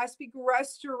now. I speak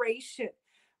restoration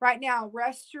right now.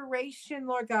 Restoration,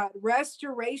 Lord God.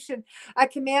 Restoration. I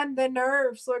command the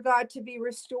nerves, Lord God, to be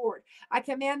restored. I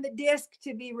command the disc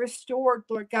to be restored,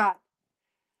 Lord God.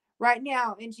 Right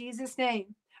now, in Jesus'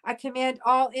 name. I command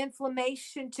all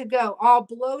inflammation to go, all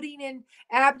bloating in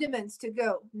abdomens to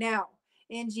go now.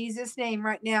 In Jesus' name,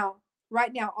 right now.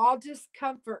 Right now, all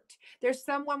discomfort. There's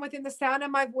someone within the sound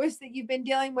of my voice that you've been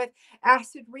dealing with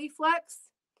acid reflux.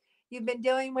 You've been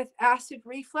dealing with acid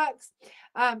reflux.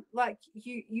 Like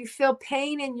you feel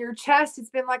pain in your chest. It's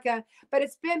been like but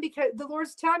it's been because the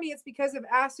Lord's telling me it's because of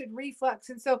acid reflux.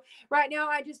 And so right now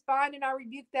I just bind and I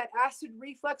rebuke that acid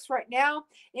reflux right now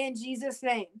in Jesus'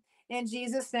 name. In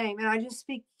Jesus' name. And I just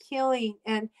speak healing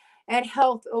and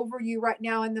health over you right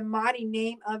now in the mighty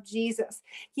name of Jesus.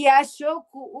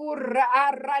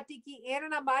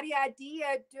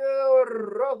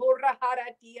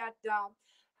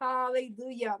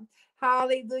 Hallelujah.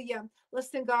 Hallelujah.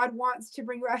 Listen, God wants to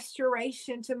bring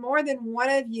restoration to more than one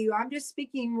of you. I'm just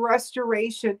speaking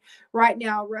restoration right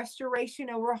now. Restoration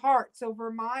over hearts,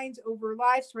 over minds, over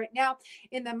lives right now.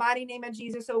 In the mighty name of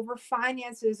Jesus, over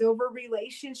finances, over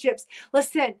relationships.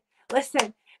 Listen,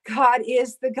 listen. God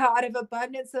is the God of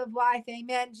abundance of life.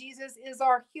 Amen. Jesus is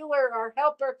our healer, our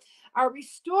helper, our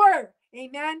restorer.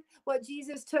 Amen. What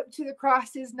Jesus took to the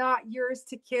cross is not yours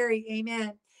to carry.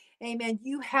 Amen. Amen.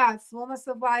 You have fullness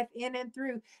of life in and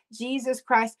through Jesus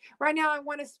Christ. Right now, I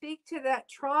want to speak to that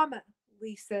trauma.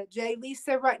 Lisa,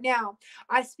 right now.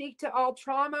 I speak to all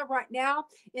trauma right now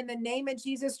in the name of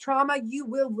Jesus. Trauma, you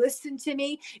will listen to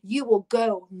me. You will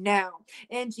go now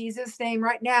in Jesus' name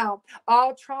right now.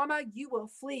 All trauma, you will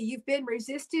flee. You've been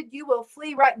resisted. You will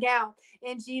flee right now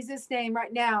in Jesus' name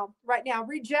right now. Right now.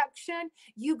 Rejection,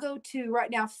 you go to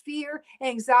right now. Fear,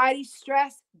 anxiety,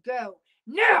 stress, go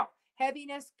now.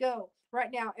 Heaviness, go.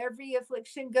 right now. Every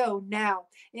affliction go now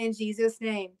in Jesus'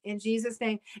 name. In Jesus'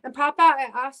 name. And Papa, I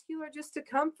ask you, Lord, just to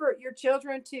comfort your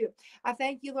children too. I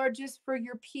thank you, Lord, just for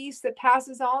your peace that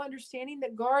passes all understanding,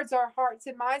 that guards our hearts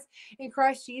and minds in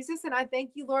Christ Jesus. And I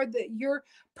thank you, Lord, that your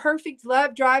perfect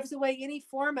love drives away any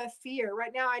form of fear.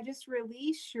 Right now, I just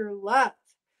release your love,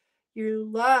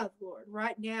 Lord,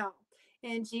 right now.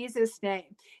 In Jesus'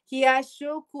 name.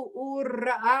 Kiashoku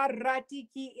ura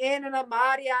aratiki enana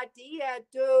maria dia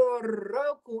do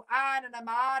roku anana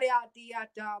maria dia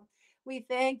da. We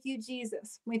thank you,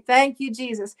 Jesus. We thank you,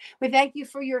 Jesus. We thank you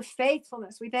for your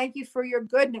faithfulness. We thank you for your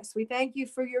goodness. We thank you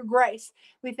for your grace.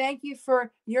 We thank you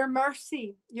for your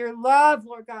mercy, your love,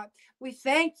 Lord God. We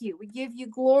thank you. We give you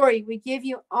glory. We give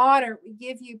you honor. We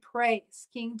give you praise.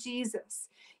 King Jesus,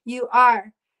 you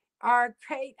are our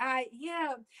great I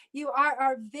am. You are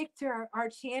our victor, our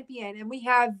champion, and we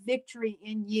have victory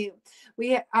in you.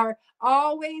 We are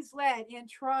always led in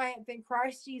triumph in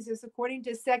Christ Jesus, according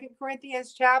to Second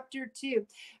Corinthians chapter 2,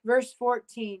 verse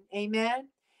 14. Amen.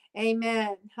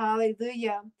 Amen.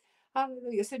 Hallelujah.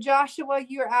 Hallelujah. So, Joshua,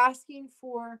 you're asking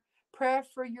for prayer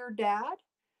for your dad.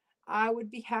 I would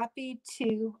be happy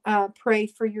to pray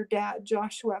for your dad,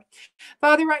 Joshua.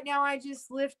 Father, right now I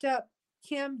just lift up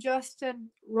Kim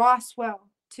Justin Roswell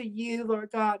to you,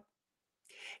 Lord God.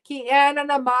 Ki ena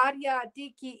na Maria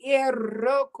diki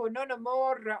eroko no na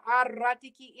mora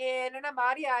aratiki ena na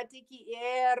Maria diki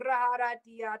era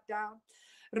haratiata.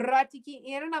 Ratiki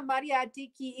ena na Maria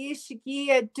diki ishiki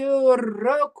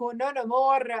eduroko no na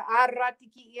mora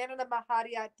aratiki ena na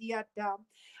maharia tiata.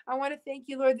 I want to thank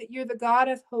you, Lord, that you're the God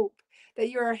of hope, that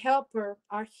you're our helper,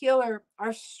 our healer,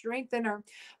 our strengthener,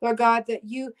 Lord God, that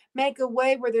you make a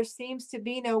way where there seems to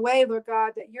be no way, Lord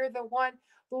God, that you're the one,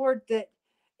 Lord, that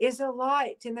is a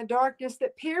light in the darkness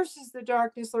that pierces the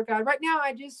darkness, Lord God. Right now,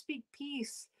 I just speak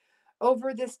peace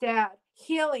over this dad,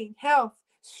 healing, health,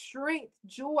 strength,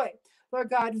 joy, Lord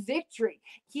God, victory.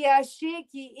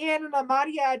 Kiashiki enana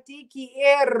Maria tiki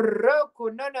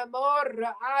eroko nona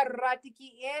mora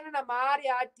aratiki enana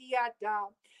Maria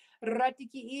tiata.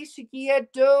 Ratiki ishiki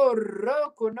eto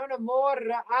roko nona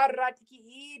mora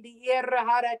aratiki idi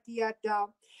erharatiata.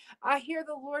 I hear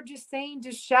the Lord just saying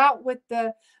to shout with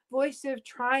the voice of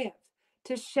triumph,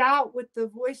 to shout with the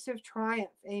voice of triumph.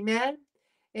 Amen.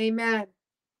 Amen.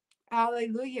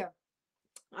 Hallelujah.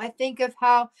 I think of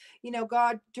how,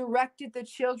 God directed the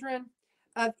children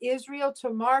of Israel to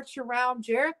march around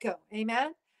Jericho.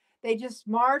 Amen. They just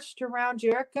marched around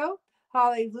Jericho.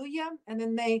 Hallelujah. And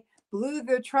then they blew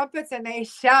their trumpets and they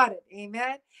shouted.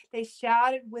 Amen. They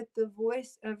shouted with the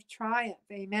voice of triumph.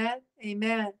 Amen.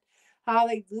 Amen.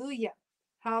 Hallelujah.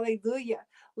 Hallelujah.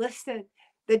 Listen,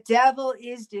 the devil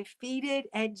is defeated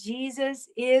and Jesus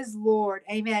is Lord.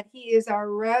 Amen. He is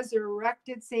our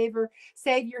resurrected Savior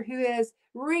who has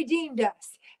redeemed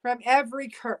us from every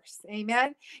curse.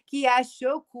 Amen. But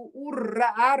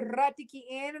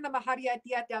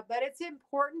it's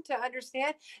important to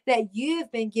understand that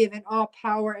you've been given all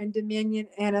power and dominion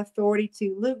and authority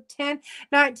to. Luke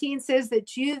 10:19 says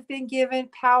that you've been given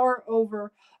power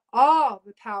over all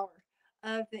the power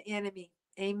of the enemy.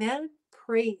 Amen.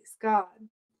 Praise God.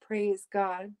 Praise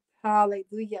God.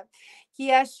 Hallelujah.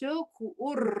 Linda,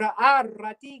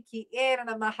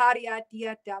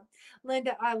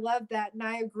 I love that. And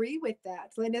I agree with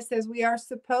that. Linda says we are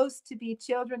supposed to be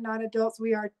children, not adults.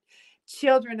 We are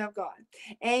children of God.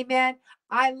 Amen.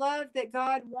 I love that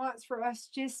God wants for us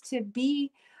just to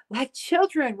be like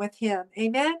children with Him.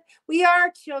 Amen. We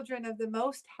are children of the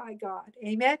Most High God.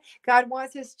 Amen. God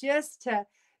wants us just to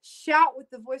shout with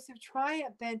the voice of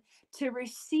triumph and to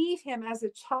receive Him as a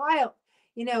child,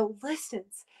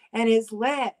 listens and is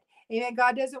led. Amen.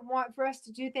 God doesn't want for us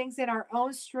to do things in our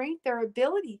own strength or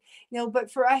ability, but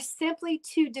for us simply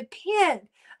to depend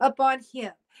upon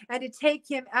Him and to take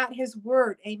Him at His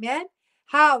word. Amen.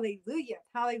 Hallelujah.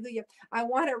 Hallelujah. I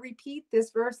want to repeat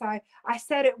this verse. I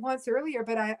said it once earlier,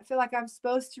 but I feel like I'm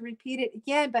supposed to repeat it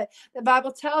again. But the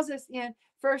Bible tells us in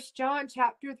 1 John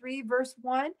chapter 3, verse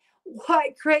 1,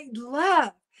 what great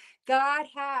love God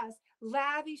has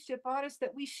lavished upon us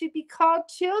that we should be called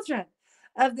children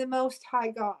of the Most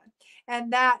High God.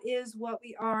 And that is what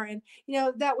we are. And,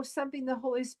 that was something the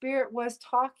Holy Spirit was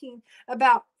talking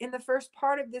about in the first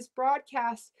part of this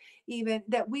broadcast, even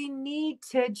that we need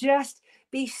to just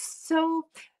be so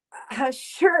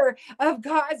sure of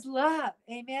God's love.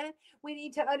 Amen. We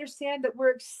need to understand that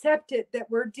we're accepted,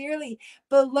 that we're dearly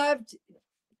beloved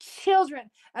children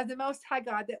of the Most High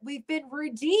God, that we've been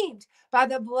redeemed by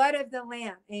the blood of the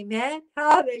Lamb. Amen.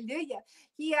 Hallelujah.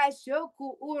 You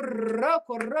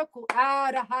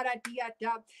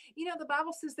know, the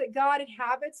Bible says that God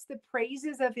inhabits the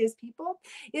praises of his people.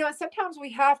 You know, sometimes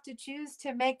we have to choose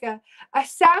to make a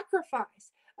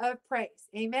sacrifice of praise.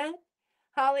 Amen.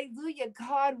 Hallelujah.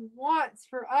 God wants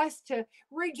for us to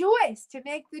rejoice, to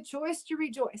make the choice to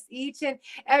rejoice each and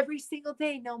every single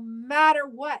day, no matter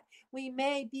what we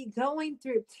may be going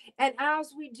through. And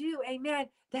as we do, amen,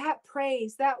 that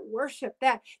praise, that worship,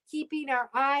 that keeping our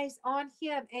eyes on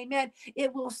him, amen,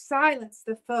 it will silence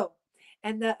the foe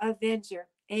and the avenger.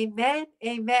 Amen,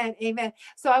 amen, amen.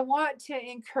 So I want to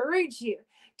encourage you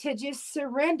to just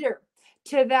surrender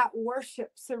to that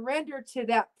worship, surrender to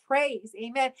that praise,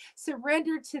 amen.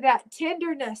 Surrender to that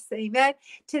tenderness, amen,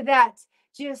 to that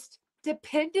just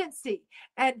dependency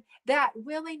and that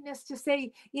willingness to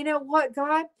say, you know what,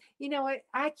 God, you know what,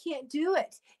 I can't do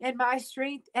it in my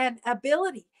strength and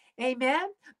ability. Amen.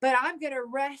 But I'm going to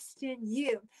rest in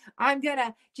you. I'm going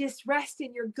to just rest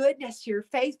in your goodness, your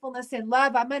faithfulness and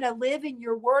love. I'm going to live in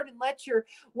your word and let your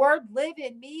word live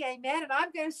in me. Amen. And I'm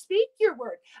going to speak your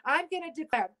word. I'm going to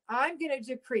declare. I'm going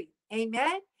to decree.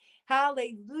 Amen.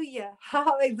 Hallelujah.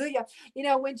 Hallelujah. You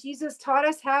know, when Jesus taught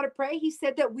us how to pray, he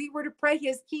said that we were to pray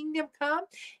his kingdom come,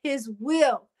 his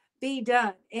will be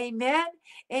done. Amen.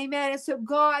 Amen. And so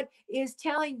God is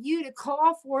telling you to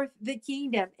call forth the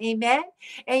kingdom. Amen.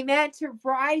 Amen. To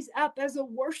rise up as a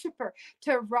worshiper,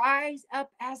 to rise up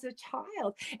as a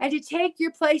child, and to take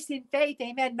your place in faith.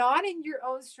 Amen. Not in your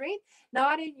own strength,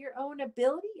 not in your own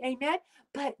ability. Amen.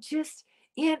 But just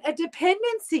in a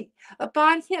dependency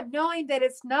upon him, knowing that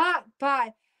it's not by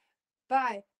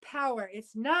power,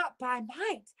 it's not by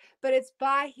might, but it's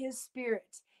by his spirit.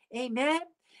 Amen.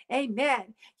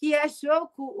 Amen.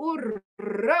 Yeshoku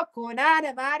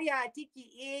urokunana Maria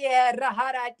tiki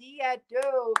raharadia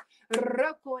do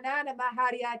rokunana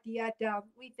mahariadia do.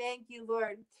 We thank you,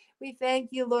 Lord. We thank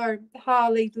you, Lord.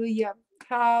 Hallelujah.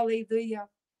 Hallelujah.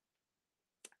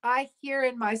 I hear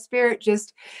in my spirit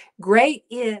just great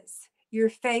is your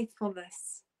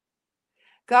faithfulness.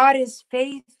 God is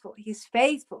faithful. He's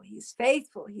faithful. He's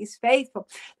faithful. He's faithful.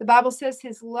 The Bible says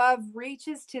his love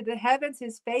reaches to the heavens,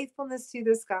 his faithfulness to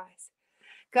the skies.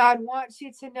 God wants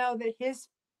you to know that his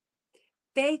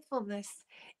faithfulness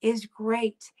is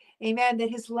great. Amen. That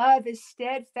his love is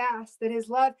steadfast, that his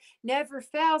love never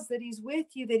fails, that he's with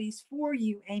you, that he's for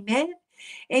you. Amen.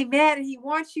 Amen. And he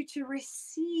wants you to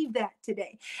receive that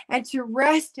today and to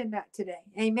rest in that today.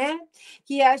 Amen.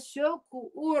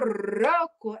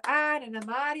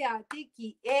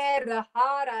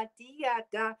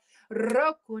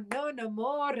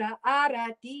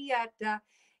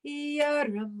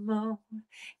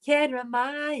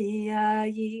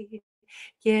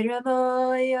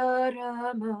 Yeramo,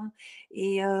 yoramo,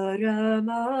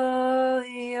 yoramo,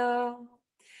 yo.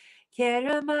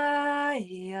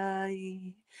 Keramai,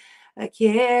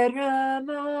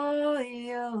 Keramoyo,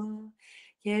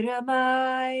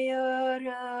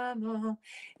 Keramayoramo,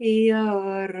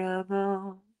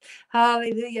 Yoramo.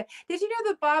 Hallelujah. Did you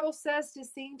know the Bible says to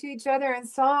sing to each other in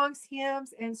songs,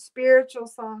 hymns, and spiritual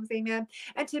songs? Amen.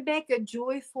 And to make a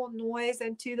joyful noise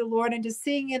unto the Lord and to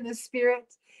sing in the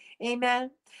Spirit. Amen.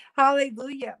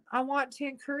 Hallelujah. I want to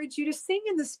encourage you to sing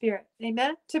in the Spirit.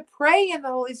 Amen. To pray in the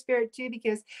Holy Spirit too,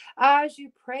 because as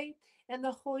you pray in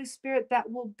the Holy Spirit,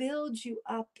 that will build you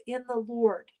up in the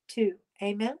Lord too.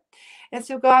 Amen. And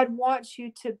so God wants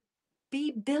you to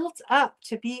be built up,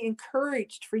 to be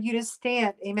encouraged, for you to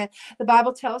stand. Amen. The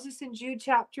Bible tells us in Jude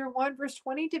chapter 1, verse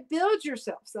 20, to build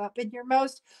yourselves up in your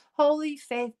most holy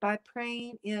faith by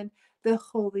praying in the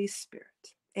Holy Spirit.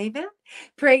 Amen.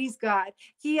 Praise God.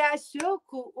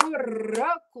 Kiashoku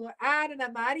uroku adana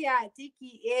Maria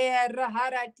tiki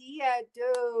haradiya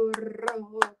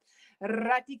do.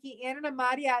 Ratiki Anna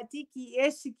Maria Tiki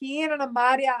Ishiki Anna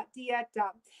Maria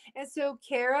Tieta. And so,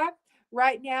 Kara,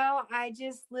 right now, I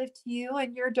just lift you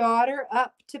and your daughter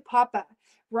up to Papa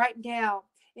right now.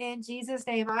 In Jesus'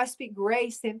 name, I speak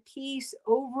grace and peace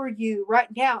over you right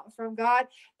now from God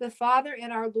the Father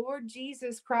and our Lord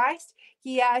Jesus Christ.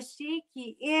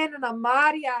 Kiashiki Anna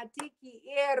Maria Tiki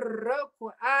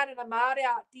Eroku Anna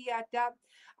Maria Tieta.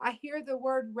 I hear the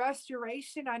word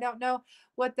restoration. I don't know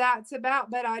what that's about,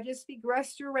 but I just speak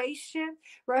restoration,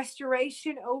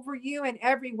 restoration over you in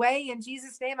every way. In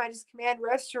Jesus' name, I just command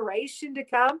restoration to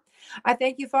come. I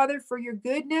thank you, Father, for your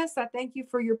goodness. I thank you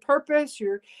for your purpose,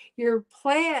 your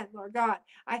plan, Lord God.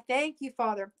 I thank you,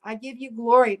 Father. I give you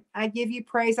glory. I give you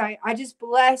praise. I just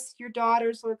bless your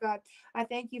daughters, Lord God. I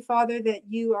thank you, Father, that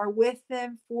you are with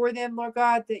them, for them, Lord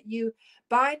God, that you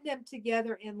bind them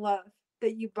together in love.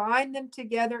 that you bind them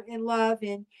together in love,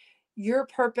 in your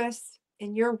purpose,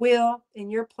 in your will, in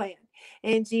your plan.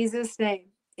 In Jesus' name,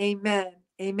 amen.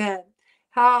 Amen.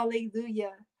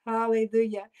 Hallelujah.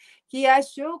 Hallelujah.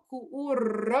 Kiashoku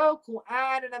uroku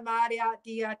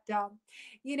ananamariatiatam.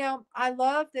 I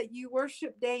love that you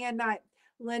worship day and night.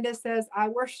 Linda says, I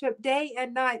worship day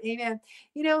and night. Amen.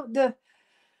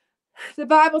 The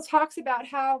Bible talks about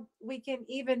how we can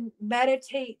even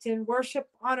meditate and worship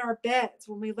on our beds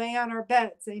when we lay on our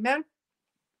beds. Amen.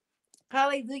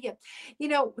 Hallelujah.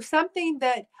 Something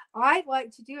that I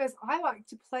like to do is I like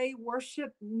to play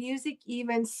worship music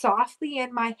even softly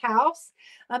in my house,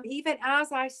 even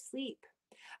as I sleep.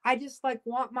 I just like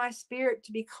want my spirit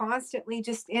to be constantly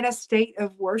just in a state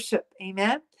of worship.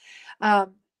 Amen.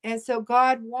 And so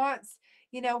God wants,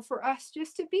 for us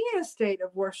just to be in a state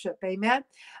of worship. Amen.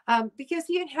 Because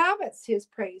he inhabits his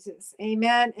praises.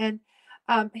 Amen. And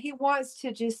he wants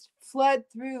to just flood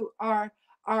through our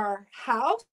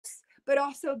house, but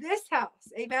also this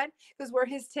house. Amen. Because we're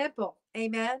his temple.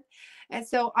 Amen. And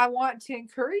so I want to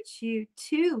encourage you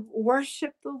to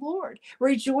worship the Lord.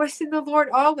 Rejoice in the Lord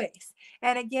always.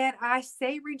 And again, I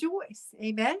say rejoice.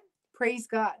 Amen. Praise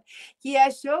God.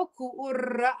 If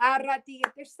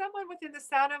there's someone within the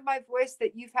sound of my voice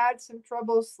that you've had some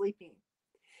trouble sleeping,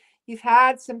 you've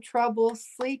had some trouble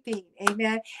sleeping.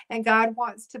 Amen. And God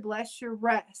wants to bless your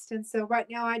rest. And so right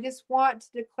now, I just want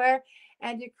to declare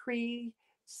and decree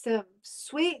some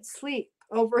sweet sleep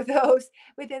over those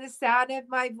within the sound of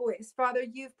my voice. Father,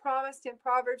 you've promised in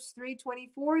Proverbs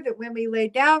 3:24 that when we lay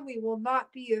down, we will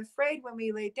not be afraid. When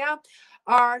we lay down,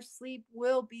 our sleep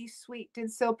will be sweet. And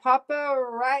so, Papa,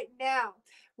 right now,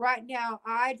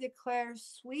 I declare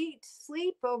sweet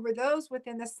sleep over those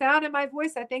within the sound of my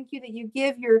voice. I thank you that you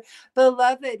give your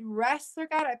beloved rest, Lord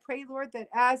God. I pray, Lord, that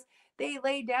as they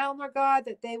lay down, Lord God,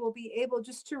 that they will be able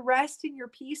just to rest in your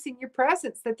peace, in your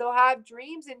presence, that they'll have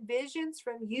dreams and visions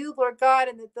from you, Lord God,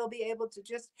 and that they'll be able to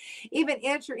just even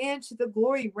enter into the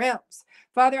glory realms.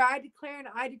 Father, I declare and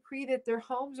I decree that their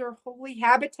homes are holy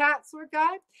habitats, Lord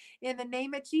God, in the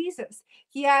name of Jesus.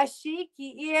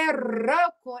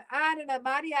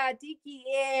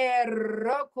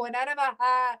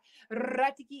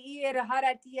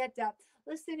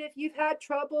 Listen, if you've had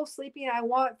trouble sleeping, I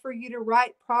want for you to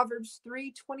write Proverbs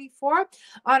 3:24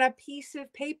 on a piece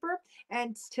of paper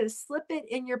and to slip it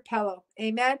in your pillow.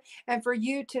 Amen. And for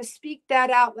you to speak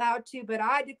that out loud too. But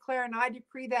I declare and I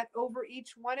decree that over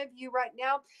each one of you right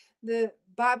now. The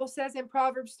Bible says in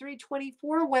Proverbs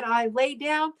 3:24, when I lay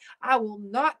down, I will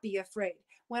not be afraid.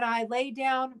 When I lay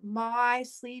down, my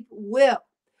sleep will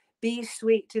be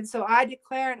sweet. And so I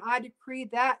declare and I decree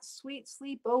that sweet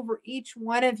sleep over each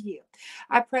one of you.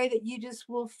 I pray that you just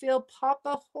will feel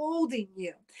Papa holding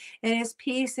you in his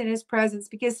peace and his presence,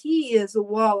 because he is a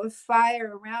wall of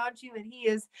fire around you and he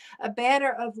is a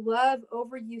banner of love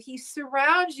over you. He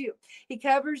surrounds you, he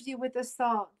covers you with a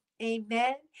song.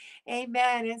 Amen.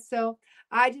 Amen. And so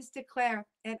I just declare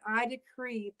and I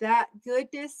decree that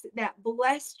goodness, that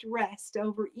blessed rest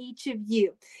over each of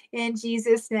you in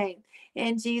Jesus' name.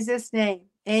 In Jesus' name,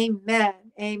 amen.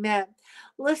 Amen.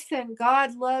 Listen,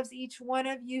 God loves each one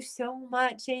of you so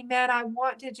much. Amen. I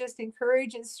want to just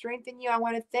encourage and strengthen you. I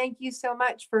want to thank you so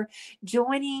much for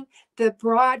joining the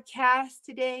broadcast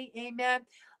today. Amen.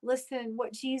 Listen,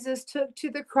 what Jesus took to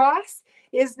the cross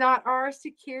is not ours to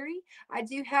carry. I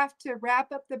do have to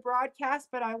wrap up the broadcast,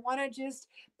 but I want to just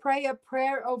pray a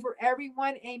prayer over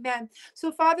everyone. Amen.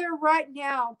 So, Father, right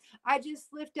now, I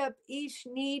just lift up each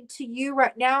need to you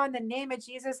right now in the name of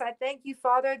Jesus. I thank you,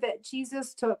 Father, that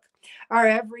Jesus took our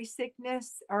every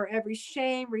sickness, our every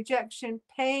shame, rejection,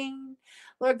 pain,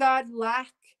 Lord God,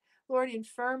 lack, Lord,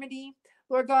 infirmity.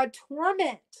 Lord God,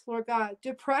 torment, Lord God,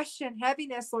 depression,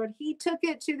 heaviness, Lord. He took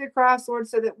it to the cross, Lord,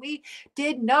 so that we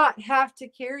did not have to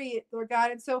carry it, Lord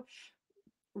God. And so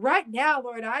right now,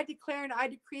 Lord, I declare and I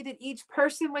decree that each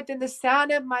person within the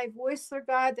sound of my voice, Lord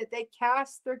God, that they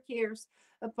cast their cares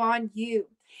upon you.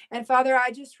 And Father,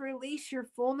 I just release your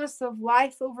fullness of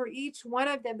life over each one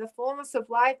of them, the fullness of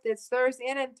life that stirs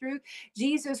in and through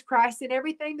Jesus Christ, and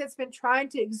everything that's been trying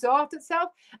to exalt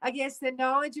itself against the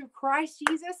knowledge of Christ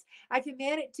Jesus, I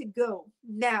command it to go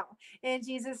now in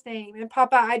Jesus' name. And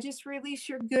Papa, I just release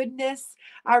your goodness.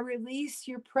 I release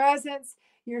your presence,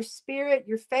 your spirit,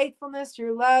 your faithfulness,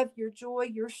 your love, your joy,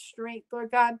 your strength,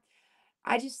 Lord God.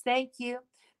 I just thank you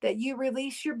that you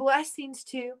release your blessings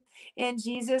too in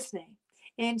Jesus' name.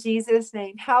 In Jesus'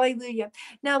 name. Hallelujah.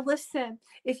 Now listen,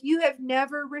 if you have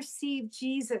never received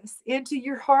Jesus into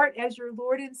your heart as your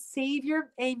Lord and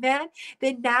Savior, amen,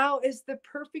 then now is the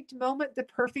perfect moment, the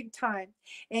perfect time.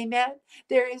 Amen.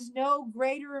 There is no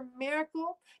greater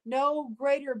miracle, no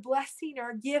greater blessing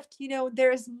or gift.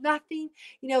 There is nothing,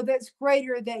 that's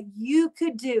greater that you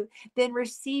could do than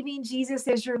receiving Jesus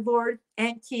as your Lord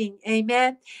and King.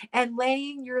 Amen. And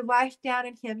laying your life down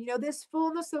in Him. This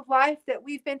fullness of life that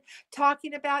we've been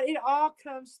talking about, it all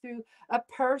comes through a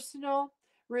personal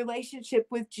relationship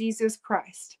with Jesus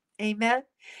Christ. Amen.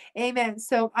 Amen.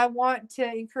 So I want to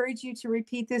encourage you to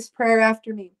repeat this prayer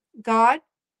after me. God,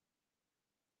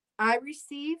 I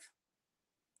receive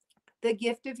the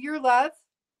gift of your love.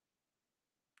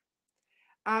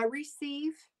 I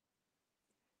receive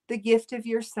the gift of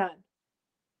your Son.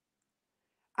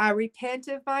 I repent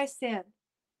of my sin.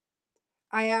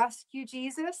 I ask you,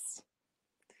 Jesus,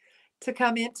 to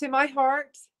come into my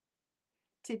heart,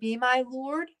 to be my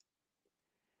Lord,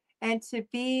 and to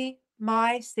be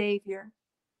my Savior.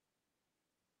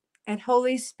 And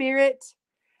Holy Spirit,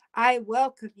 I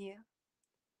welcome you.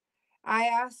 I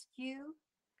ask you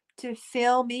to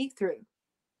fill me through,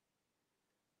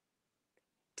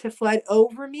 to flood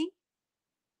over me,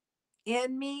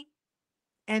 in me,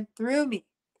 and through me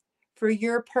for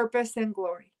your purpose and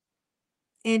glory.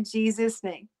 In Jesus'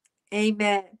 name,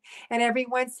 amen. And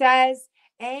everyone says,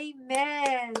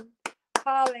 amen.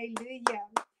 Hallelujah.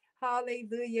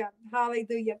 Hallelujah.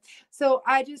 Hallelujah. So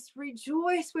I just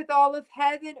rejoice with all of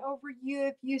heaven over you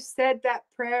if you said that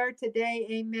prayer today.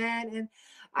 Amen. And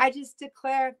I just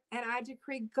declare and I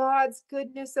decree God's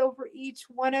goodness over each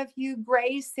one of you,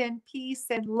 grace and peace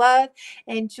and love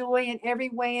and joy in every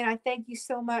way. And I thank you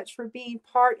so much for being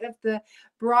part of the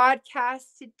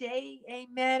broadcast today.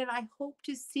 Amen. And I hope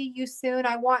to see you soon.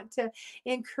 I want to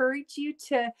encourage you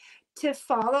to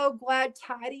follow Glad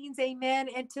Tidings, amen,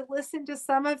 and to listen to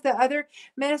some of the other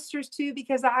ministers too,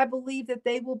 because I believe that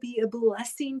they will be a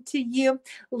blessing to you.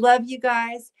 Love you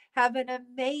guys. Have an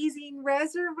amazing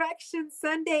Resurrection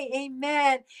Sunday,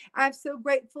 amen. I'm so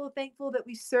grateful, thankful that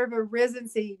we serve a risen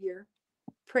Savior.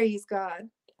 Praise God.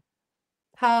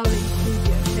 Hallelujah.